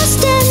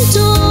 tossed and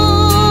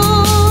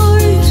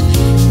torn.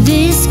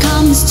 This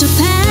comes to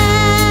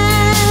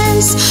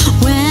pass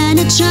when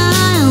a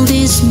child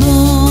is born.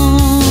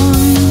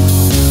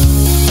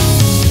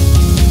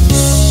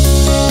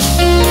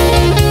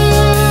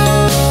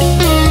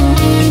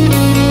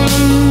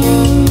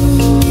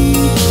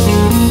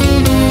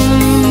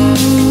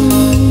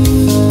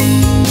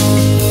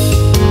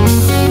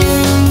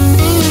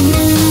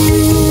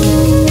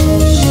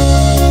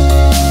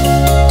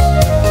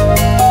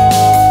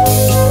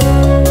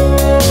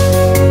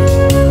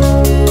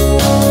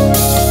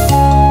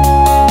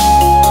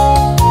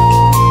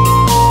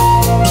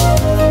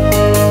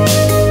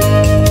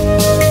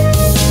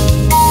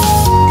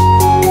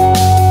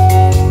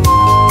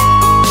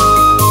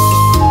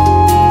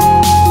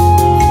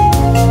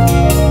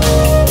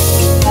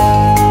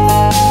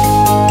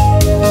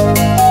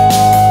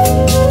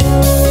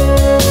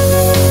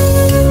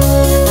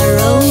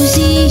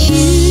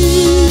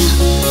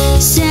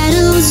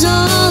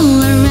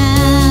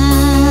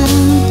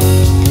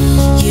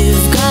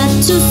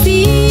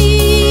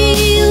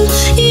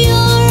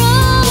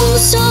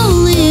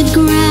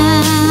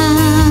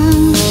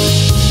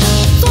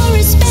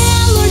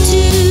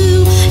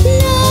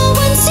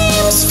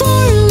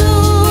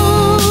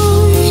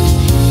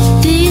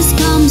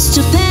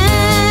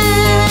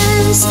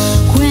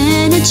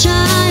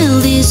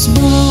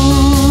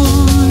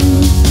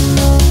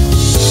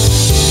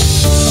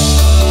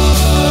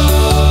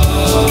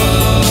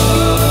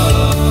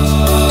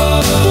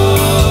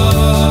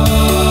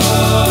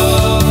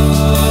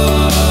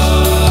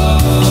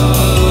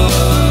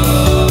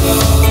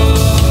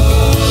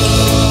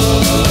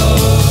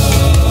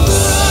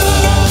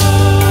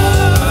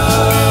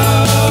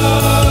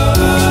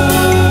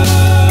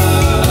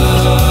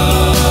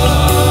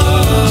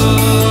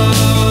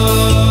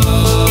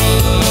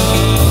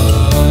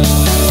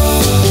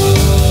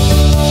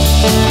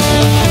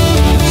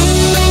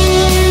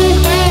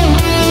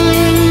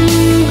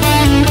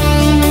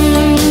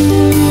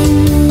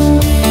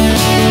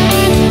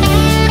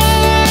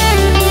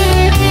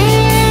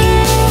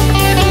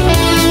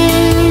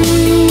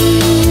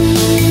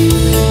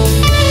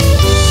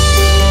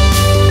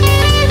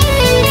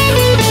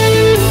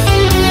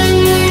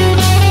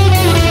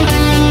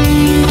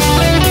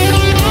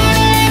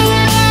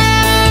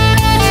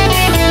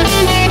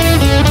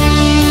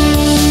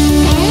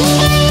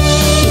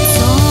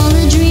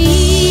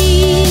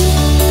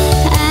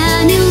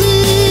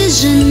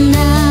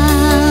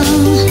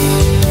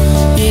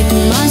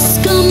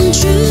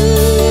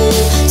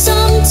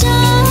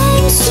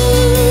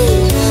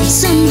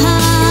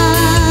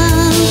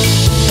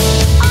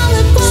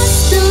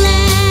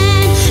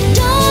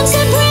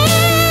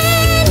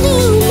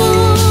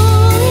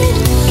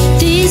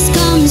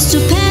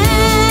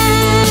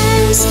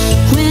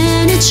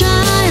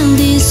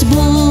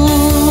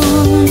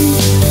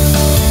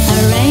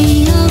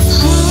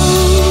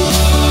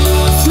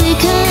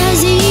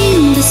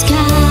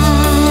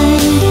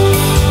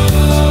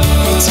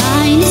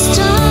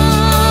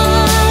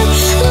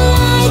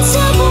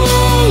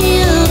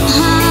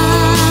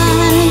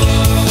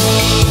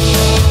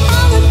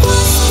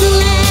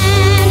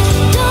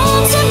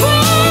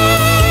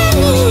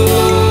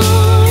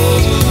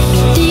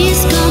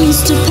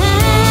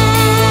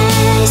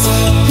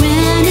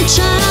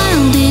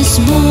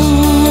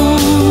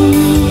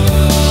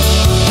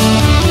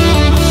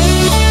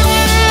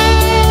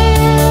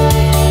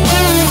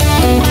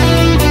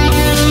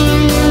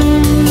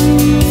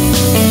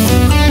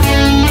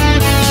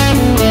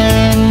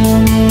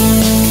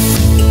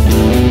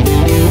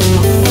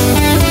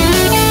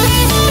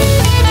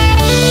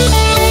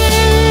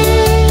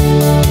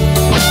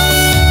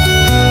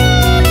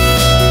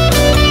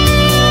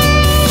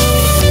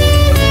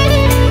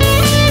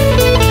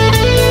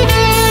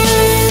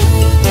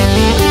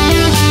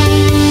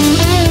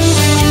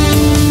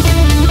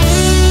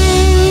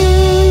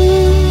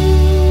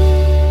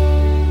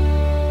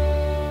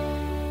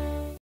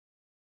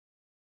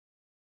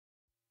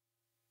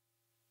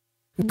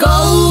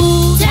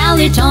 Go tell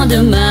it on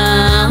the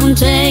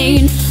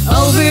mountain,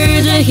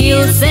 over the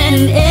hills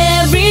and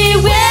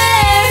everywhere.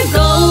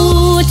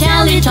 Go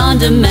tell it on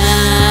the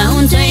mountain.